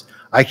found this.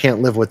 I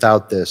can't live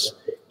without this.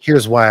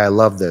 Here's why I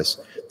love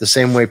this. The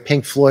same way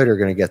Pink Floyd are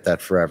going to get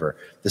that forever.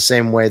 The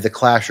same way The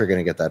Clash are going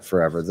to get that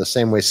forever. The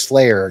same way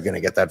Slayer are going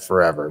to get that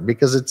forever,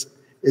 because it's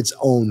its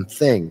own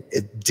thing.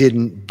 It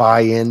didn't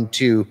buy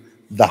into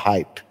the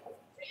hype.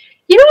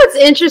 You know what's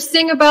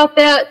interesting about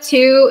that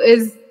too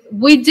is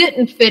we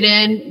didn't fit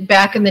in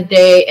back in the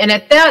day, and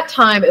at that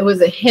time it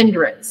was a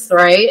hindrance,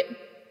 right?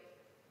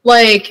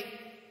 Like,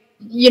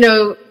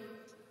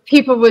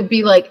 people would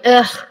be like,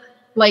 ugh,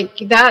 like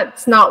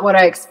that's not what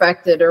I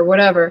expected or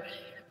whatever.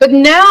 But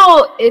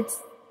now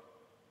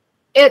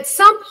at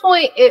some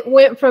point it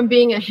went from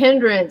being a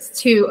hindrance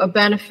to a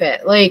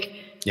benefit. Like,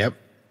 yep.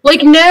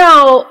 Like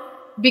now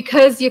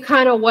because you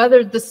kind of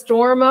weathered the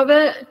storm of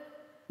it,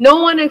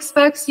 no one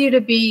expects you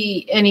to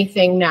be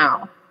anything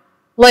now.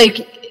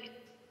 Like,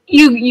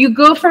 you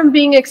go from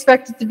being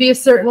expected to be a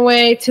certain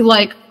way to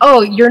like,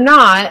 oh, you're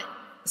not,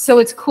 so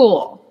it's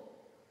cool.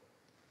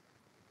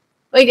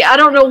 Like, I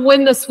don't know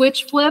when the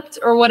switch flipped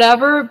or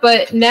whatever,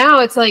 but now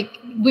it's like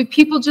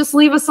people just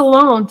leave us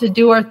alone to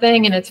do our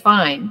thing and it's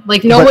fine.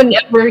 Like, no one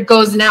ever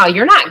goes, now,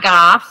 you're not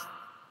goth.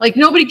 Like,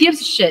 nobody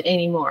gives a shit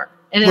anymore.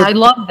 And I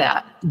love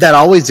that. That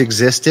always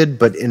existed,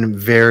 but in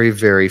very,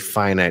 very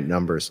finite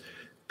numbers.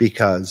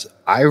 Because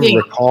I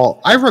recall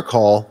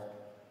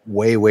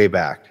way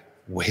back,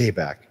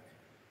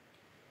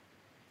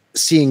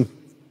 seeing,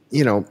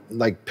 you know,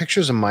 like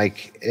pictures of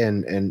Mike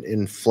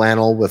in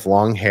flannel with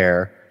long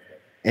hair,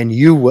 and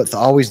you with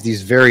always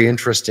these very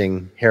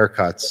interesting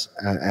haircuts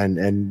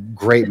and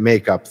great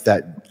makeup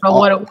that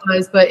what it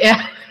was, but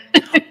yeah.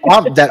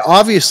 That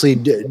obviously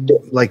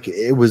like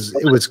it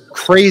was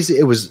crazy.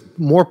 It was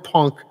more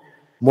punk,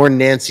 more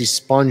Nancy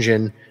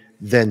Spungen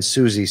than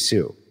Susie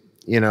Sue.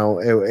 You know,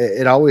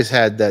 it always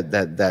had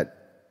that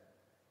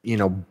you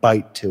know,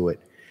 bite to it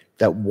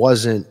that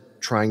wasn't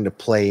trying to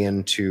play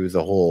into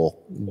the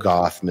whole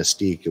goth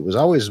mystique. It was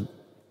always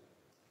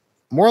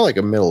more like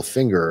a middle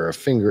finger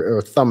or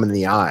a thumb in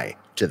the eye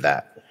to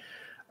that.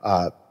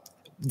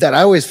 That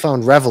I always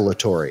found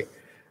revelatory.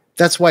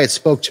 That's why it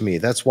spoke to me.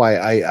 That's why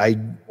I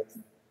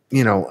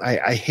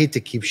hate to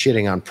keep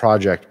shitting on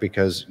Project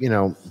because, you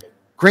know,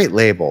 great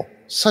label,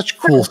 such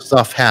cool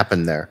stuff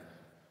happened there.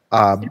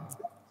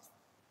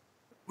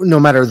 No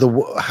matter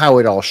how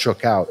it all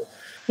shook out.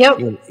 Yep.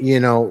 You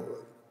know,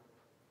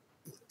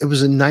 it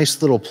was a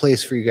nice little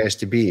place for you guys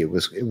to be. It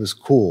was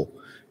cool.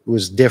 It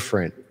was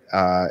different.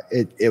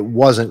 It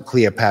wasn't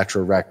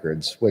Cleopatra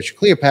Records, which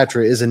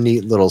Cleopatra is a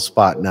neat little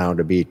spot now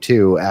to be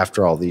too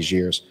after all these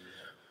years.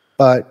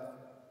 But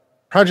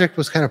Project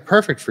was kind of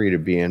perfect for you to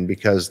be in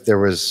because it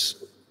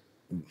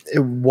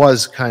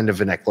was kind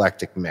of an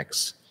eclectic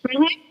mix.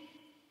 Mm-hmm.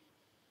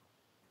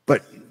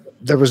 But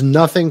there was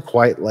nothing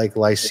quite like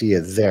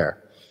Lycia there.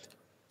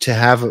 To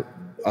have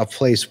a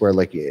place where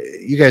like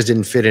you guys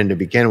didn't fit in to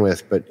begin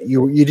with, but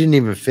you didn't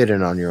even fit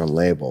in on your own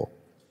label.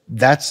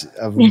 That's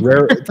a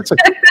rare.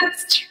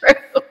 That's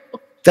true.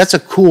 That's a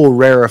cool,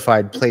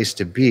 rarefied place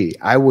to be.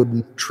 I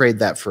wouldn't trade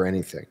that for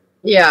anything.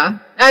 Yeah,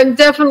 I'm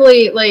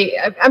definitely like.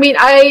 I mean,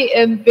 I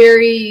am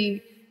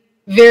very,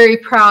 very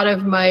proud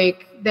of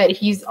Mike that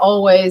he's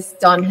always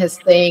done his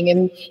thing.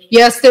 And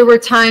yes, there were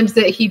times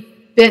that he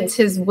bent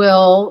his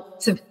will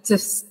to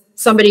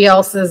somebody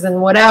else's and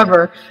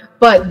whatever.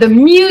 But the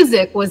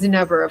music was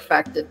never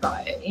affected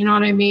by it. You know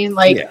what I mean?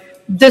 Like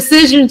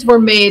decisions were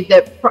made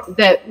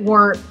that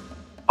weren't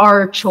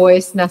our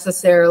choice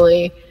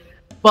necessarily,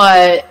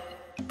 but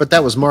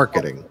that was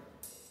marketing.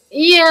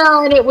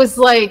 Yeah, and it was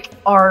like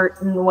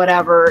art and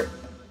whatever.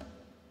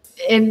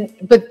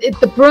 But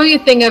the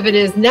brilliant thing of it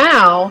is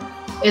now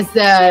is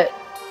that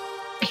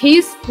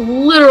he's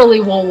literally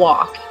will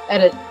walk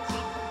at it.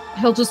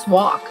 He'll just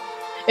walk.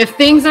 If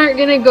things aren't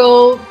going to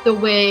go the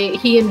way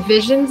he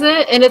envisions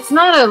it, and it's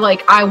not a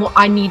like,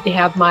 I need to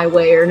have my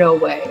way or no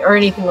way or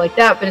anything like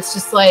that, but it's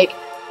just like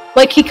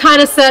he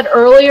kind of said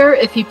earlier,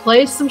 if he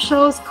plays some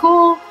shows,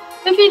 cool.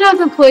 If he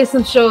doesn't play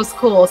some shows,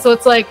 cool. So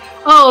it's like,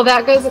 oh,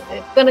 that guy's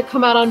going to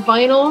come out on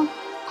vinyl.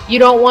 You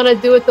don't want to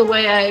do it the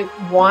way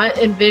I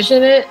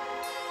envision it,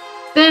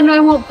 then I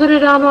won't put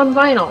it out on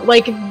vinyl.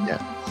 Like,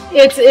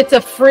 it's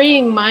a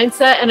freeing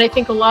mindset, and I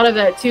think a lot of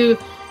that, too,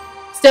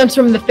 stems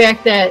from the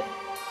fact that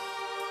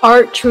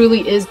art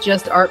truly is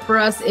just art for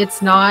us.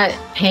 It's not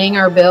paying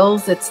our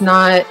bills. It's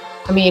not,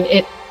 I mean,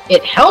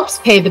 it helps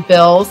pay the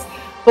bills,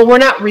 but we're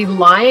not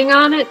relying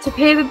on it to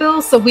pay the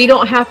bills, so we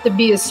don't have to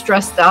be as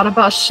stressed out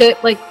about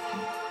shit like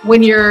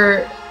when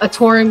you're a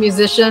touring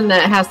musician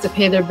that has to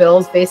pay their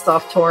bills based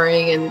off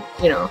touring, and,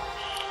 you know,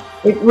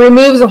 it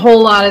removes a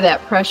whole lot of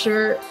that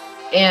pressure,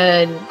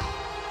 and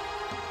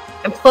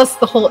plus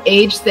the whole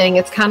age thing,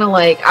 it's kind of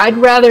like, I'd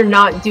rather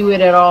not do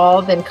it at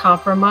all than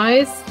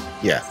compromise.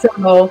 Yeah.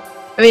 So,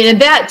 I mean,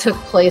 and that took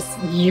place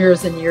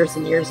years and years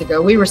and years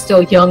ago. We were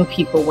still young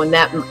people when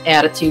that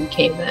attitude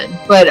came in.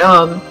 But,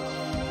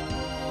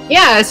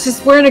 yeah, it's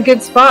just we're in a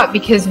good spot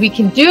because we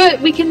can do it,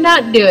 we can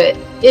not do it.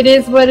 It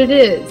is what it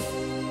is.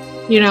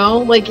 You know,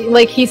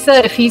 like he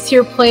said, if he's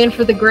here playing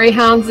for the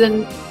Greyhounds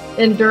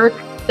and Dirk,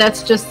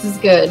 that's just as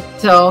good.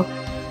 So,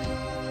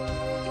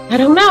 I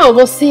don't know.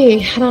 We'll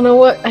see. I don't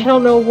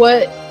know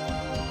what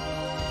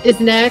is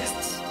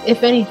next,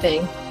 if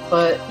anything.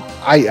 But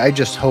I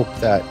just hope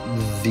that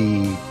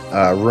the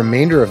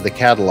remainder of the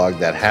catalog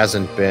that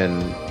hasn't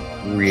been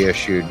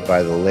reissued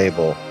by the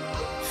label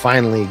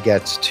finally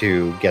gets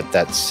to get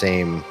that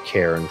same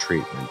care and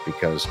treatment,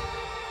 because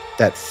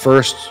that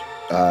first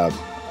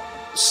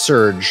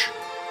surge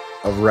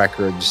of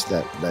records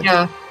that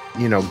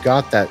you know,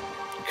 got that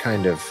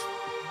kind of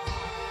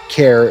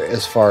care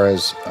as far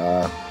as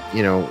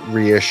you know,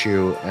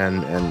 reissue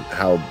and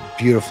how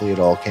beautifully it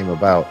all came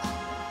about.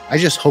 I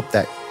just hope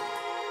that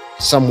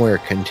somewhere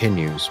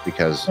continues,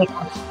 because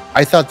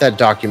I thought that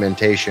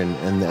documentation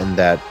and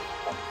that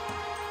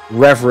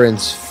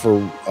reverence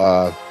for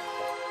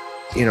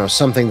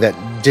something that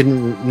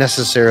didn't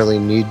necessarily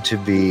need to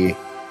be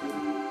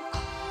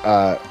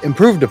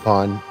improved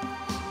upon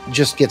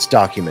just gets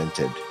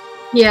documented.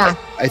 Yeah.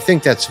 I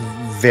think that's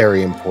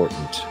very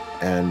important.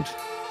 And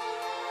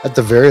at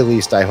the very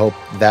least, I hope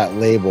that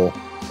label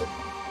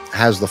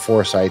has the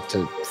foresight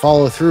to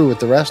follow through with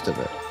the rest of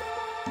it.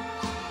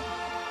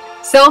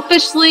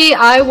 Selfishly,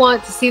 I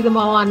want to see them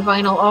all on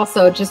vinyl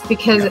also, just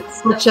because it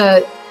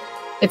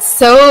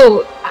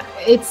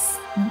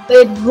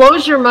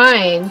blows your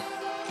mind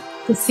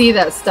to see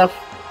that stuff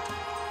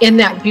in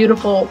that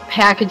beautiful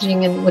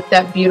packaging and with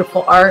that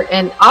beautiful art.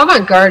 And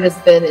Avant-Garde has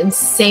been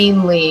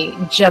insanely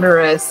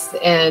generous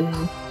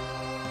and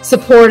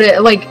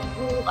supportive. Like,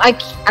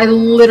 I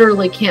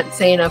literally can't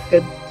say enough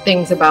good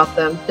things about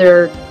them.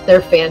 They're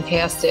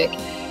fantastic.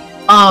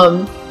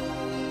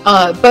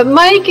 But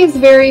Mike is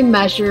very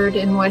measured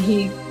in what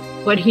he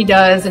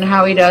does and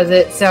how he does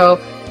it. So,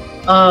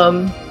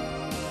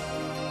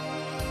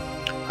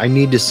 I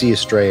need to see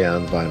Estrella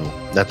on vinyl.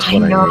 That's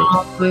what I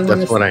need.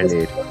 That's what I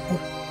need.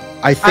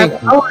 I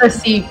think I want to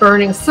see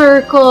Burning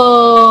Circle.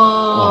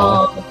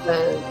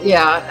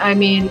 Yeah, I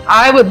mean,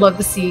 I would love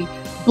to see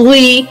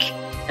Bleak,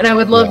 and I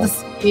would love to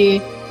see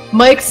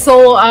Mike's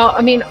solo out.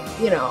 I mean,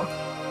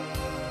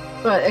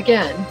 but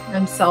again,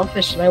 I'm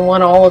selfish and I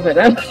want all of it.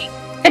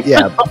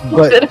 Yeah,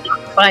 but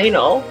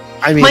vinyl.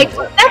 I mean, Mike,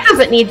 that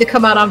doesn't need to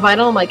come out on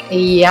vinyl. I'm like,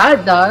 yeah,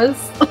 it does.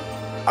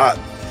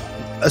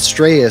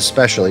 Estrella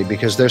especially,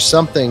 because there's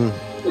something,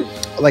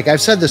 like I've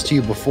said this to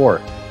you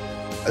before,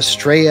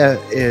 Estrella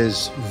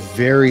is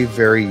very,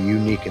 very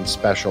unique and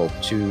special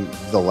to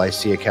the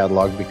Lycia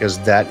catalog, because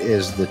that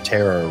is the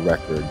Terra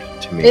record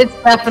to me. It's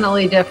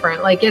definitely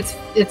different. Like it's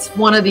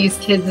one of these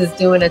kids is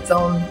doing its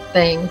own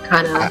thing,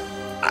 kind of.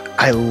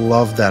 I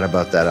love that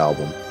about that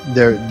album.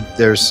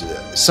 There's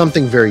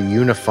something very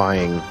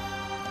unifying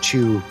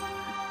to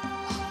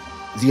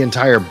the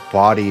entire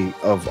body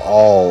of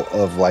all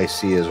of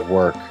Lycia's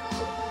work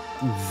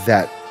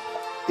that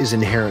is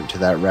inherent to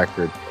that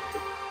record.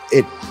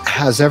 It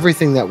has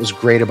everything that was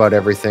great about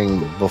everything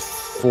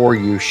before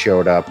you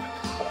showed up,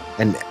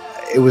 and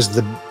it was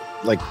the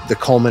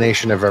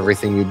culmination of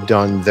everything you'd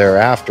done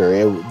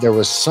thereafter. There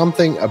was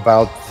something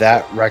about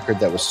that record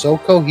that was so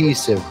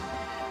cohesive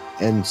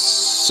and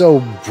so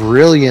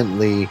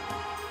brilliantly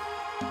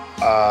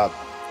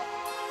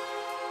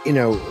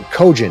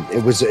cogent.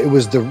 It was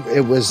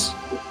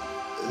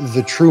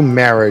the true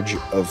marriage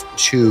of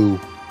two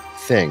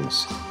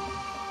things.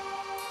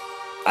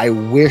 I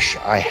wish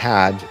I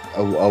had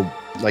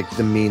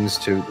the means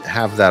to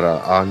have that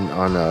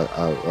on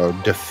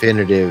a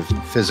definitive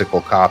physical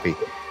copy.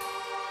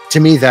 To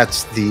me,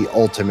 that's the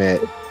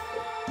ultimate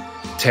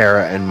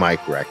Terra and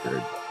Mike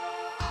record.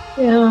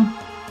 Yeah.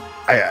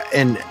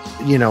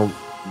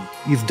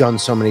 You've done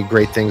so many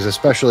great things,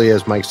 especially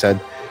as Mike said,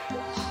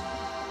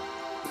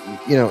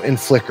 in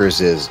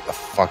Flickers is a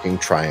fucking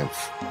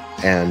triumph,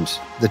 and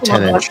the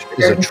 10-inch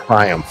is a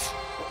triumph.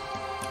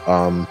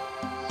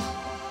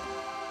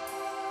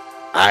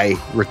 I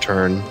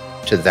return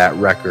to that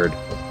record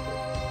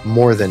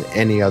more than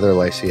any other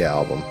Lycia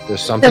album.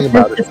 There's something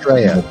about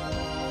Estrella.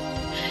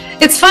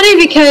 It's funny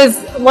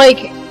because,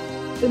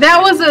 that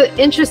was an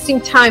interesting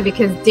time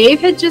because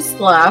Dave had just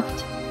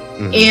left,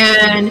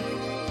 and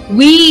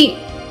we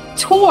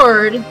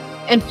toured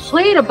and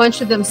played a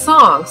bunch of them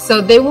songs, so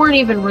they weren't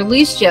even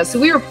released yet. So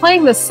we were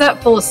playing this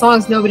set full of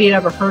songs nobody had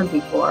ever heard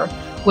before,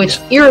 which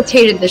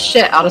irritated the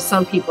shit out of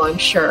some people, I'm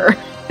sure.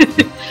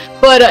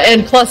 But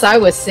and plus I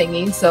was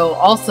singing, so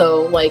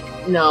also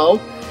no.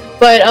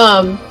 But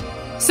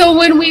so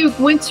when we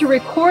went to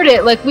record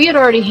it, we had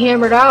already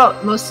hammered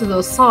out most of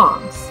those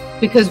songs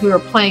because we were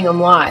playing them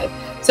live.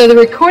 So the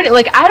recording,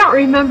 I don't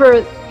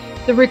remember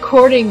the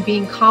recording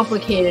being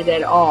complicated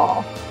at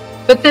all.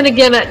 But then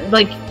again,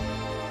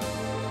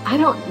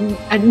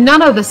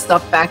 none of the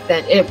stuff back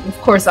then.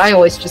 Of course, I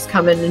always just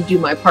come in and do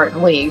my part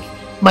and leave.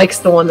 Mike's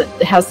the one that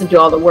has to do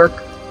all the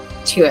work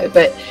to it.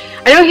 But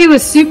I know he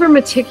was super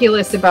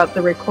meticulous about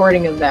the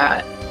recording of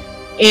that.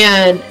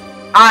 And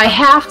I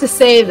have to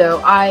say,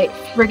 though, I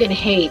friggin'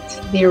 hate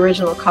the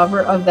original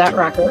cover of that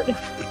record.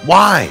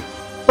 Why?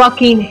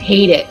 Fucking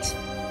hate it.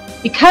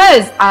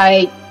 Because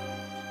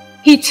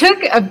he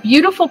took a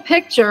beautiful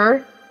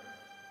picture.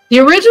 The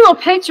original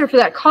picture for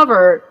that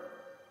cover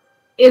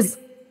is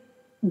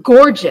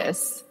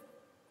gorgeous,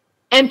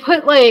 and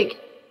put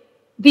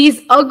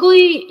these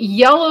ugly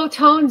yellow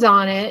tones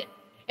on it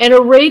and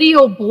a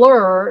radial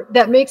blur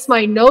that makes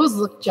my nose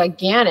look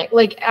gigantic.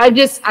 I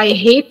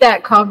hate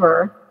that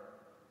cover.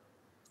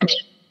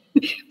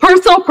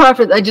 Personal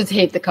preference, I just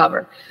hate the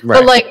cover.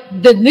 Right.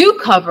 But the new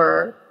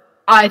cover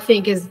I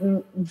think is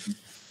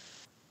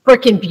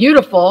freaking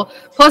beautiful.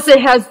 Plus it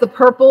has the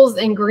purples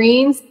and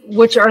greens,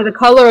 which are the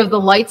color of the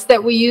lights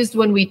that we used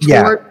when we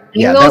toured.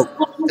 Yeah,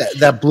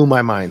 that blew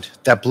my mind.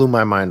 That blew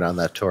my mind on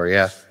that tour,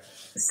 yeah.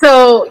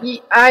 So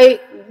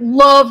I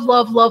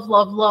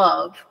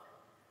love.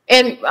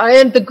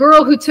 And the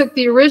girl who took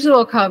the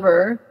original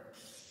cover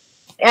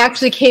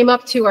actually came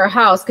up to our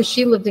house because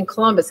she lived in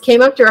Columbus,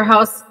 came up to our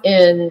house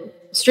in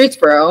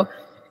Streetsboro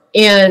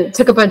and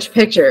took a bunch of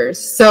pictures.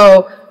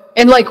 So,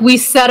 and like we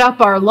set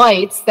up our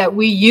lights that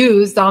we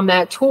used on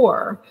that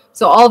tour.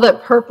 So all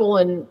that purple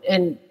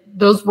and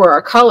those were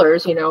our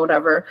colors, you know,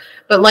 whatever.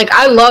 But like,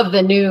 I love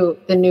the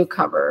new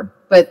cover,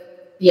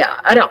 but yeah,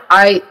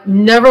 I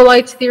never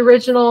liked the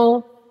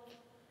original.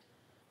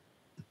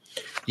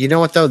 You know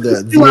what though?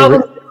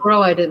 The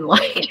row I didn't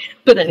like,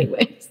 but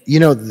anyways. You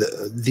know,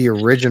 the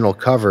original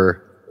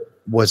cover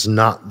was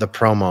not the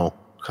promo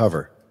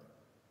cover.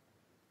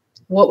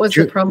 What was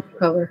the promo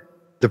cover?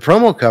 The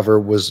promo cover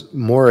was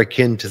more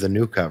akin to the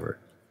new cover.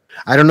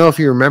 I don't know if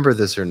you remember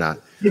this or not.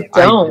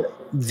 I don't.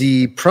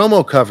 The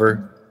promo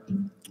cover,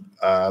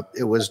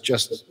 it was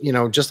just, you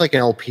know, just like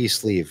an LP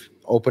sleeve,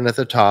 open at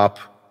the top,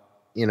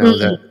 you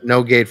know,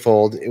 no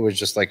gatefold. It was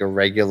just like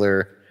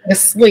a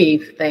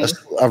sleeve thing,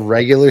 a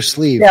regular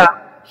sleeve. Yeah.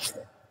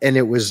 And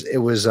it was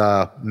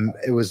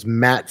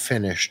matte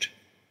finished.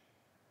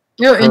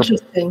 Oh,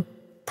 interesting.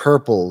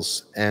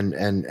 Purples and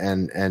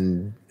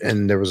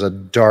there was a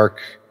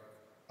dark,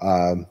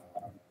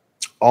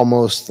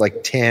 almost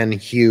like tan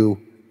hue,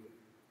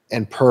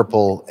 and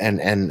purple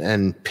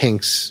and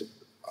pinks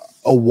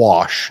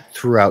awash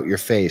throughout your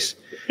face.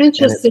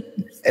 Interesting.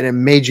 And it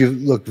made you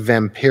look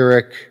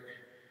vampiric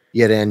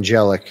yet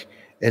angelic.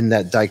 And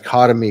that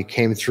dichotomy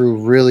came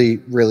through really,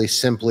 really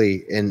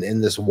simply in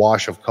this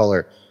wash of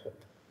color.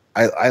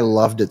 I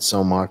loved it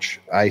so much.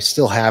 I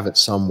still have it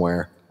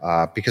somewhere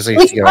because I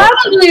used to get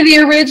probably the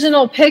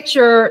original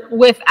picture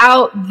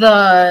without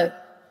the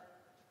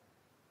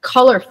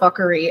color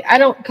fuckery. I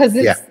don't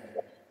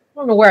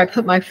know where I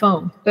put my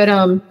phone, but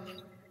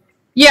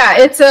yeah,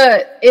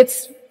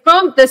 it's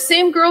from the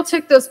same girl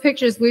took those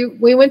pictures.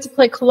 We went to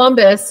play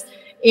Columbus,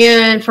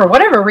 and for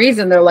whatever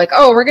reason they're like,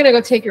 "Oh, we're gonna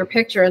go take your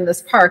picture in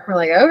this park." We're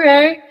like,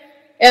 "Okay,"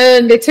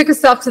 and they took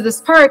us off to this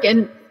park,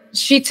 and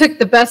she took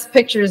the best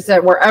pictures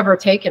that were ever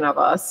taken of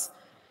us.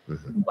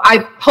 Mm-hmm. I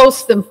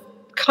post them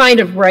kind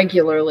of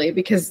regularly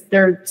because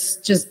they're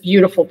just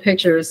beautiful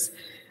pictures.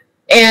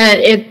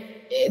 And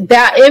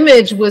that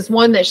image was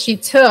one that she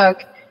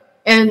took,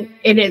 and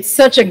it's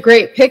such a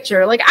great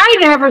picture. Like, I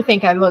never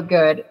think I look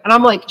good. And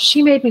I'm like,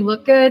 she made me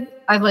look good.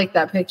 I like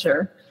that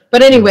picture.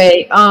 But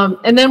anyway,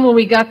 and then when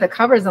we got the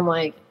covers, I'm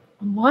like,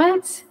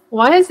 what?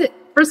 Why is it?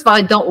 First of all,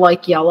 I don't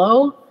like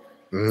yellow.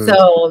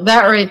 So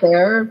that right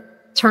there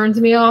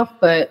turns me off.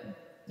 But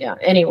yeah,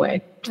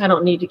 anyway, I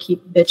don't need to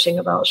keep bitching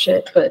about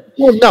shit. But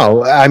well,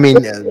 no, I mean,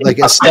 like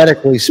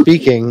aesthetically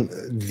speaking,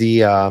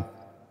 the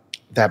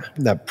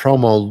that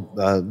promo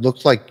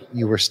looked like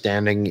you were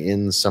standing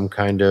in some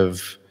kind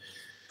of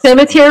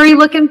cemetery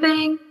looking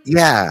thing.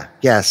 Yeah.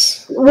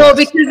 Yes. Well,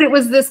 because it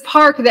was this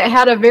park that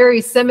had a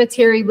very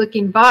cemetery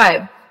looking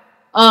vibe.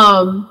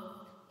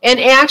 And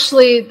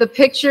actually the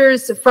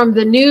pictures from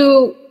the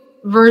new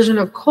version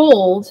of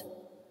Cold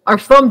are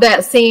from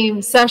that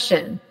same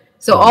session.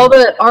 So all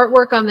the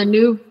artwork on the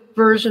new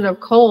version of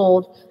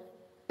Cold,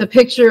 the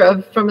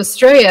picture from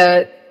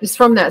Estrella is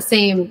from that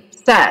same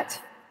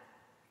set.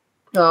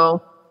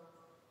 So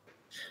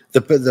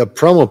the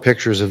promo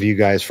pictures of you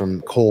guys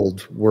from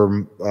Cold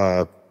were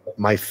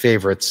my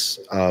favorites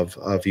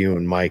of you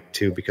and Mike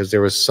too, because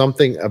there was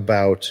something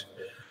about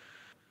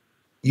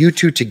you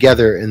two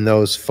together in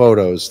those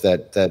photos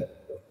that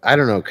I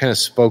don't know, kind of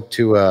spoke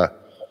to a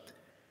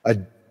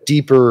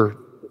deeper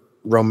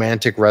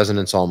romantic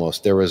resonance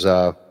almost. There was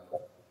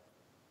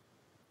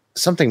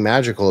something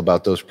magical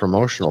about those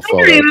promotional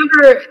photos. I don't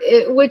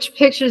remember which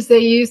pictures they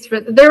used for.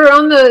 They were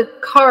on the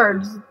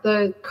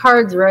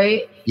cards,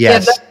 right? Yes. Yeah,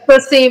 that's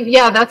the same.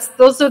 Yeah,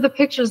 those are the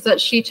pictures that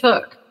she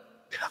took.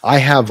 I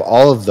have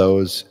all of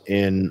those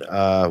in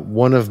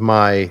one of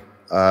my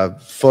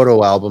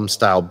photo album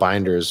style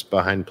binders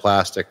behind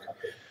plastic,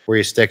 where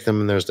you stick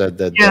them and there's the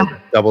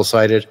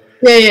double-sided.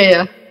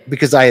 Yeah.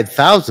 Because I had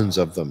thousands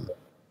of them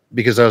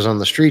because I was on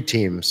the street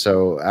team.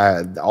 So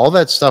all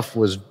that stuff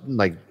was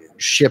like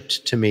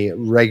shipped to me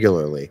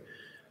regularly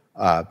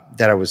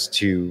that I was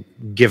to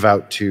give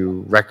out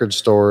to record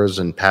stores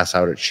and pass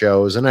out at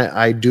shows. And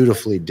I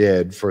dutifully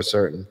did for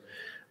certain,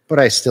 but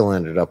I still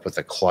ended up with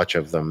a clutch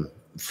of them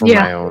for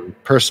my own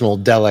personal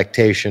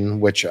delectation,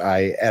 which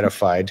I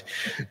edified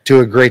to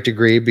a great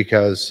degree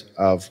because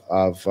of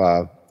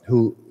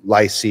who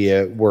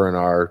Lycia were and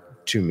are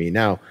to me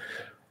now.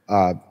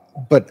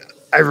 But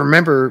I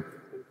remember,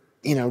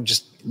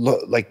 just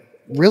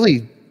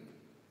really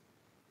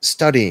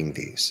studying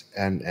these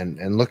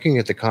and looking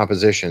at the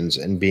compositions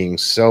and being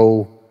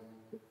so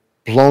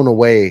blown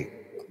away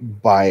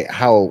by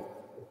how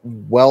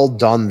well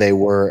done they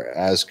were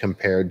as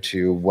compared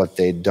to what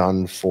they'd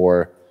done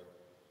for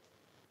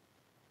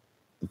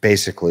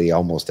basically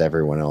almost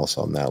everyone else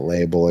on that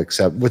label,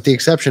 except with the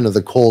exception of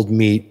the Cold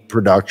Meat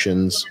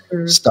Productions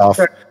stuff.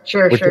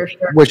 Sure.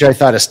 Which I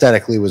thought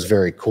aesthetically was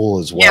very cool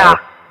as well.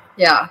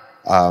 Yeah.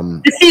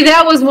 See,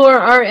 that was more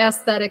our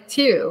aesthetic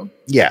too.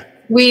 Yeah.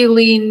 We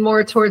lean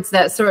more towards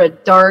that sort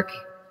of dark,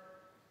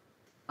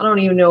 I don't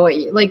even know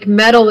like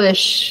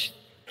metalish.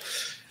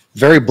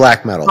 Very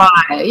black metal.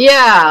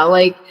 Yeah,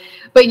 like,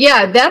 but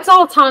yeah, that's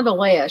all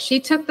Tondalea. She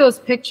took those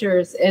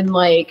pictures and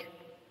like,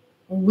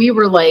 we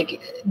were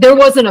like, there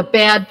wasn't a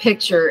bad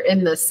picture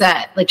in the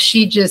set. Like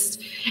she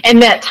just,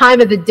 and that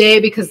time of the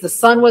day because the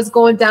sun was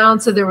going down,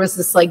 so there was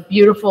this like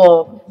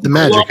beautiful, the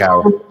magic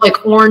hour,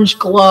 like orange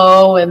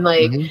glow, and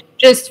like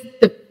just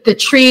the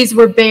trees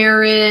were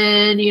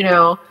barren, you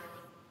know.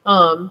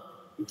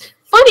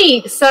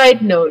 Funny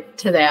side note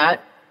to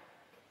that.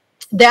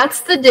 That's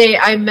the day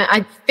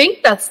I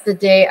think that's the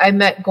day I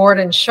met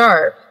Gordon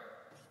Sharp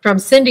from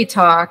Cindy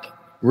Talk.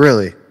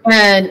 Really?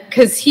 And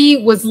because he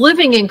was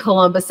living in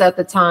Columbus at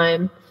the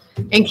time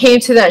and came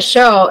to that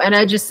show, and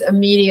I just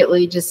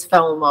immediately just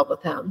fell in love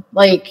with him.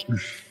 Like,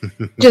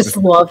 just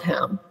love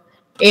him.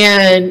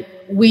 And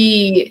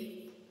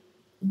we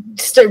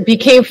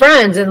became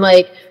friends, and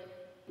like,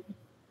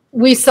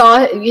 we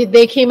saw,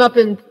 they came up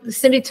and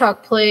Cindy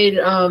Talk played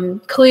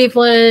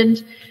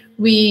Cleveland.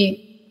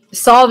 We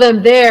saw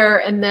them there,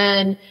 and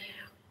then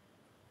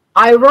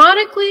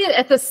ironically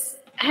I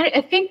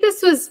think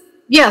this was,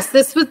 yes,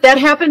 that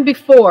happened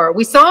before.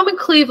 We saw them in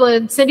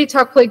Cleveland. Cindy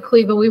Talk played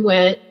Cleveland. We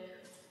went.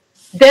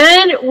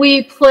 Then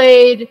we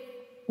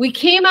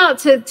came out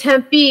to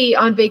Tempe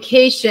on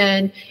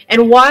vacation,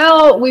 and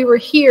while we were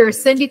here,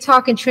 Cindy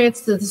Talk and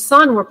Trance to the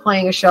Sun were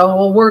playing a show.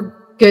 Well, we're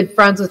good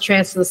friends with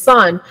Trance to the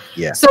Sun.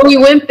 Yeah. So we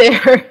went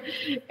there,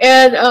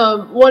 and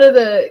one of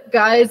the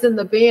guys in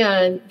the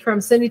band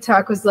from Cindy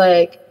Talk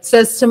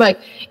says to Mike,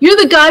 "You're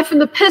the guy from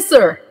the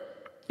Pisser."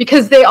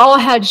 Because they all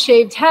had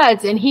shaved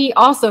heads, and he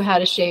also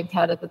had a shaved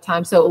head at the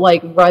time, so it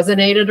like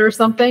resonated or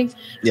something.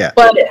 Yeah.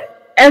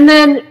 And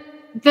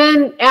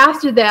then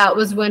after that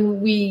was when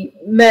we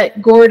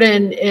met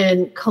Gordon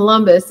in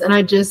Columbus, and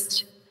I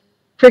just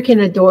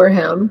freaking adore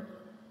him.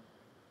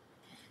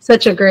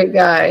 Such a great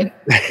guy.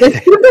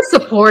 Super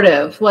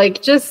supportive,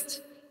 like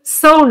just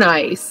so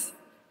nice,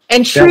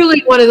 and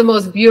truly one of the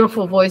most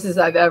beautiful voices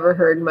I've ever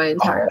heard in my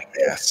entire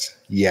life.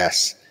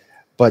 Yes.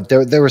 But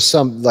there was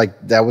some, like,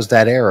 that was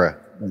that era.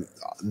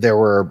 There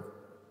were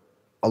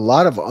a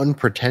lot of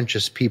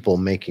unpretentious people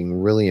making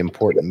really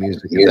important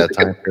music at that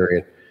time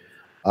period.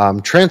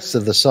 Trance to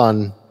the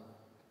Sun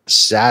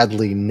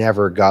sadly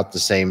never got the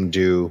same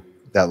due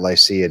that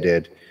Lycia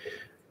did.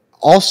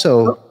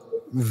 Also,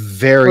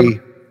 very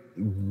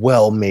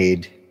well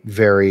made,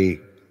 very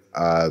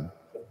out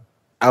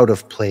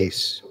of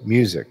place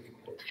music.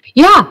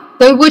 Yeah,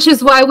 which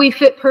is why we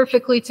fit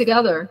perfectly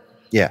together.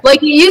 Yeah.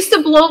 Like, it used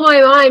to blow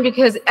my mind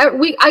because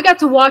I got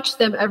to watch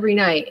them every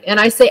night. And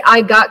I say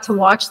I got to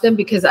watch them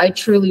because I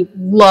truly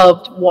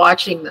loved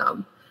watching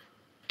them.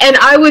 And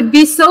I would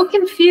be so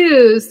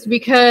confused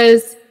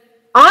because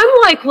I'm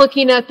like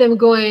looking at them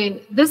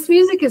going, this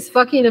music is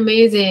fucking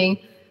amazing.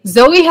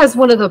 Zoe has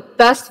one of the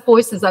best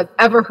voices I've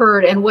ever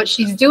heard. And what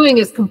she's doing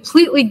is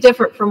completely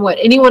different from what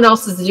anyone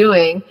else is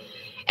doing.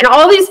 And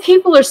all these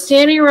people are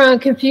standing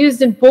around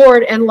confused and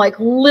bored and like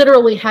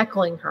literally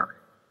heckling her.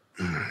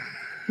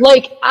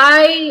 Like,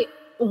 I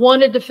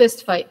wanted to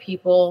fist fight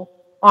people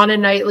on a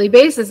nightly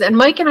basis. And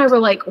Mike and I were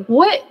like,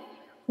 what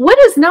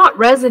is not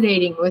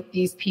resonating with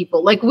these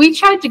people? Like, we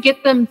tried to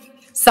get them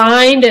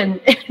signed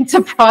and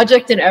to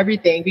project and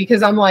everything,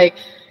 because I'm like,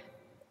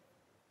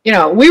 you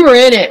know, we were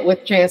in it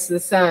with Trance to the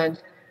Sun.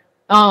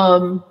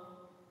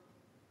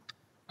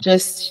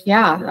 Just,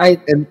 yeah.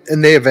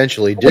 And they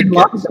eventually did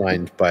get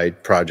signed by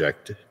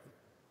Project.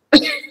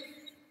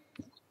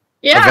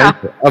 Yeah.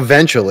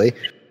 Eventually.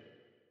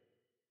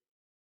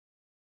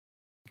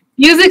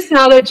 Music's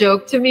not a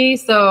joke to me,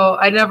 so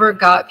I never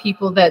got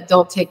people that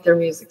don't take their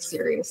music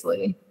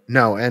seriously.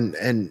 No,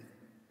 and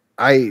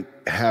I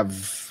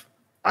have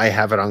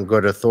it on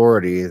good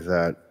authority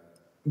that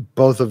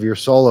both of your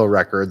solo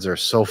records are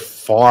so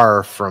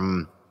far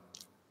from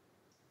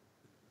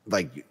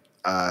like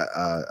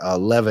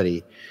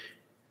levity.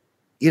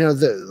 You know,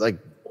 like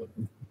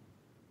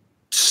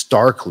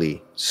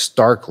starkly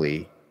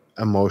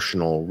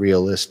emotional,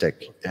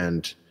 realistic,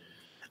 and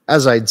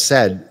as I'd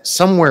said,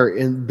 somewhere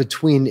in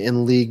between,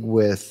 in league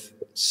with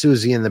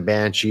Susie and the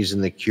Banshees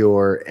and The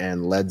Cure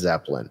and Led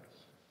Zeppelin.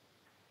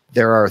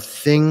 There are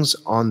things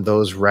on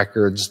those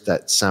records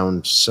that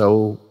sound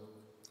so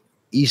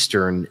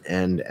Eastern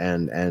and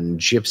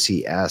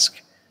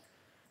gypsy-esque.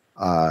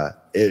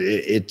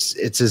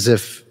 It's as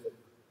if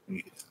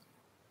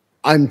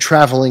I'm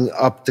traveling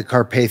up the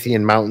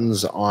Carpathian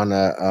Mountains on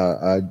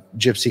a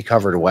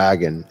gypsy-covered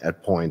wagon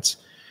at points.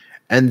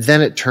 And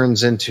then it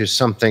turns into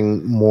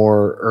something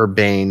more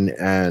urbane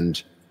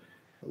and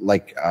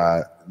like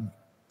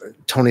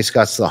Tony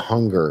Scott's The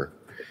Hunger.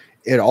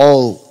 It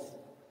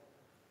all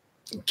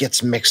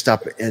gets mixed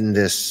up in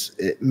this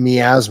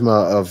miasma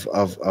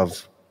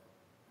of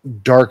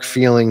dark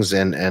feelings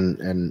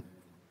and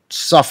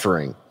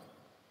suffering.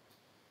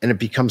 And it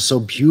becomes so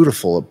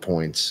beautiful at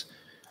points.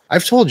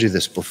 I've told you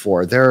this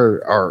before.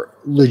 There are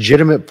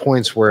legitimate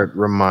points where it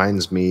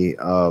reminds me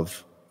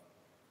of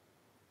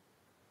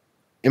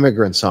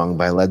Immigrant Song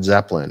by Led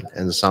Zeppelin,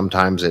 and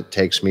sometimes it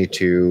takes me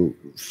to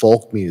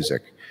folk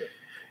music.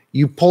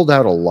 You pulled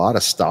out a lot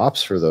of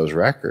stops for those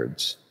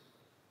records,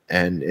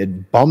 and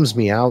it bums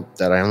me out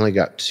that I only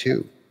got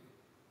 2.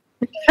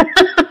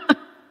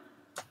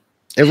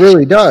 It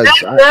really does.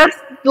 That's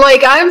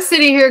like, I'm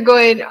sitting here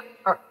going,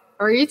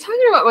 are you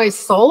talking about my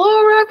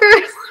solo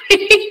record?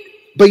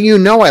 But you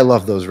know I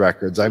love those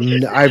records.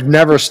 I've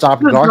never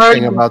stopped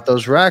gushing about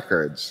those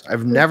records.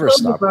 I've never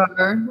stopped.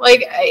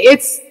 Like,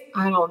 it's,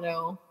 I don't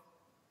know.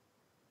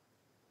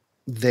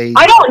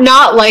 I don't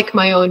not like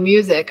my own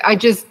music. I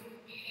just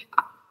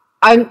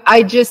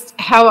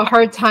have a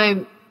hard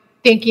time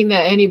thinking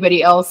that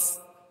anybody else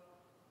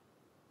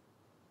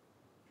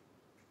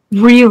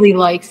really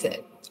likes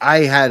it. I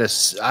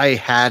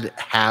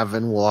have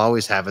and will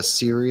always have a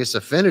serious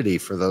affinity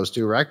for those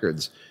 2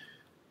 records.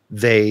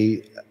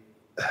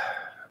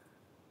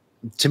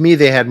 To me,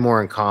 they had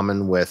more in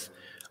common with,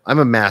 I'm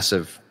a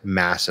massive,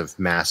 massive,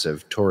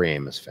 massive Tori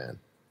Amos fan.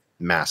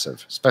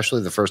 Massive.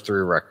 Especially the first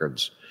 3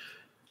 records.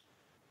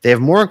 They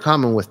have more in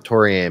common with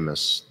Tori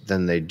Amos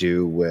than they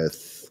do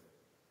with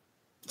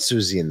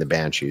Susie and the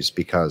Banshees,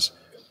 because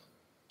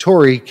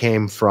Tori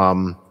came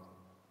from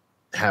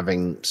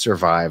having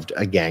survived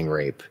a gang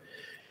rape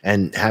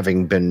and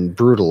having been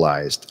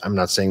brutalized. I'm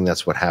not saying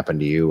that's what happened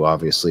to you,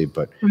 obviously,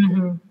 but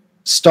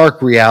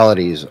stark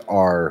realities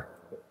are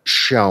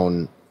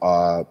shown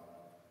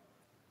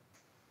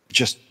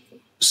just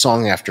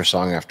song after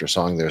song after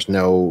song.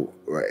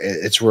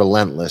 It's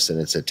relentless in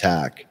its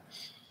attack.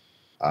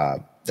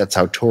 That's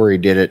how Tori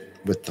did it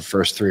with the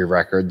first 3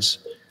 records.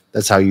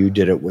 That's how you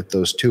did it with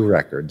those 2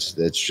 records.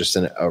 It's just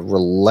a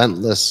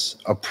relentless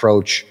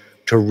approach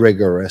to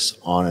rigorous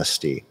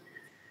honesty,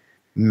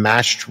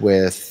 matched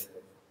with,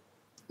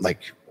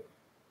 like,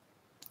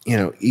 you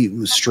know,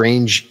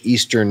 strange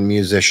Eastern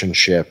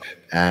musicianship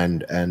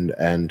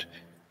and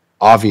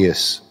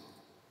obvious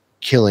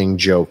killing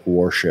joke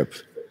worship,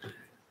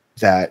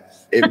 that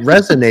it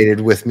resonated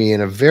with me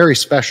in a very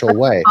special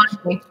way.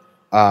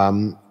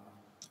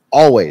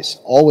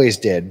 Always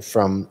did,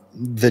 from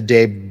the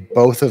day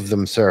both of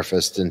them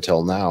surfaced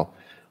until now.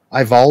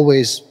 I've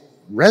always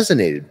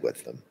resonated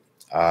with them.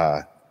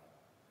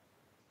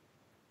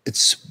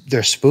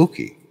 They're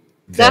spooky.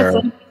 That's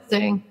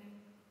interesting.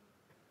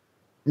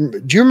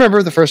 Do you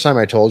remember the first time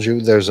I told you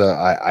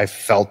I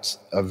felt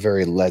a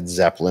very Led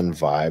Zeppelin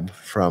vibe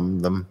from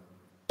them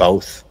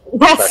both?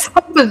 That's so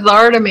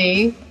bizarre to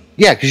me.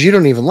 Yeah, because you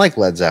don't even like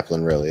Led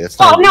Zeppelin, really. It's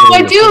not. Oh no,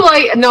 I do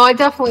like. No, I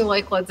definitely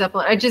like Led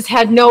Zeppelin. I just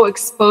had no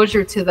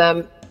exposure to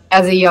them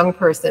as a young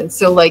person,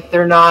 so like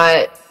they're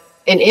not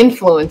an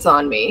influence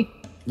on me.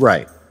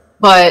 Right.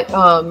 But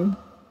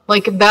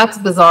like, that's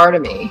bizarre to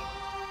me.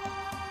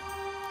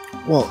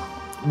 Well,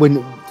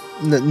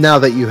 now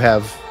that you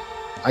have,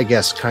 I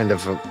guess, kind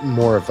of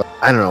more of a,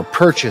 I don't know,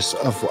 purchase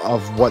of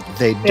what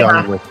they've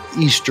done with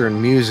Eastern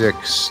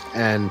musics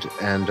and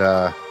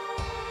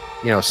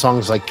you know,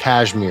 songs like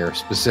Kashmir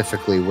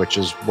specifically, which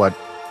is what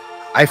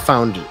I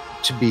found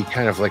to be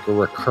kind of like a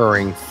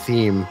recurring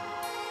theme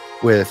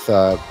with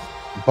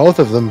both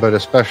of them, but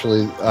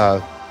especially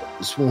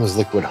this one was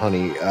Liquid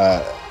Honey.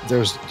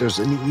 There's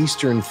an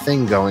Eastern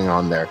thing going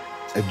on there,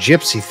 a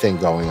gypsy thing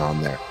going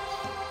on there.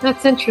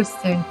 That's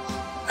interesting.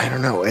 I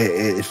don't know.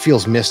 It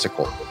feels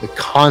mystical. It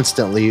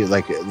constantly,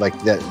 like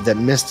that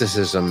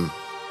mysticism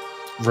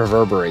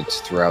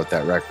reverberates throughout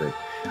that record.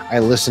 I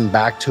listened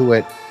back to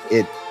it.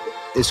 It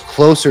is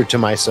closer to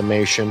my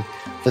summation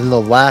than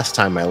the last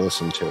time I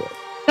listened to it.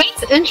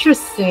 That's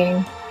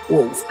interesting.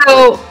 Well,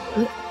 so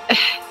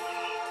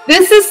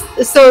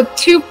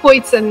 2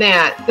 points in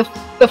that.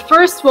 The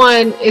first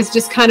one is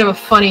just kind of a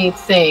funny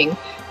thing.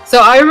 So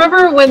I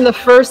remember when the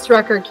first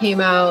record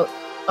came out,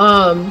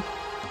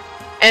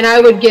 and I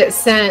would get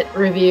sent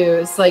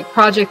reviews. Like,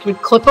 Project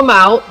would clip them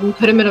out and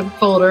put them in a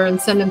folder and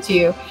send them to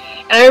you.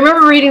 And I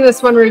remember reading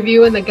this one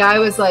review, and the guy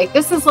was like,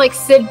 "This is like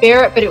Syd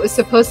Barrett, but it was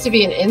supposed to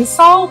be an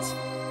insult."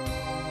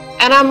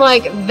 And I'm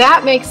like,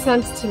 that makes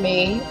sense to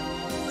me.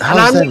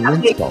 How's that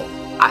an insult?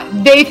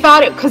 They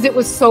thought it because it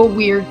was so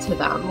weird to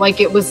them. Like,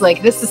 it was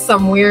like, this is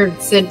some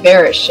weird Syd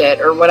Barrett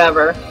shit or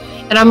whatever.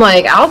 And I'm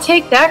like, I'll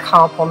take that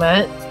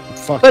compliment.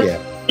 Fuck yeah.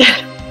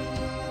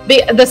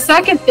 The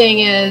second thing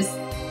is,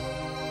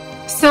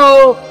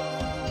 so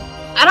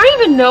I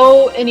don't even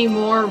know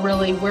anymore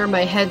really where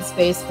my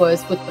headspace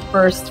was with the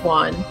first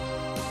one,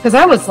 because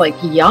I was like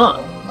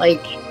young.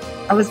 Like,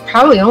 I was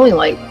probably only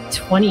like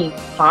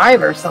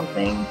 25 or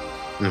something.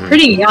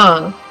 Pretty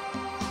young.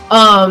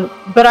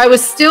 But I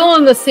was still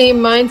in the same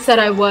mindset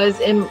I was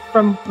in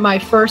from my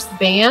first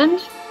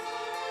band.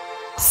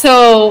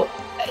 So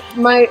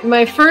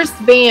my first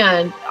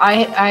band,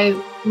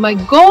 my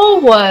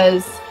goal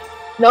was,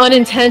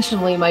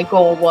 unintentionally, my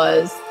goal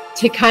was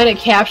to kind of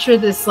capture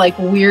this like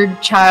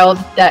weird child,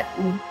 that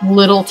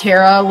little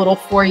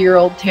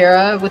 4-year-old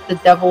Tara with the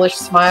devilish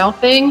smile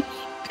thing.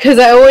 Because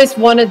I always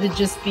wanted to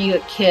just be a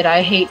kid.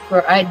 I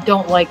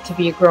don't like to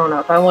be a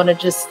grown-up. I want to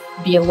just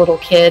be a little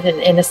kid and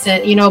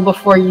innocent, you know,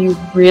 before you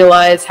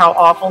realize how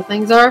awful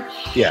things are.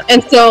 Yeah.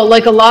 And so,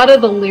 like, a lot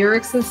of the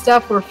lyrics and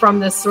stuff were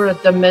from this sort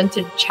of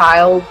demented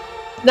child,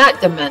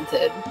 not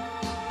demented,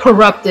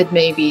 corrupted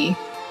maybe,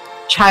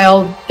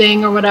 child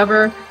thing or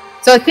whatever.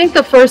 So I think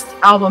the first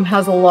album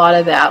has a lot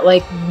of that,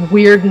 like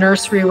weird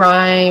nursery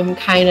rhyme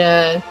kind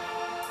of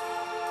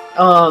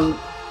on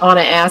an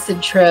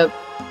acid trip,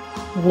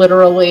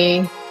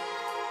 literally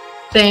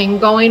thing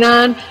going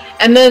on.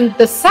 And then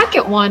the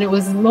second one, it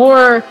was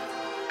more,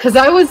 because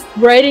I was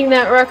writing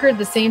that record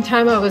the same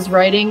time I was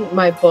writing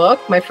my book,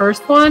 my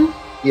first one.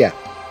 Yeah.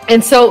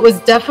 And so it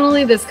was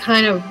definitely this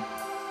kind of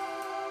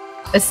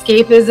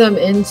escapism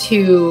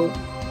into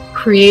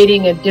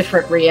creating a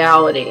different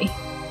reality.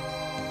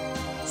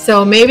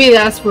 So maybe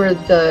that's where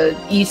the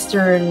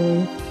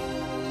Eastern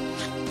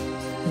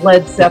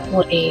Led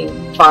Zeppelin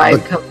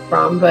vibe comes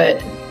from,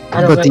 but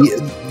I don't know.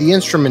 But the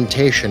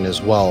instrumentation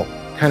as well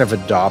kind of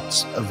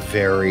adopts a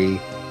very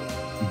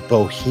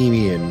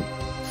bohemian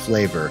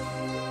flavor.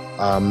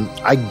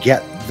 I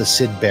get the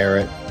Syd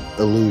Barrett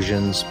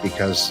illusions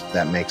because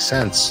that makes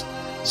sense.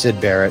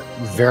 Syd Barrett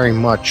very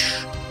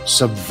much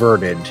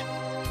subverted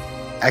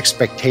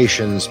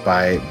expectations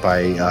by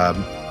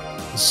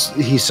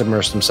he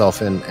submersed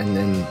himself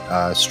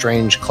in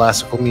strange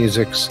classical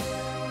musics,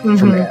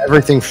 from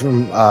everything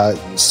from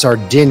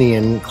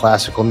Sardinian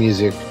classical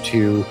music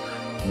to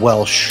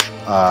Welsh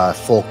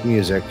folk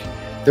music.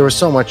 There was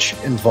so much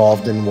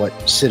involved in what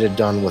Syd had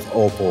done with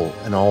Opal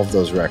and all of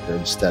those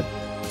records that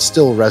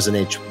still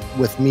resonates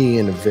with me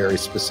in a very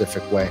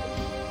specific way.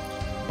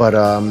 But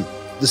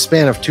the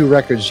span of 2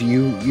 records,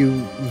 you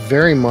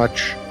very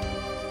much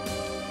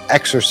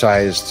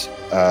exercised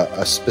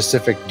a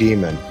specific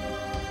demon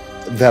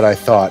that I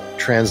thought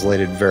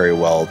translated very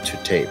well to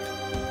tape.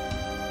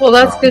 Well,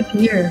 that's good to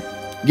hear.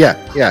 Yeah.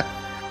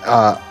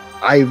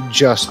 I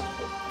just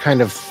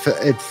kind of,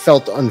 it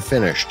felt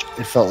unfinished.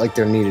 It felt like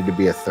there needed to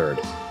be a third.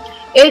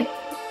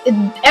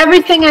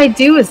 Everything I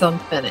do is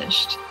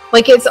unfinished.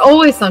 Like, it's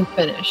always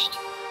unfinished.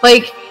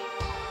 Like,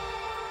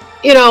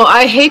 you know,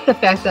 I hate the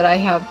fact that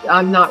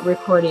I'm not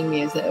recording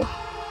music.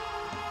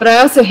 But I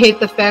also hate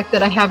the fact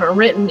that I haven't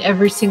written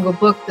every single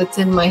book that's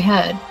in my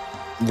head.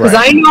 Because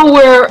I know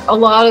where a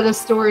lot of the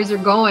stories are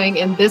going,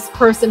 and this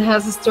person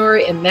has a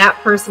story, and that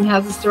person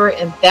has a story,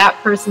 and that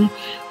person.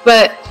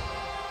 But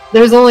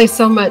there's only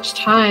so much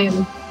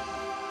time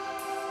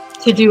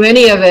to do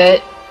any of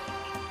it.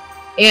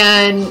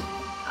 And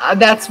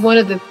that's one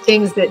of the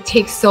things that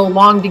takes so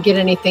long to get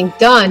anything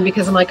done,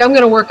 because I'm like, I'm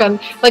going to work on,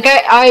 like,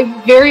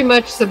 I very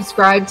much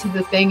subscribe to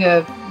the thing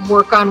of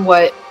work on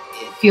what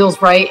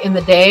feels right in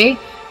the day.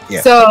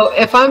 Yeah. So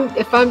if I'm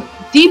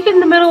deep in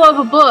the middle of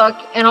a book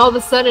and all of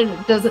a sudden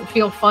it doesn't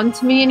feel fun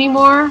to me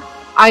anymore,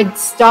 I'd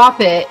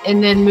stop it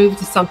and then move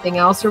to something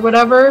else or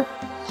whatever.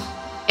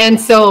 And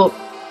so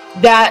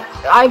that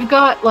I've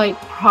got like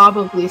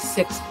probably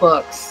 6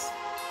 books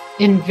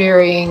in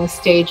varying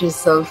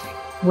stages of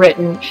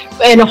written,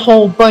 and a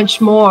whole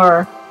bunch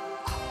more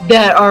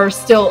that are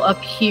still up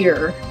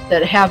here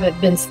that haven't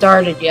been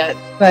started yet.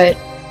 But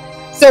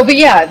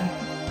yeah,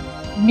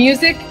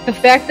 music, the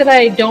fact that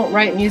I don't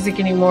write music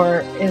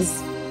anymore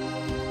is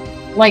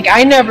like,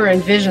 I never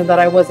envisioned that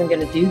I wasn't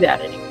going to do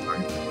that anymore.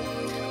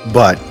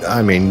 But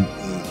I mean,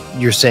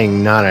 you're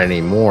saying not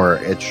anymore,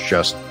 it's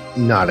just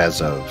not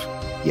as of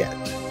yet.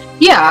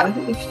 Yeah,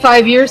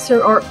 5 years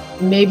or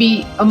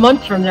maybe a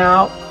month from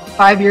now,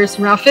 5 years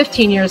from now,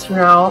 15 years from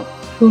now,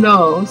 who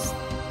knows?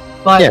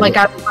 But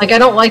yeah, I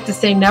don't like to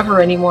say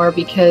never anymore,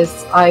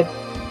 because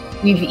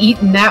we've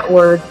eaten that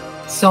word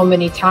so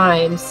many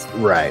times.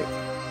 Right.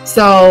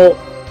 So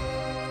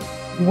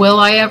will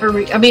I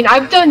ever I mean,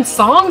 I've done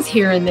songs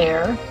here and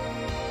there.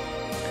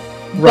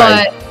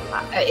 Right.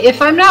 But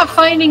if I'm not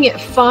finding it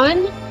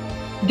fun,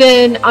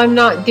 then I'm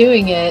not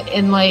doing it.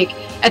 And like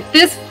at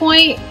this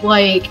point,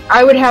 like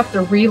I would have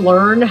to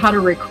relearn how to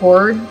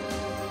record.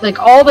 Like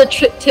all the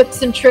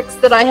tips and tricks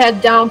that I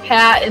had down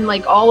pat and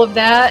like all of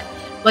that.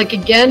 Like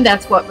again,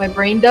 that's what my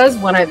brain does.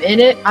 When I'm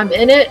in it, I'm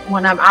in it.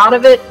 When I'm out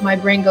of it, my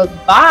brain goes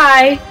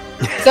bye.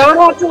 So I would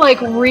have to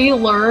like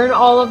relearn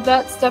all of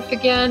that stuff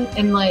again.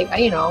 And like,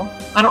 you know,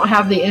 I don't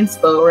have the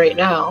inspo right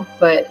now,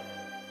 but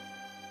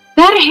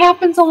that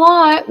happens a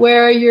lot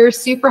where you're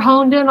super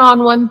honed in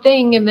on one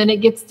thing and then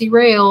it gets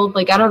derailed.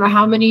 Like, I don't know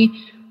how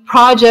many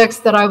projects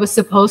that I was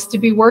supposed to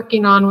be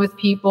working on with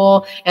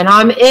people, and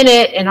I'm in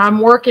it and I'm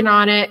working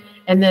on it,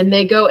 and then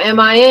they go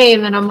MIA,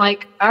 and then I'm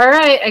like, all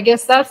right, I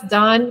guess that's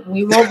done.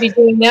 We won't be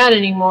doing that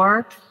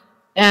anymore.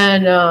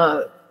 And,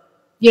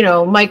 you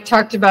know, Mike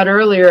talked about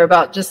earlier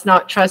about just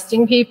not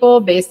trusting people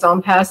based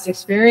on past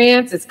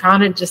experience. It's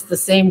kind of just the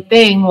same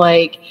thing.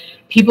 Like,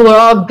 people are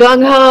all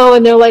gung-ho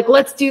and they're like,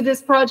 let's do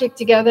this project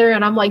together.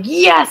 And I'm like,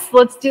 yes,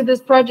 let's do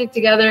this project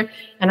together.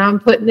 And I'm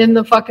putting in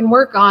the fucking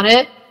work on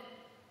it.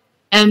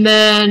 And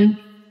then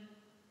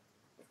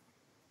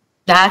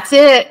that's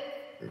it.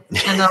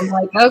 And I'm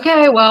like,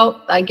 okay,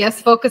 well, I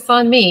guess focus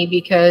on me,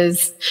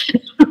 because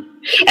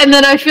and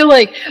then I feel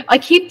like I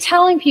keep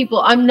telling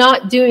people I'm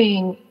not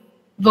doing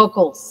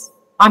vocals.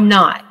 I'm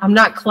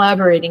not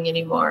collaborating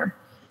anymore.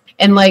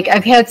 And like,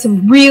 I've had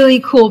some really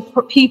cool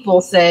people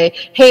say,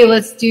 hey,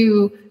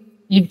 do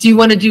you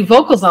want to do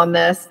vocals on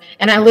this?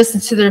 And I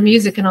listened to their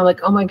music and I'm like,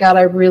 oh my God,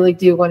 I really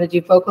do want to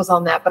do vocals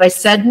on that. But I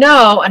said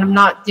no, and I'm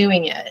not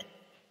doing it.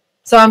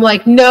 So I'm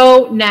like,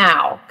 no,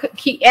 now.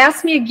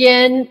 Ask me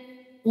again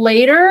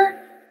later.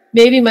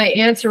 Maybe my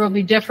answer will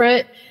be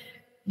different.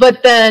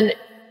 But then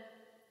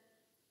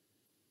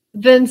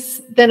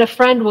a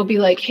friend will be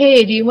like,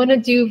 hey, do you want to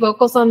do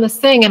vocals on this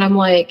thing? And I'm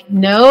like,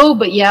 no,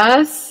 but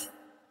yes.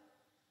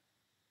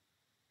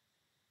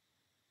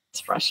 It's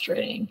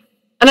frustrating.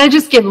 And I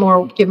just give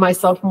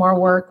myself more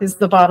work is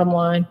the bottom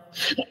line.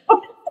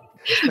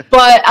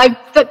 But I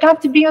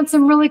got to be on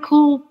some really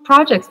cool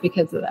projects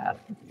because of that.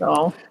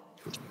 So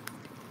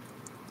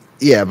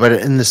yeah, but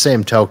in the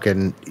same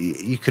token,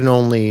 you can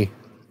only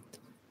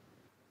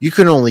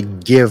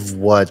give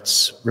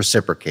what's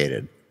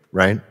reciprocated,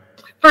 right?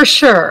 For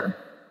sure.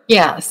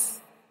 Yes.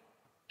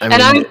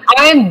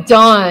 I'm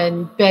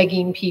done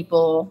begging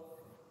people.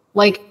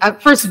 Like,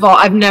 first of all,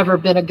 I've never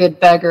been a good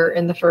beggar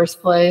in the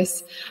first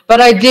place, but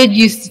I did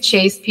used to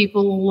chase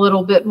people a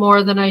little bit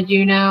more than I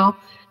do now.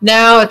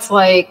 Now it's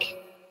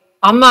like,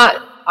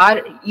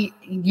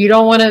 you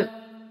don't want to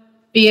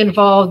be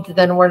involved,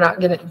 then we're not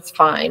going to, it's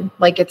fine.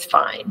 Like, it's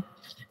fine.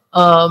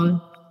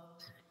 I'm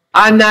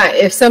not,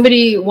 if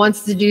somebody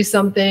wants to do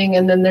something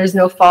and then there's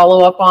no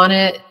follow up on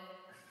it,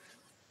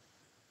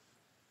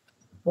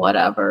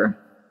 whatever.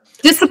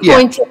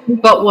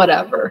 Disappointing, but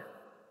whatever.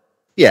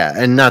 Yeah,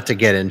 and not to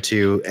get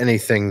into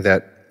anything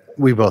that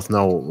we both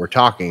know what we're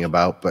talking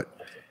about, but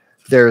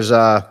there's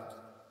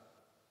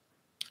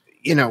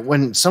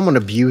when someone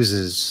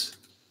abuses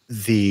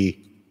the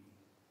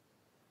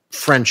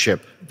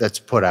friendship that's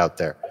put out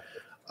there,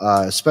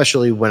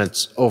 especially when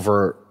it's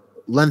over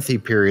lengthy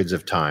periods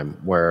of time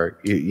where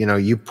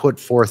you put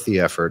forth the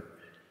effort,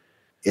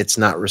 it's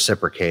not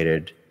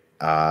reciprocated,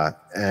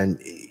 and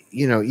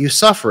you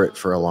suffer it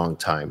for a long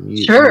time.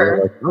 Sure.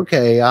 You're like,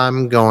 okay,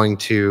 I'm going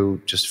to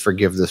just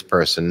forgive this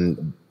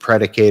person,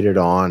 predicated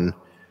on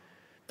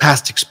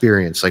past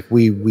experience. Like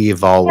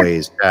we've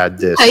always had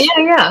this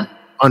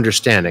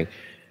understanding.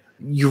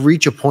 You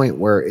reach a point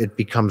where it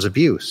becomes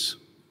abuse.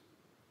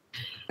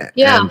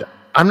 Yeah. And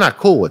I'm not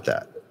cool with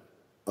that.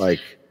 Like,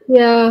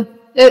 yeah,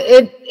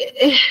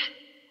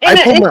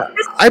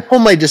 I pull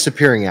my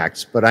disappearing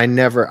acts, but I'm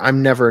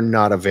never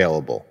not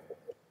available.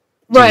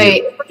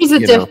 Right.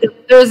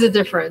 There is a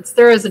difference.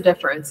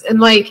 And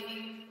like,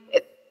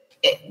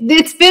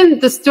 it's been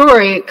the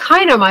story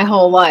kind of my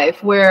whole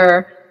life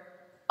where,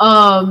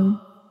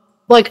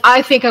 like,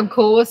 I think I'm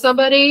cool with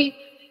somebody.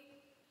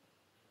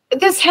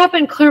 This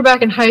happened clear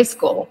back in high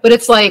school, but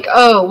it's like,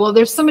 oh, well,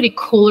 there's somebody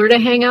cooler to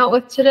hang out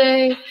with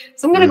today,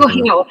 so I'm going to go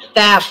hang out with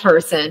that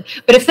person.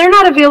 But if they're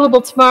not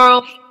available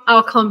tomorrow,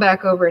 I'll come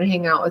back over and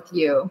hang out with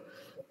you.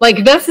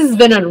 Like, this has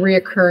been a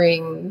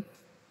reoccurring,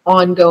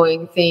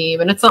 ongoing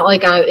theme, and it's not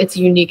like it's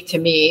unique to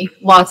me.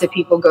 Lots of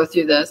people go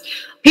through this.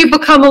 People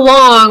come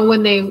along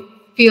when they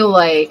feel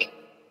like,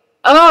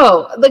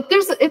 oh, like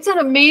it's an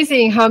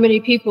amazing how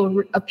many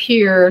people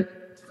appear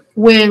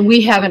when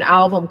we have an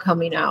album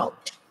coming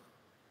out.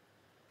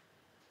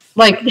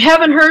 Like,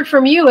 haven't heard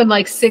from you in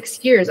like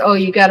 6 years. Oh,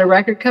 you got a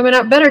record coming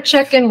out? Better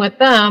check in with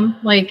them.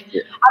 Like,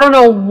 I don't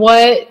know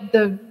what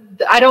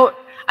I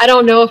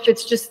don't know if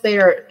it's just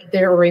they're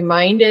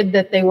reminded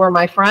that they were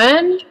my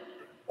friend,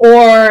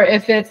 or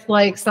if it's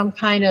like some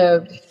kind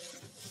of,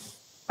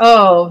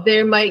 oh,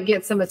 they might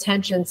get some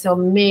attention, so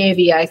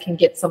maybe I can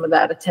get some of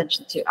that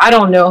attention too. I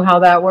don't know how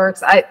that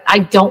works.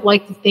 I don't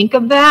like to think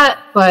of that,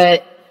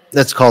 but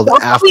that's called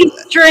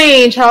it's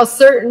strange how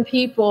certain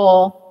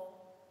people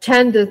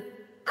tend to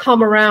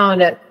come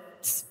around at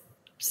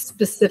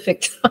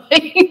specific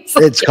times.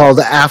 It's called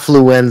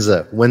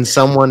affluenza. When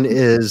someone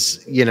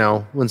is,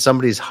 when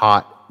somebody's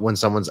hot, when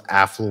someone's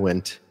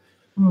affluent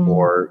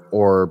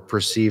or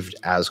perceived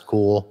as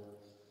cool,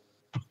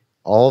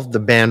 all of the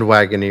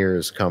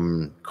bandwagoneers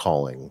come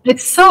calling.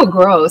 It's so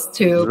gross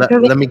too.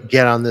 Let me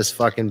get on this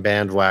fucking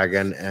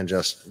bandwagon and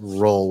just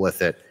roll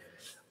with it.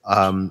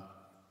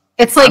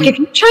 It's like, if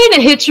you're trying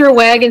to hitch your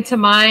wagon to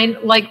mine,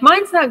 like,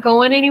 mine's not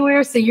going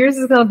anywhere, so yours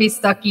is going to be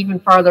stuck even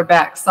farther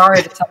back.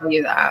 Sorry to tell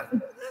you that.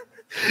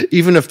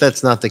 Even if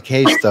that's not the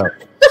case, though,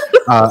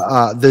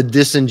 the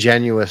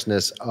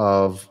disingenuousness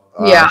of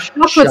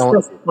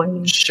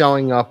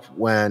showing up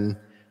when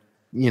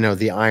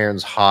the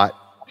iron's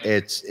hot,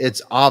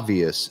 it's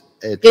obvious.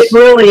 It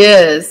really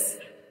is.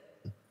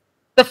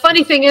 The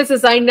funny thing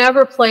is I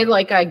never play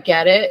like I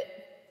get it.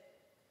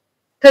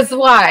 Because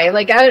why?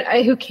 Like,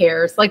 I who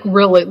cares? Like,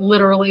 really,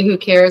 literally, who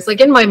cares?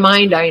 Like, in my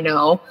mind, I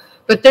know,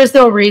 but there's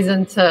no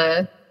reason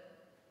to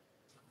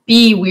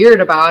be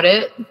weird about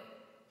it.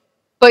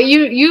 But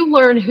you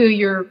learn who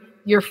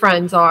your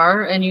friends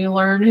are, and you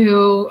learn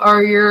who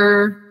are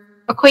your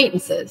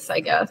acquaintances, I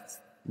guess.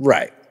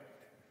 Right.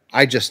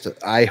 I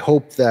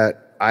hope that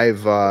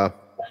I've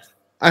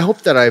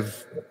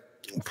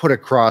put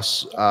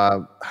across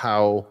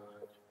how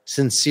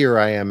sincere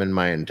I am in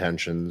my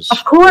intentions.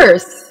 Of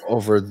course.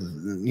 Over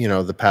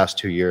the past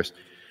 2 years,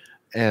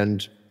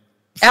 and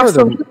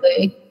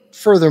absolutely.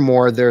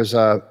 Furthermore, there's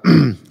a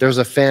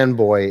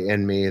fanboy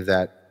in me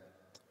that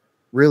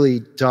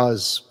really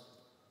does.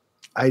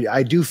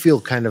 I do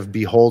feel kind of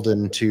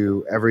beholden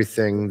to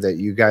everything that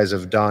you guys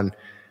have done,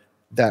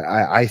 that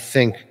I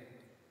think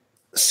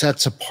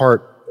sets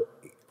apart,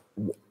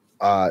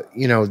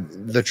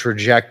 the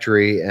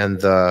trajectory and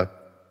the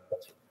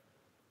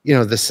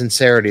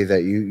sincerity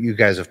that you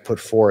guys have put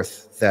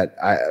forth that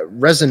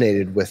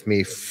resonated with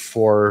me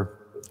for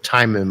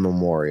time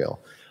immemorial.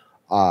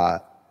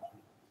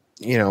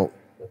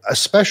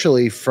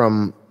 Especially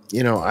from,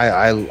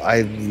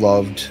 I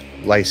loved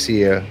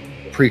Lycia,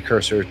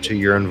 precursor to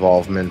your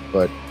involvement,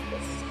 but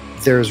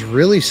there's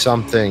really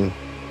something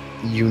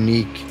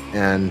unique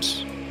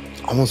and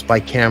almost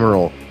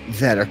bicameral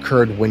that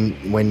occurred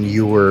when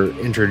you were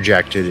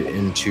interjected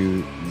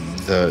into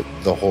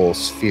the whole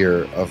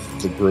sphere of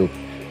the group.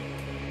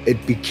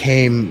 It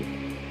became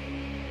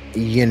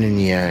yin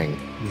and yang,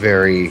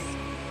 very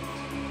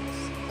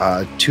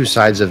two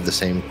sides of the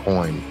same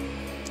coin,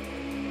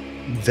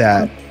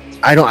 that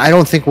I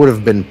don't think would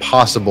have been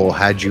possible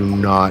had you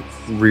not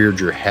reared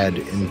your head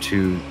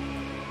into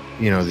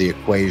the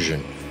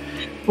equation.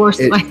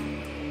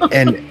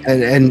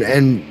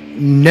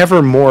 And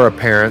never more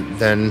apparent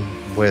than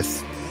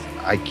with,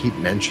 I keep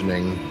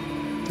mentioning,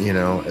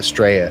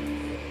 Estrella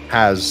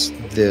has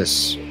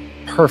this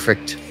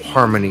perfect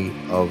harmony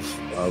of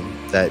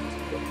that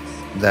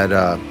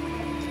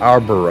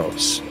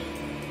Ouroboros,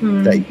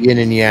 that yin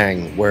and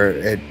yang,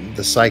 where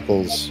the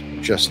cycles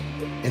just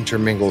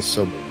intermingle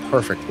so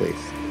perfectly.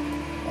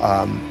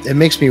 It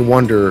makes me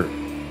wonder,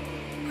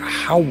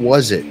 how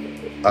was it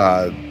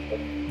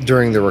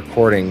during the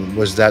recording?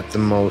 Was that the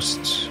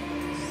most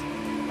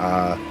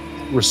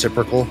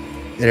reciprocal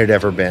it had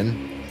ever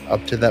been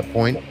up to that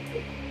point?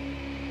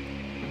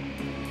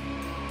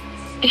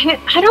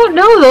 I don't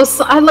know those.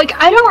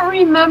 I don't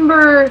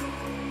remember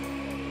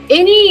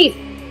any.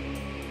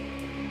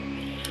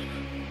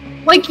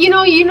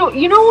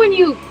 When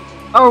you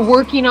are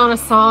working on a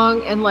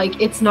song and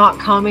it's not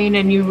coming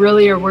and you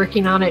really are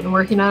working on it,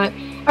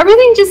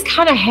 everything just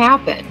kind of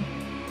happened.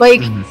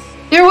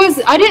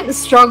 I didn't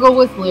struggle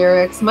with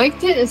lyrics. Mike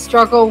didn't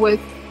struggle with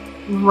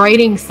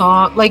writing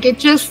song.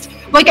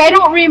 I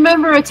don't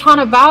remember a ton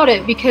about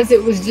it because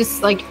it was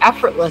just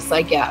effortless,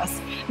 I guess.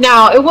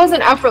 Now, it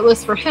wasn't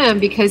effortless for him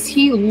because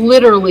he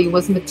literally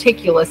was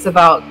meticulous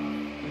about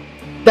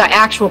the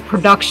actual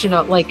production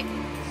of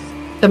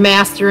the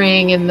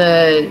mastering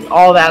and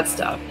all that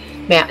stuff.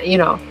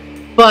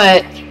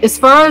 But as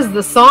far as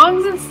the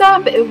songs and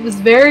stuff, it was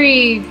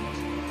very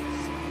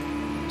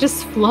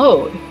just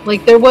flowed.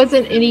 There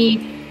wasn't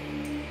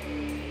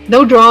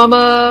no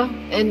drama,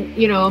 and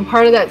and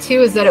part of that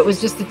too is that it was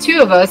just the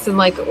two of us, and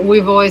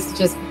we've always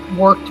just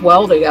worked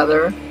well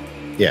together.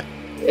 Yeah.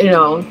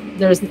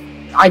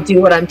 I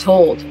do what I'm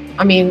told.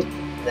 I mean,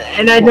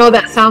 and I know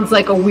that sounds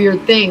like a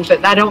weird thing,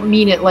 but I don't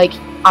mean it like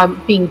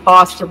I'm being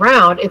bossed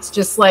around. It's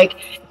just if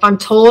I'm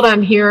told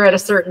I'm here at a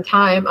certain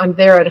time, I'm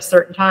there at a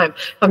certain time.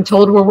 If I'm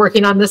told we're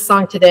working on this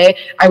song today,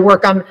 I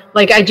work on,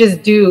 I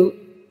just do.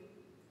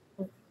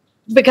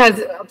 Because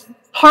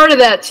part of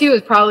that too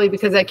is probably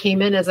because I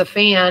came in as a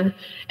fan,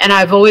 and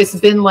I've always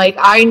been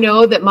I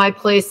know that my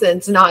place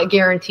is not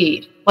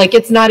guaranteed.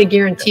 It's not a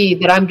guarantee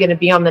that I'm going to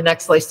be on the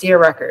next Lycia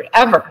record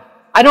ever.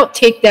 I don't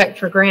take that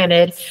for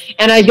granted,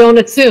 and I don't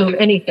assume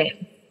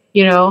anything.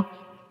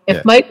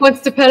 If Mike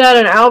wants to put out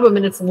an album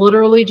and it's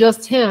literally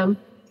just him,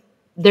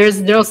 there's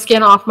no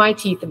skin off my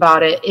teeth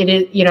about it. It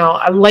is,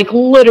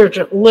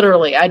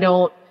 literally, I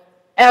don't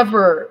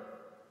ever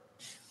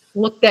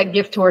look that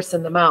gift horse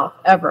in the mouth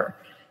ever.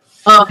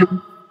 But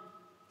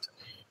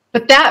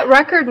that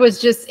record was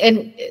just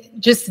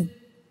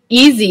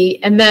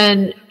easy, and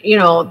then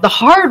the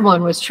hard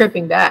one was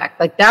Tripping Back.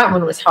 That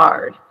one was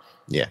hard.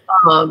 Yeah.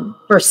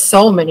 For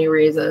so many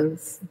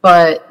reasons.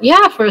 But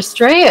yeah, for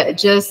Estrella,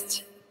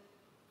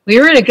 we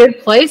were in a good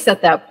place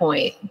at that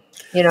point,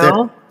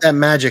 That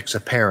magic's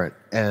apparent,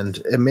 and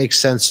it makes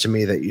sense to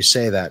me that you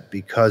say that,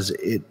 because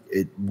it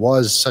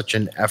was such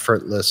an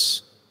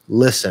effortless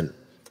listen.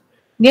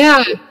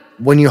 Yeah.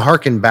 When you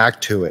hearken back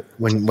to it,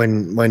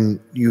 when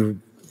you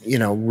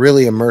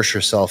really immerse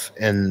yourself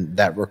in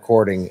that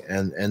recording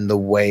and the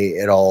way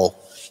it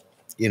all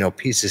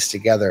pieces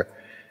together,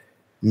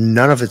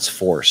 none of it's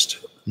forced.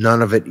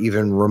 None of it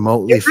even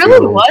remotely. It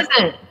really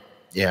wasn't.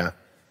 Yeah,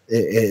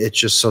 it's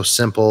just so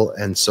simple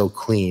and so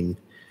clean,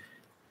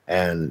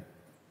 and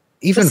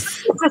even a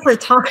different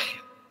time.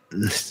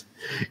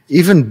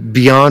 Even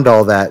beyond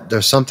all that,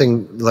 there's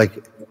something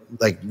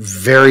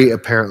very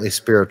apparently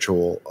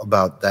spiritual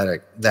about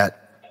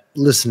that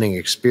listening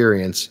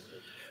experience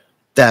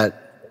that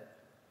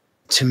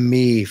to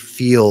me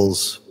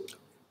feels,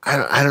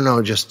 I don't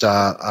know, just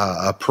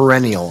a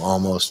perennial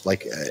almost.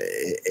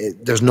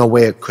 There's no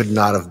way it could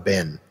not have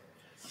been.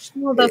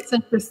 Well, that's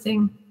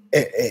interesting.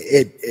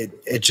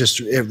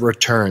 It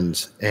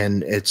returns,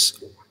 and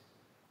it's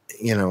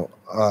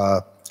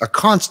a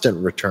constant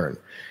return.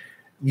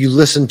 You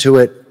listen to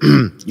it,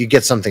 you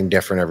get something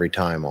different every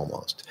time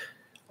almost.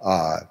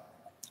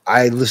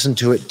 I listen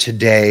to it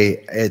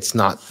today. It's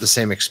not the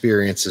same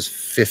experience as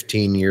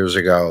 15 years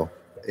ago.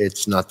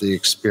 It's not the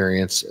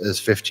experience as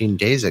 15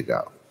 days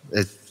ago.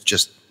 It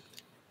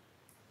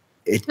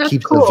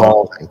keeps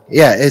evolving.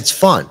 Yeah, it's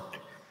fun.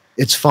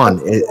 It's fun,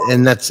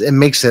 it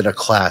makes it a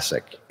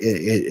classic.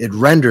 It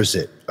renders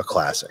it a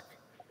classic.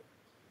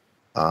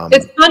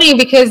 It's funny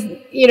because,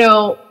 you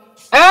know,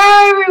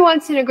 every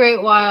once in a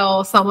great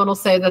while, someone will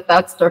say that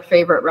that's their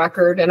favorite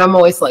record, and I'm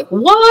always like,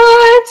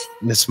 "What?"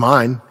 It's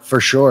mine for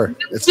sure.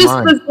 It's just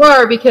mine.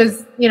 bizarre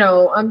because, you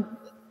know,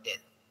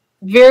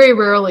 very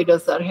rarely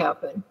does that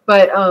happen,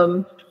 but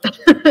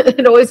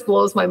it always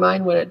blows my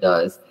mind when it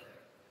does.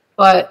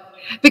 But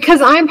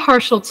because I'm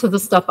partial to the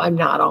stuff I'm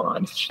not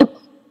on,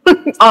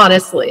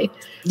 honestly.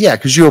 Yeah,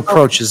 because you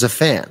approach as a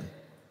fan.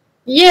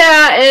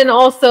 Yeah, and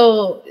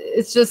also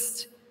it's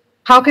just,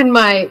 how can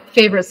my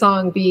favorite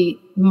song be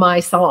my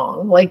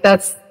song? Like,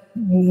 that's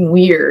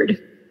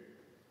weird.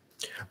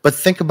 But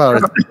think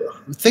about it.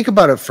 Think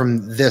about it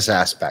from this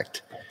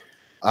aspect.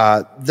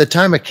 The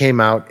time it came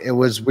out, it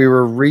was we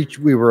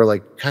were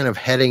like kind of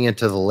heading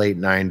into the late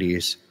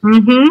 90s.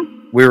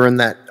 Mm-hmm. We were in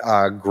that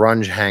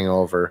grunge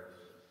hangover.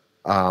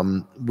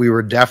 We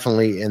were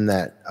definitely in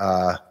that.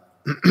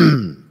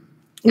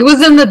 It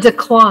was in the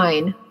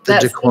decline. The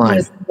decline.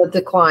 Was the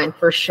decline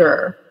for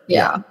sure.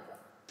 Yeah.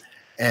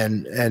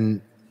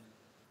 And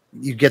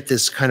you get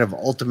this kind of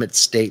ultimate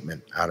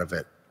statement out of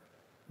it,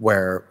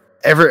 where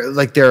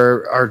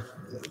there are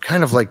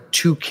kind of like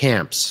two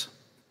camps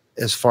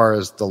as far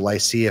as the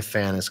Lycia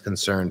fan is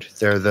concerned.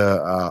 They're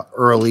the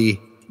early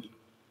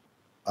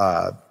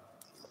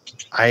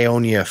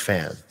Ionia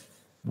fan,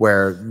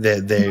 where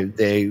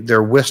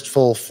they're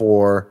wistful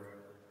for,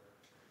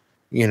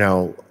 you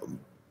know,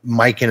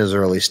 Mike in his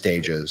early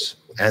stages,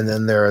 and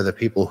then there are the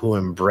people who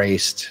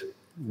embraced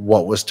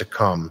what was to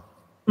come,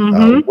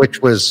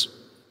 which was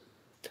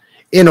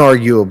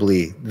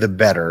inarguably the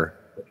better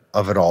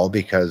of it all,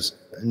 because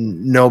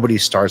nobody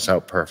starts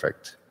out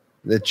perfect.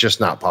 It's just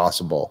not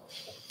possible.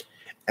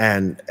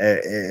 And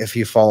if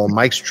you follow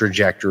Mike's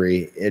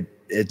trajectory,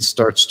 it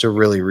starts to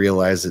really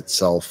realize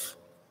itself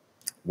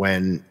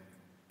when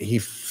he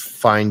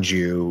finds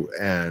you,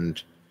 and,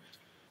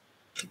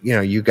 you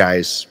know, you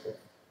guys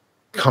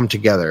come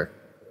together.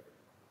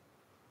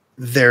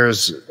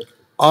 There's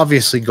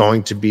obviously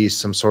going to be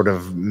some sort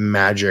of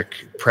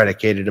magic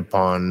predicated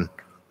upon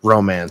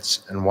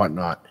romance and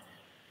whatnot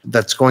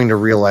that's going to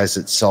realize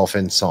itself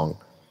in song.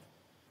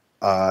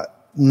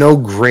 No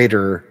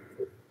greater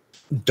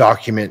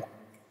document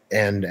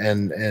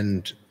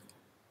and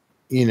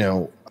you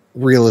know,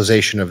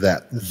 realization of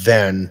that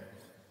than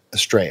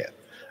Estrella.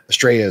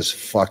 Estrella is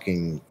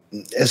fucking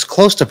as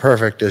close to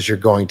perfect as you're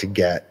going to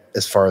get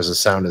as far as the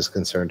sound is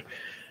concerned.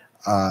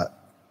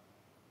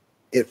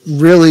 It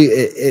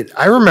really,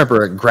 I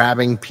remember it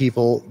grabbing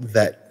people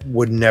that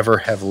would never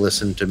have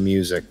listened to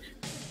music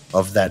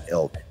of that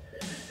ilk.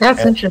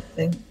 That's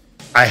interesting.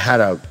 I had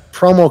a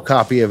promo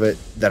copy of it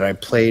that I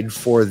played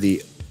for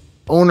the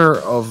owner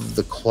of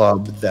the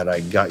club that I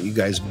got you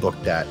guys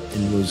booked at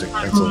in Music,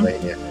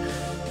 Pennsylvania.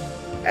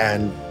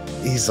 And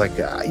he's like,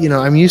 you know,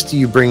 I'm used to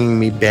you bringing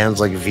me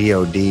bands like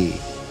VOD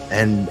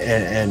and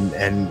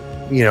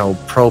you know,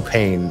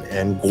 Propane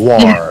and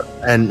Guar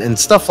and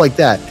stuff like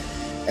that.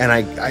 And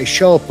I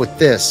show up with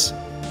this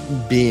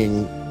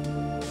being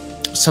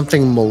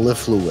something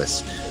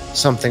mellifluous,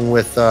 something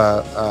with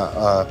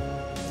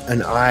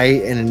an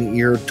eye and an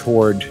ear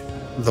toward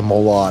the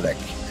melodic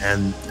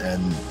and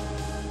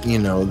you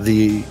know,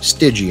 the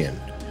Stygian,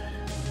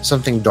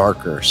 something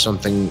darker,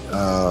 something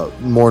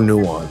more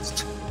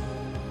nuanced,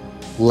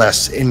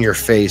 less in your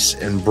face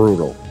and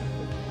brutal.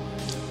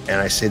 And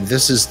I said,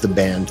 this is the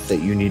band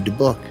that you need to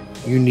book.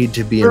 You need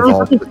to be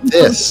involved with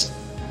this.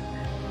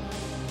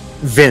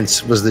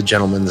 Vince was the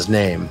gentleman's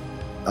name.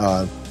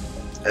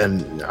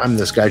 And I'm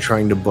this guy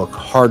trying to book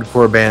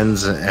hardcore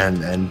bands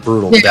and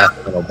brutal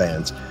death metal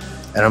bands.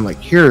 And I'm like,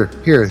 here's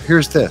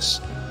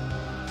this.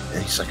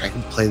 And he's like, I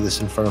can play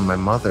this in front of my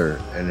mother,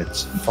 and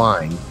it's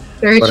fine.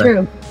 Very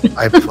true.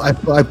 I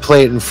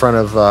play it in front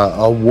of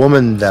a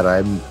woman that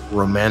I'm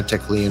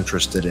romantically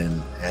interested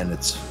in, and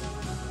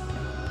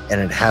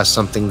it has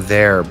something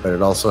there, but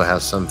it also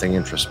has something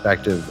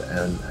introspective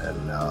and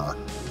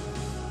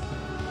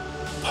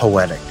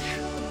poetic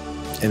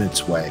in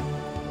its way.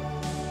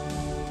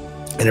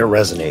 And it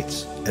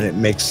resonates, and it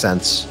makes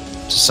sense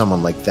to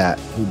someone like that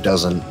who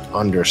doesn't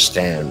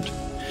understand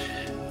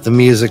the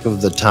music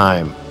of the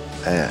time.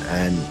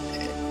 And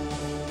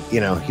you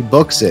know, he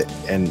books it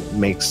and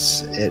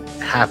makes it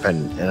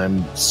happen, and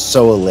I'm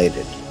so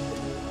elated.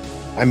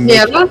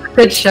 That was a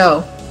good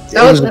show.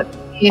 That was a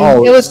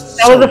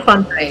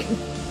fun night.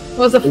 It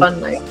was a fun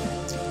night.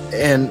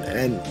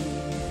 And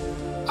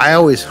I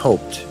always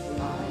hoped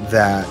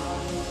that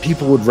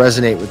people would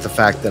resonate with the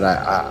fact that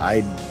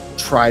I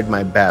tried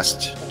my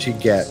best to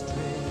get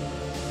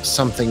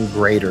something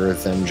greater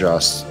than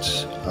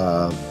just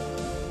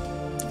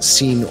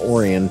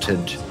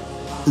scene-oriented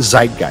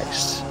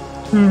zeitgeist.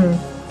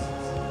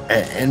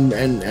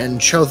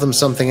 And show them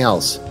something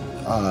else.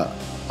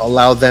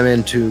 Allow them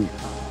into,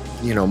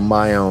 you know,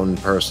 my own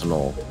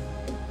personal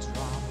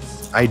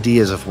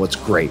ideas of what's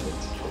great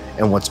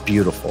and what's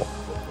beautiful.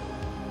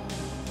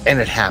 And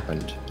it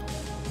happened.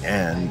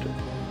 And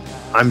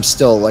I'm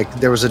still like,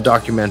 there was a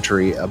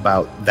documentary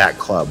about that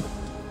club.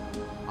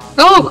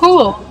 Oh,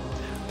 cool.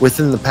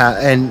 Within the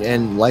past,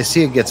 and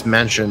Lycia gets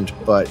mentioned,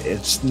 but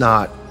it's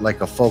not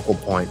like a focal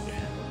point.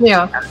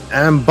 Yeah.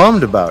 And I'm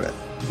bummed about it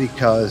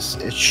because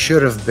it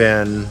should have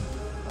been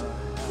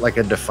like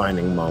a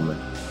defining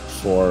moment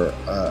for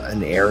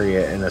an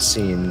area and a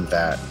scene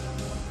that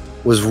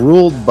was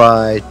ruled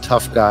by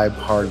tough guy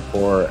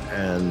hardcore.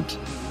 And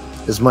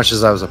as much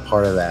as I was a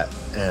part of that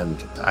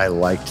and I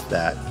liked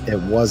that, it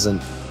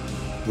wasn't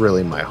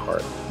really my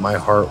heart. My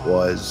heart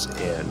was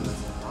in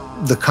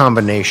the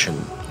combination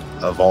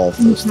of all of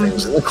those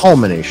things, and the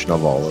culmination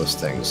of all those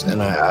things.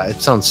 And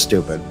it sounds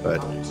stupid,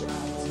 but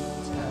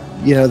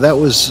you know, that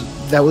was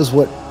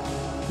what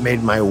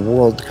made my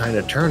world kind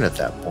of turn at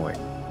that point.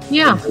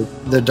 Yeah.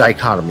 The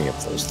dichotomy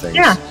of those things.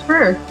 Yeah,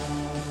 sure.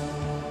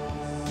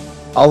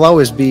 I'll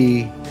always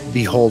be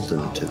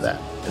beholden to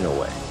that in a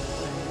way.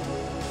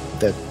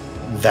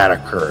 That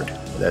occurred,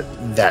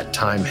 that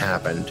time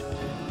happened.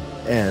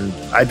 And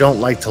I don't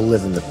like to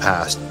live in the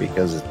past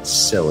because it's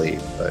silly,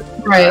 but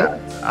right.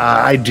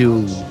 I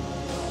do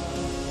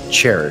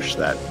cherish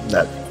that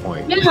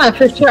point. Yeah,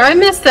 for sure. I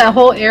miss that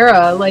whole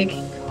era. Like,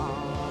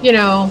 you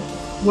know,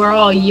 we're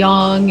all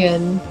young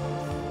and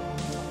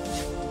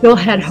still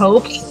had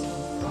hope.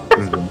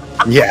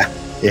 Mm-hmm.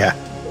 Yeah.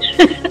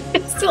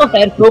 Still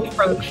had hope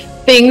for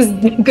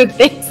good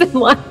things in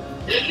life.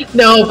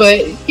 No,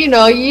 but you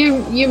know,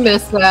 you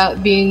miss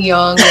that, being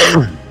young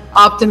and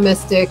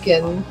optimistic,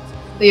 and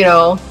you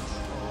know,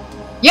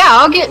 yeah,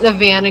 I'll get in a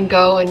van and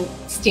go and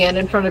stand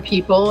in front of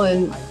people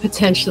and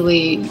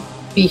potentially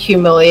be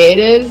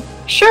humiliated.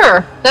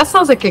 Sure, that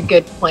sounds like a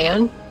good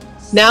plan.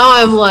 Now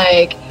I'm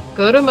like,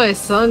 go to my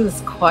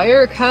son's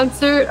choir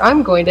concert,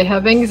 I'm going to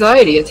have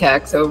anxiety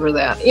attacks over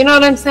that. You know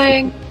what I'm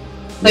saying?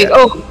 Like, yeah.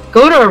 Oh,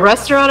 go to a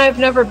restaurant I've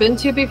never been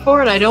to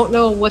before and I don't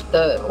know what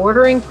the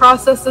ordering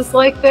process is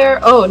like there.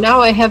 Oh,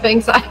 now I have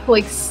anxiety.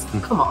 Like,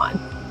 come on.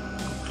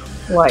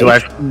 Like, do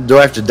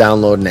I have to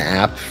download an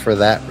app for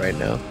that right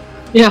now?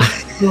 Yeah,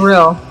 for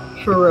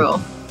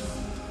real.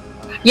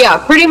 Yeah,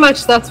 pretty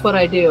much that's what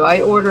I do.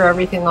 I order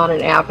everything on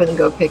an app and then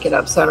go pick it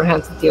up so I don't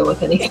have to deal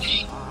with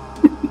anything.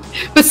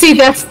 But see,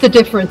 that's the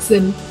difference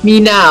in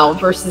me now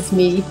versus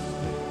me.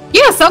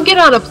 Yes, I'll get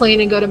on a plane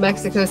and go to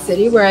Mexico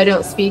City where I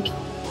don't speak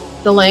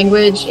the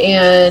language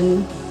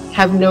and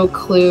have no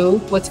clue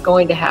what's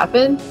going to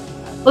happen.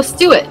 Let's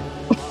do it.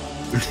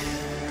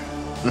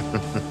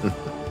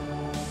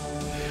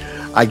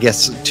 I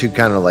guess to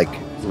kind of like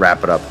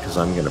wrap it up, because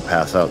I'm going to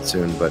pass out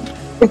soon, but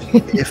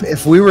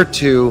if we were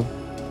to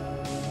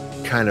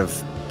kind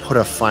of put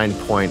a fine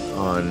point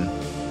on,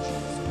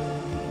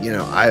 you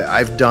know,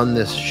 I've done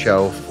this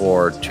show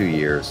for 2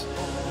 years.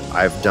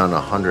 I've done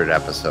 100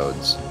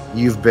 episodes.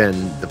 You've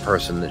been the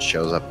person that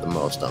shows up the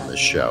most on this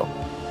show.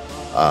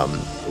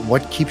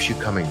 What keeps you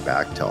coming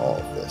back to all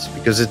of this?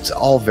 Because it's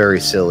all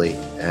very silly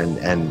and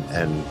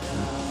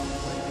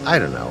I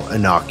don't know,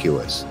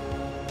 innocuous.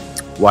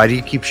 Why do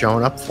you keep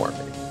showing up for me?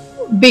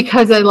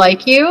 Because I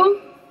like you,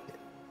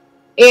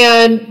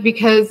 and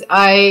because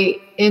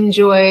I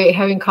enjoy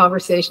having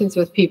conversations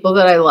with people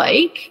that I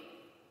like,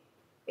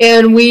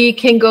 and we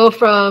can go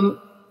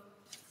from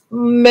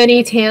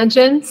many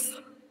tangents,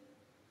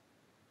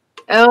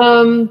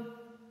 but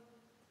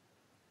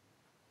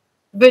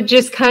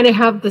just kind of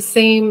have the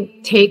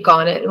same take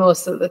on it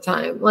most of the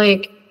time.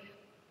 Like,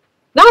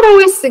 not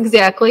always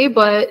exactly,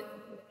 but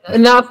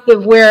enough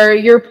that where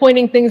you're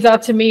pointing things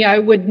out to me I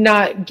would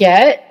not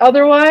get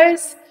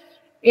otherwise.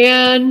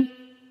 And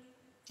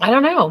I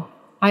don't know,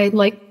 I'd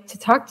like to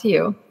talk to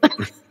you.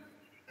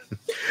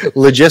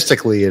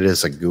 Logistically, it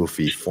is a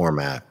goofy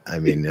format. I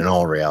mean, in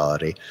all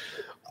reality,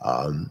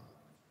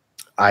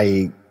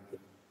 I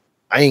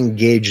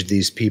engage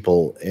these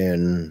people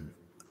in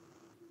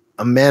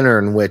a manner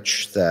in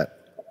which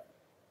that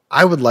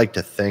I would like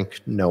to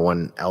think no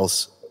one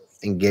else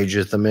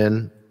engages them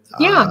in.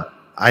 Yeah.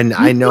 I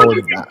know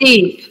that.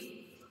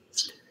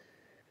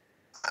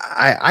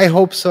 I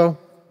hope so.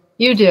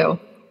 You do.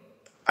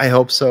 I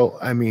hope so.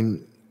 I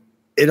mean,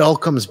 it all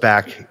comes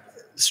back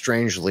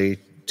strangely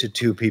to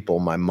two people,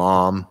 my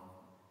mom,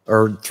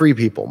 or three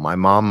people, my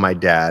mom, my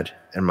dad,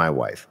 and my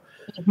wife.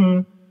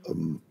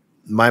 Mm-hmm.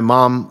 My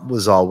mom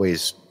was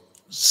always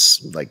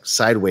like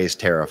sideways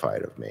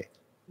terrified of me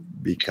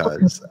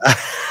because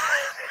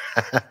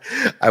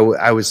I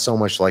was so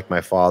much like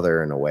my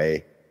father in a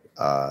way.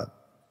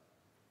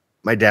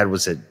 My dad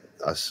was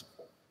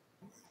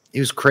he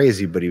was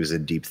crazy, but he was a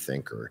deep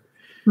thinker.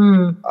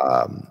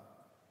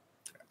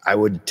 I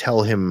would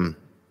tell him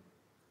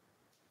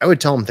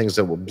things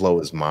that would blow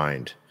his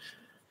mind.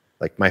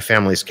 Like, my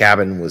family's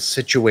cabin was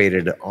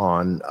situated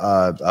on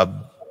a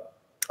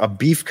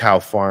beef cow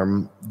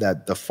farm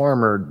that the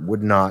farmer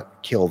would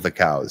not kill the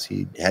cows.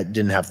 He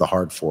didn't have the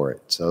heart for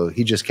it. So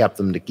he just kept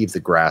them to keep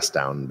the grass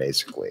down,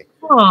 basically.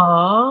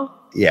 Aww.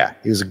 Yeah,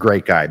 he was a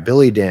great guy.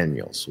 Billy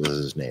Daniels was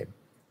his name.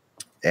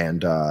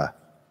 And I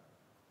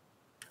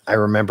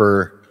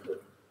remember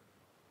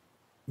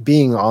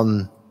being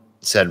on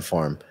said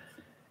farm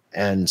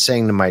and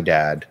saying to my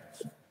dad,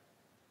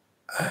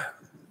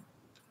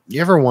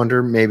 you ever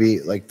wonder, maybe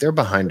like they're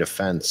behind a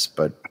fence,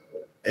 but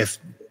if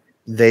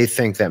they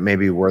think that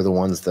maybe we're the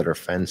ones that are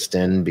fenced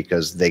in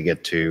because they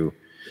get to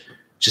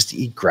just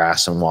eat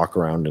grass and walk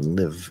around and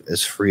live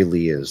as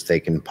freely as they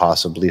can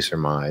possibly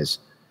surmise.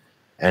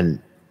 And,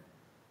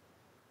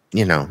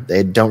 you know,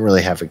 they don't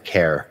really have a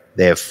care.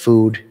 They have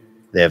food,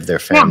 they have their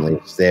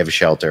families, they have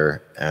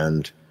shelter,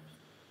 and,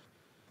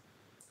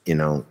 you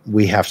know,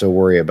 we have to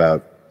worry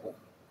about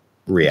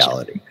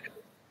reality.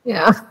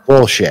 Yeah.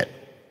 Bullshit,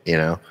 you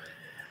know.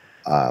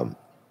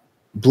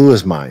 Blew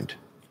his mind.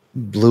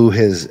 Blew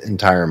his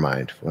entire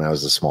mind when I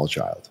was a small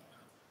child.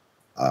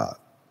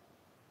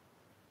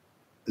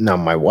 Now,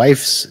 my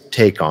wife's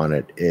take on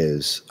it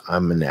is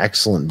I'm an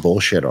excellent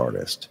bullshit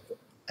artist,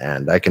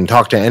 and I can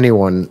talk to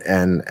anyone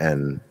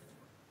and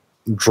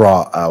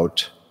draw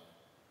out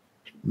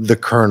the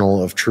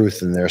kernel of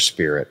truth in their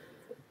spirit.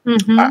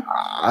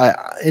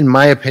 Mm-hmm. In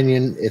my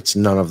opinion, it's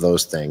none of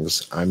those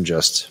things. I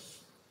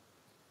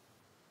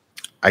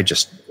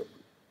just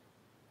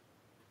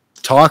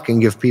talk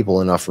and give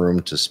people enough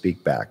room to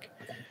speak back.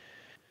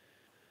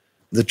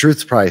 The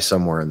truth's probably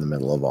somewhere in the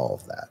middle of all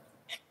of that.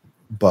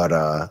 But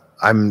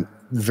I'm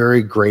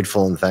very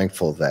grateful and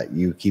thankful that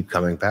you keep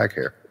coming back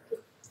here.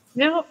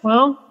 Yeah,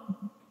 well,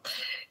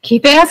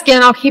 keep asking.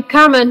 I'll keep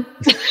coming.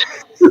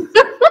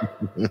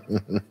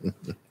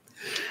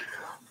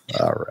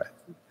 All right.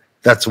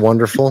 That's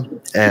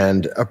wonderful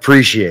and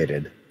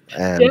appreciated.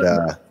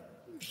 And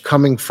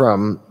coming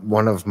from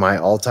one of my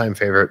all-time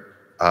favorite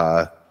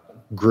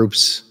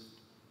groups,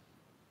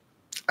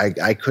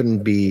 I couldn't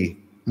be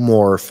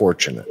more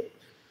fortunate.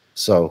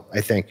 So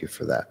I thank you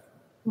for that.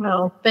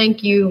 Well,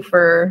 thank you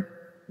for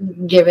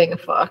giving a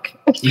fuck.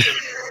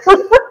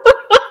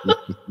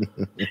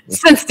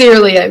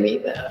 Sincerely, I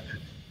mean that.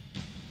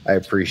 I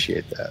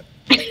appreciate that.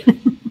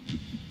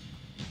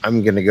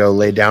 I'm going to go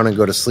lay down and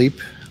go to sleep.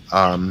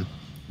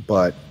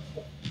 But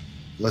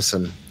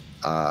listen,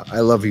 I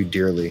love you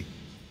dearly,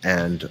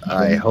 and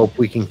I hope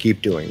we can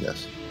keep doing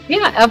this.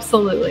 Yeah,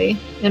 absolutely.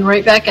 And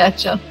right back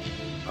at you.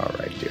 All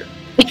right, dear.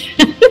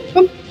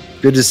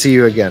 Good to see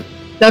you again.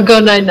 Now go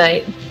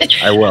night-night.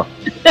 I will.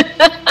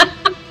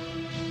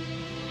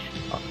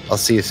 I'll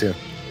see you soon.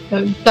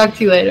 Talk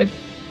to you later.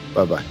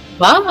 Bye-bye.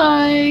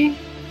 Bye.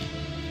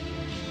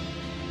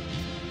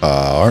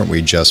 Aren't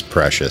we just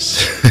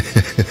precious?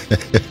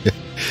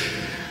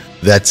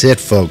 That's it,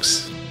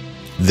 folks.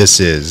 This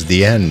is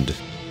the end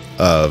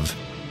of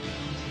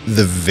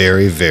the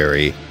very,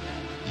 very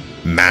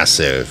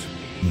massive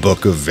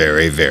Book of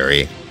Very,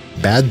 Very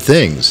Bad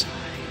Things,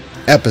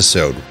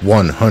 Episode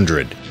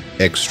 100,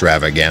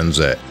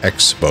 Extravaganza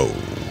Expo.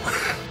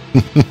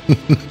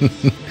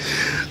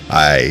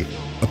 I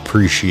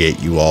appreciate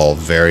you all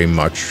very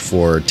much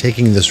for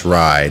taking this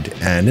ride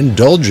and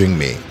indulging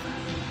me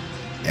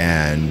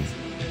and,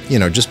 you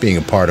know, just being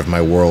a part of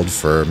my world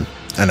for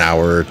an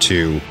hour or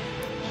two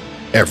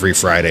every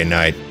Friday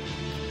night.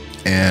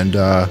 And,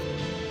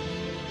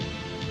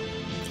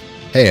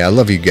 hey, I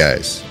love you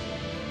guys.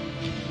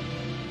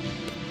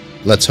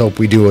 Let's hope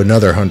we do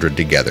another 100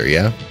 together,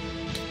 yeah?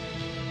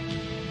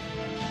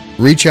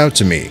 Reach out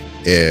to me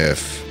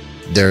if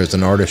there's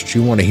an artist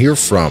you want to hear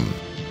from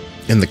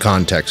in the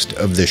context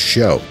of this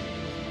show.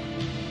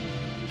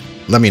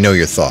 Let me know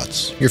your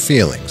thoughts, your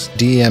feelings.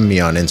 DM me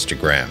on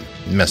Instagram,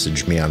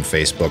 message me on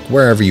Facebook,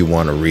 wherever you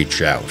want to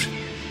reach out.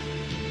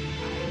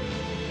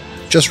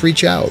 Just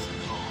reach out.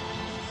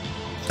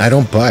 I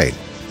don't bite.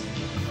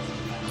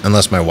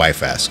 Unless my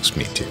wife asks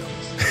me to.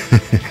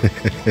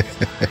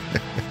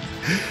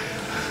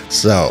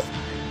 So,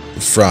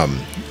 from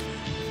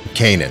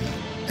Kanan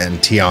and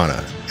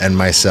Tiana and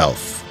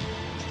myself,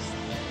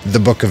 the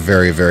Book of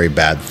Very, Very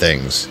Bad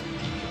Things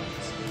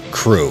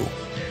crew,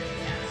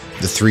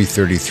 the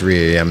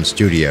 3:33 a.m.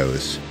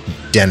 studios,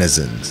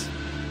 denizens,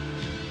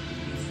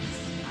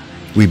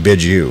 we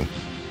bid you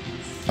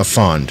a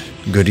fond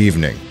good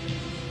evening.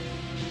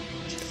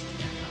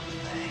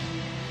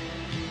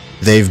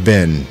 They've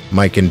been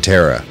Mike and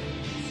Tara,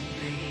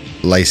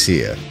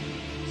 Lycia.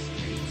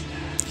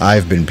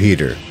 I've been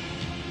Peter.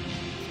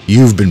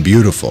 You've been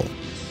beautiful.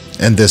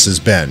 And this has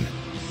been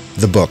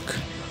the Book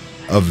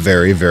of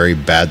Very, Very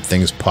Bad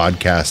Things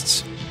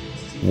podcast's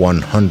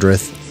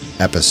 100th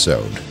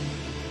episode.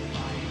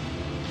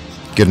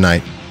 Good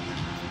night.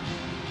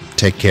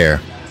 Take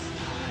care.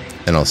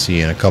 And I'll see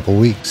you in a couple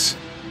weeks.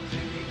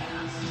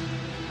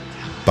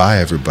 Bye,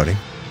 everybody.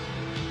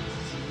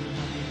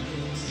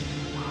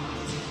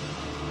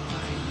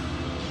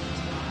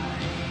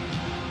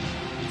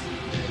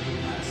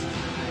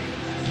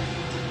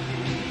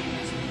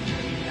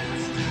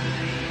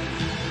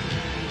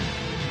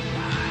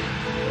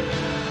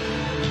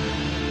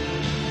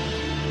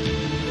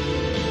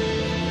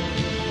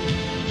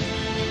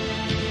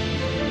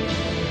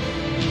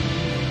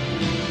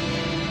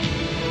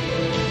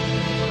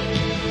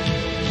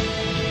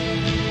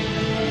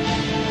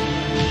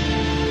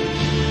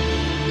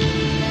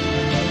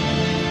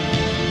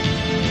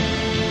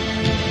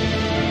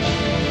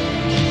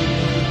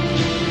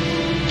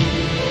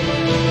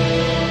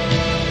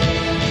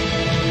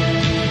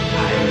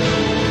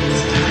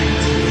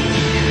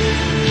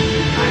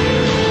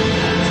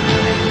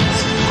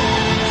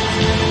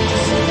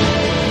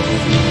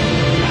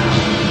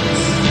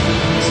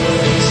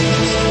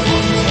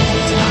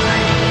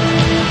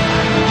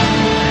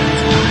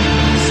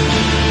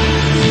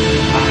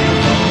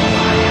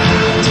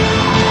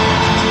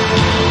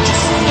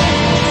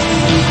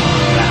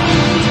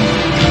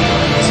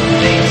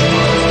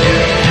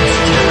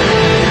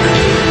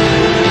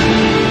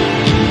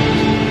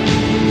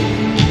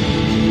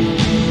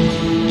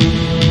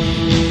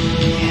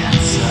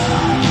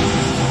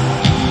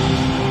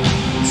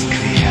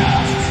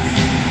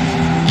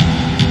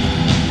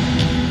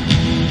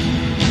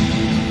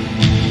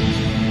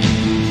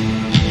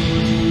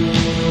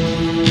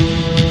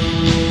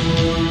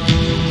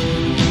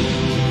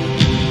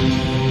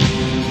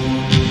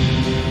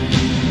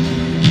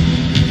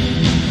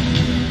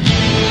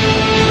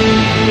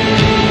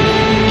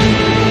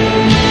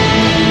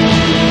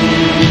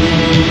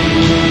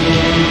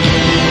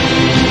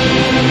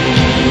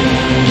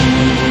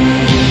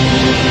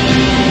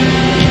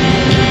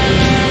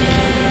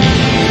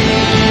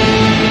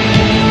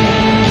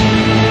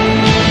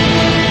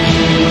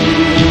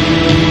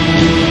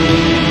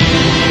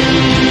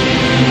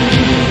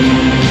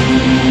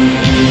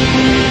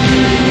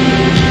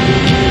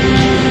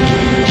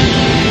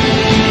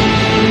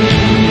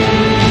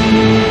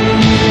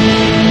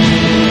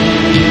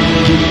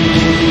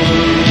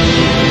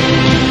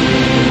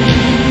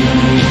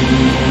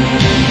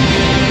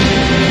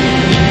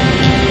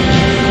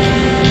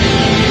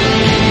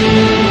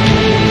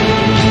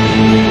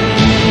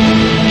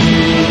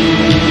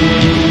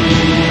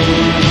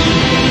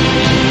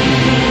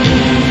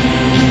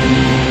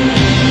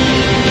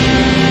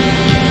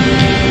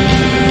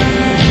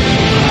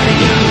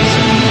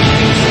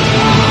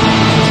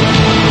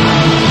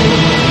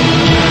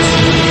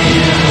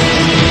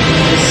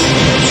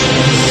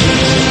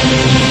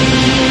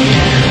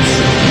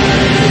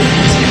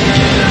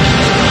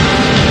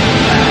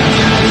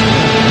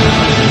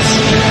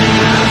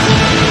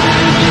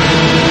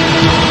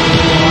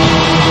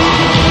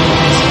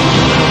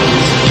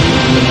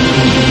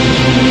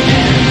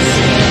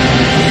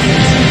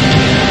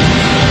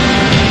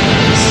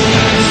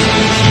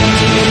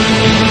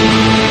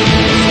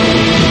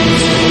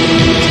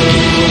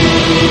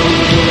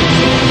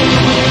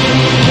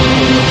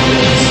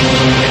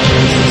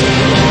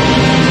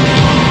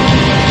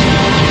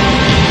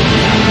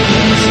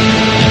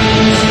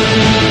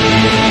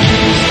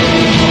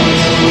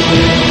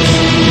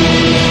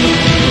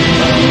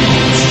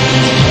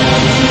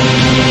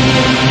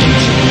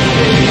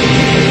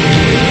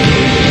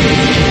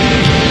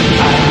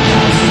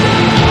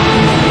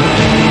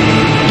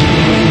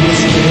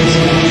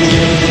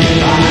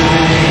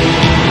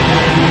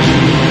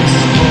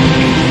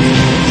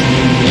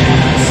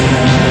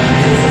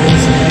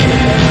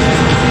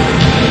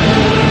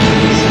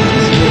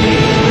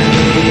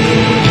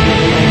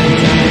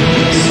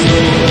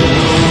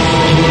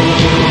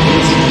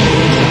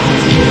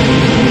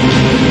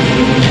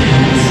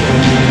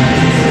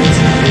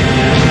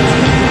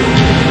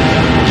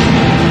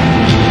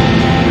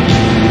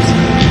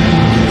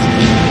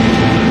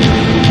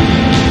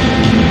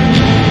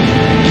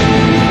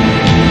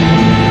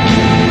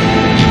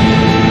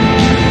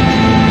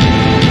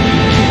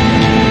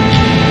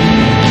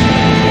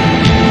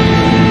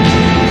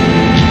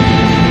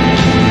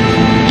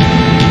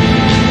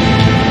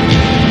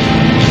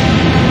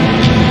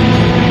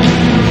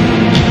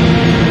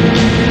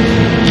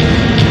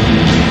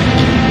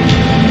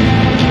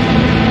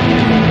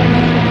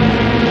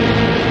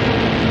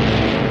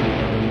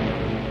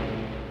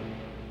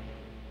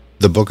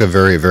 The Book of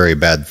Very, Very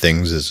Bad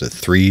Things is a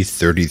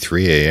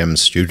 3:33 a.m.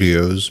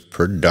 Studios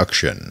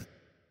production.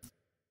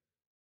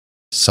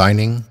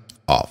 Signing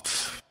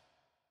off.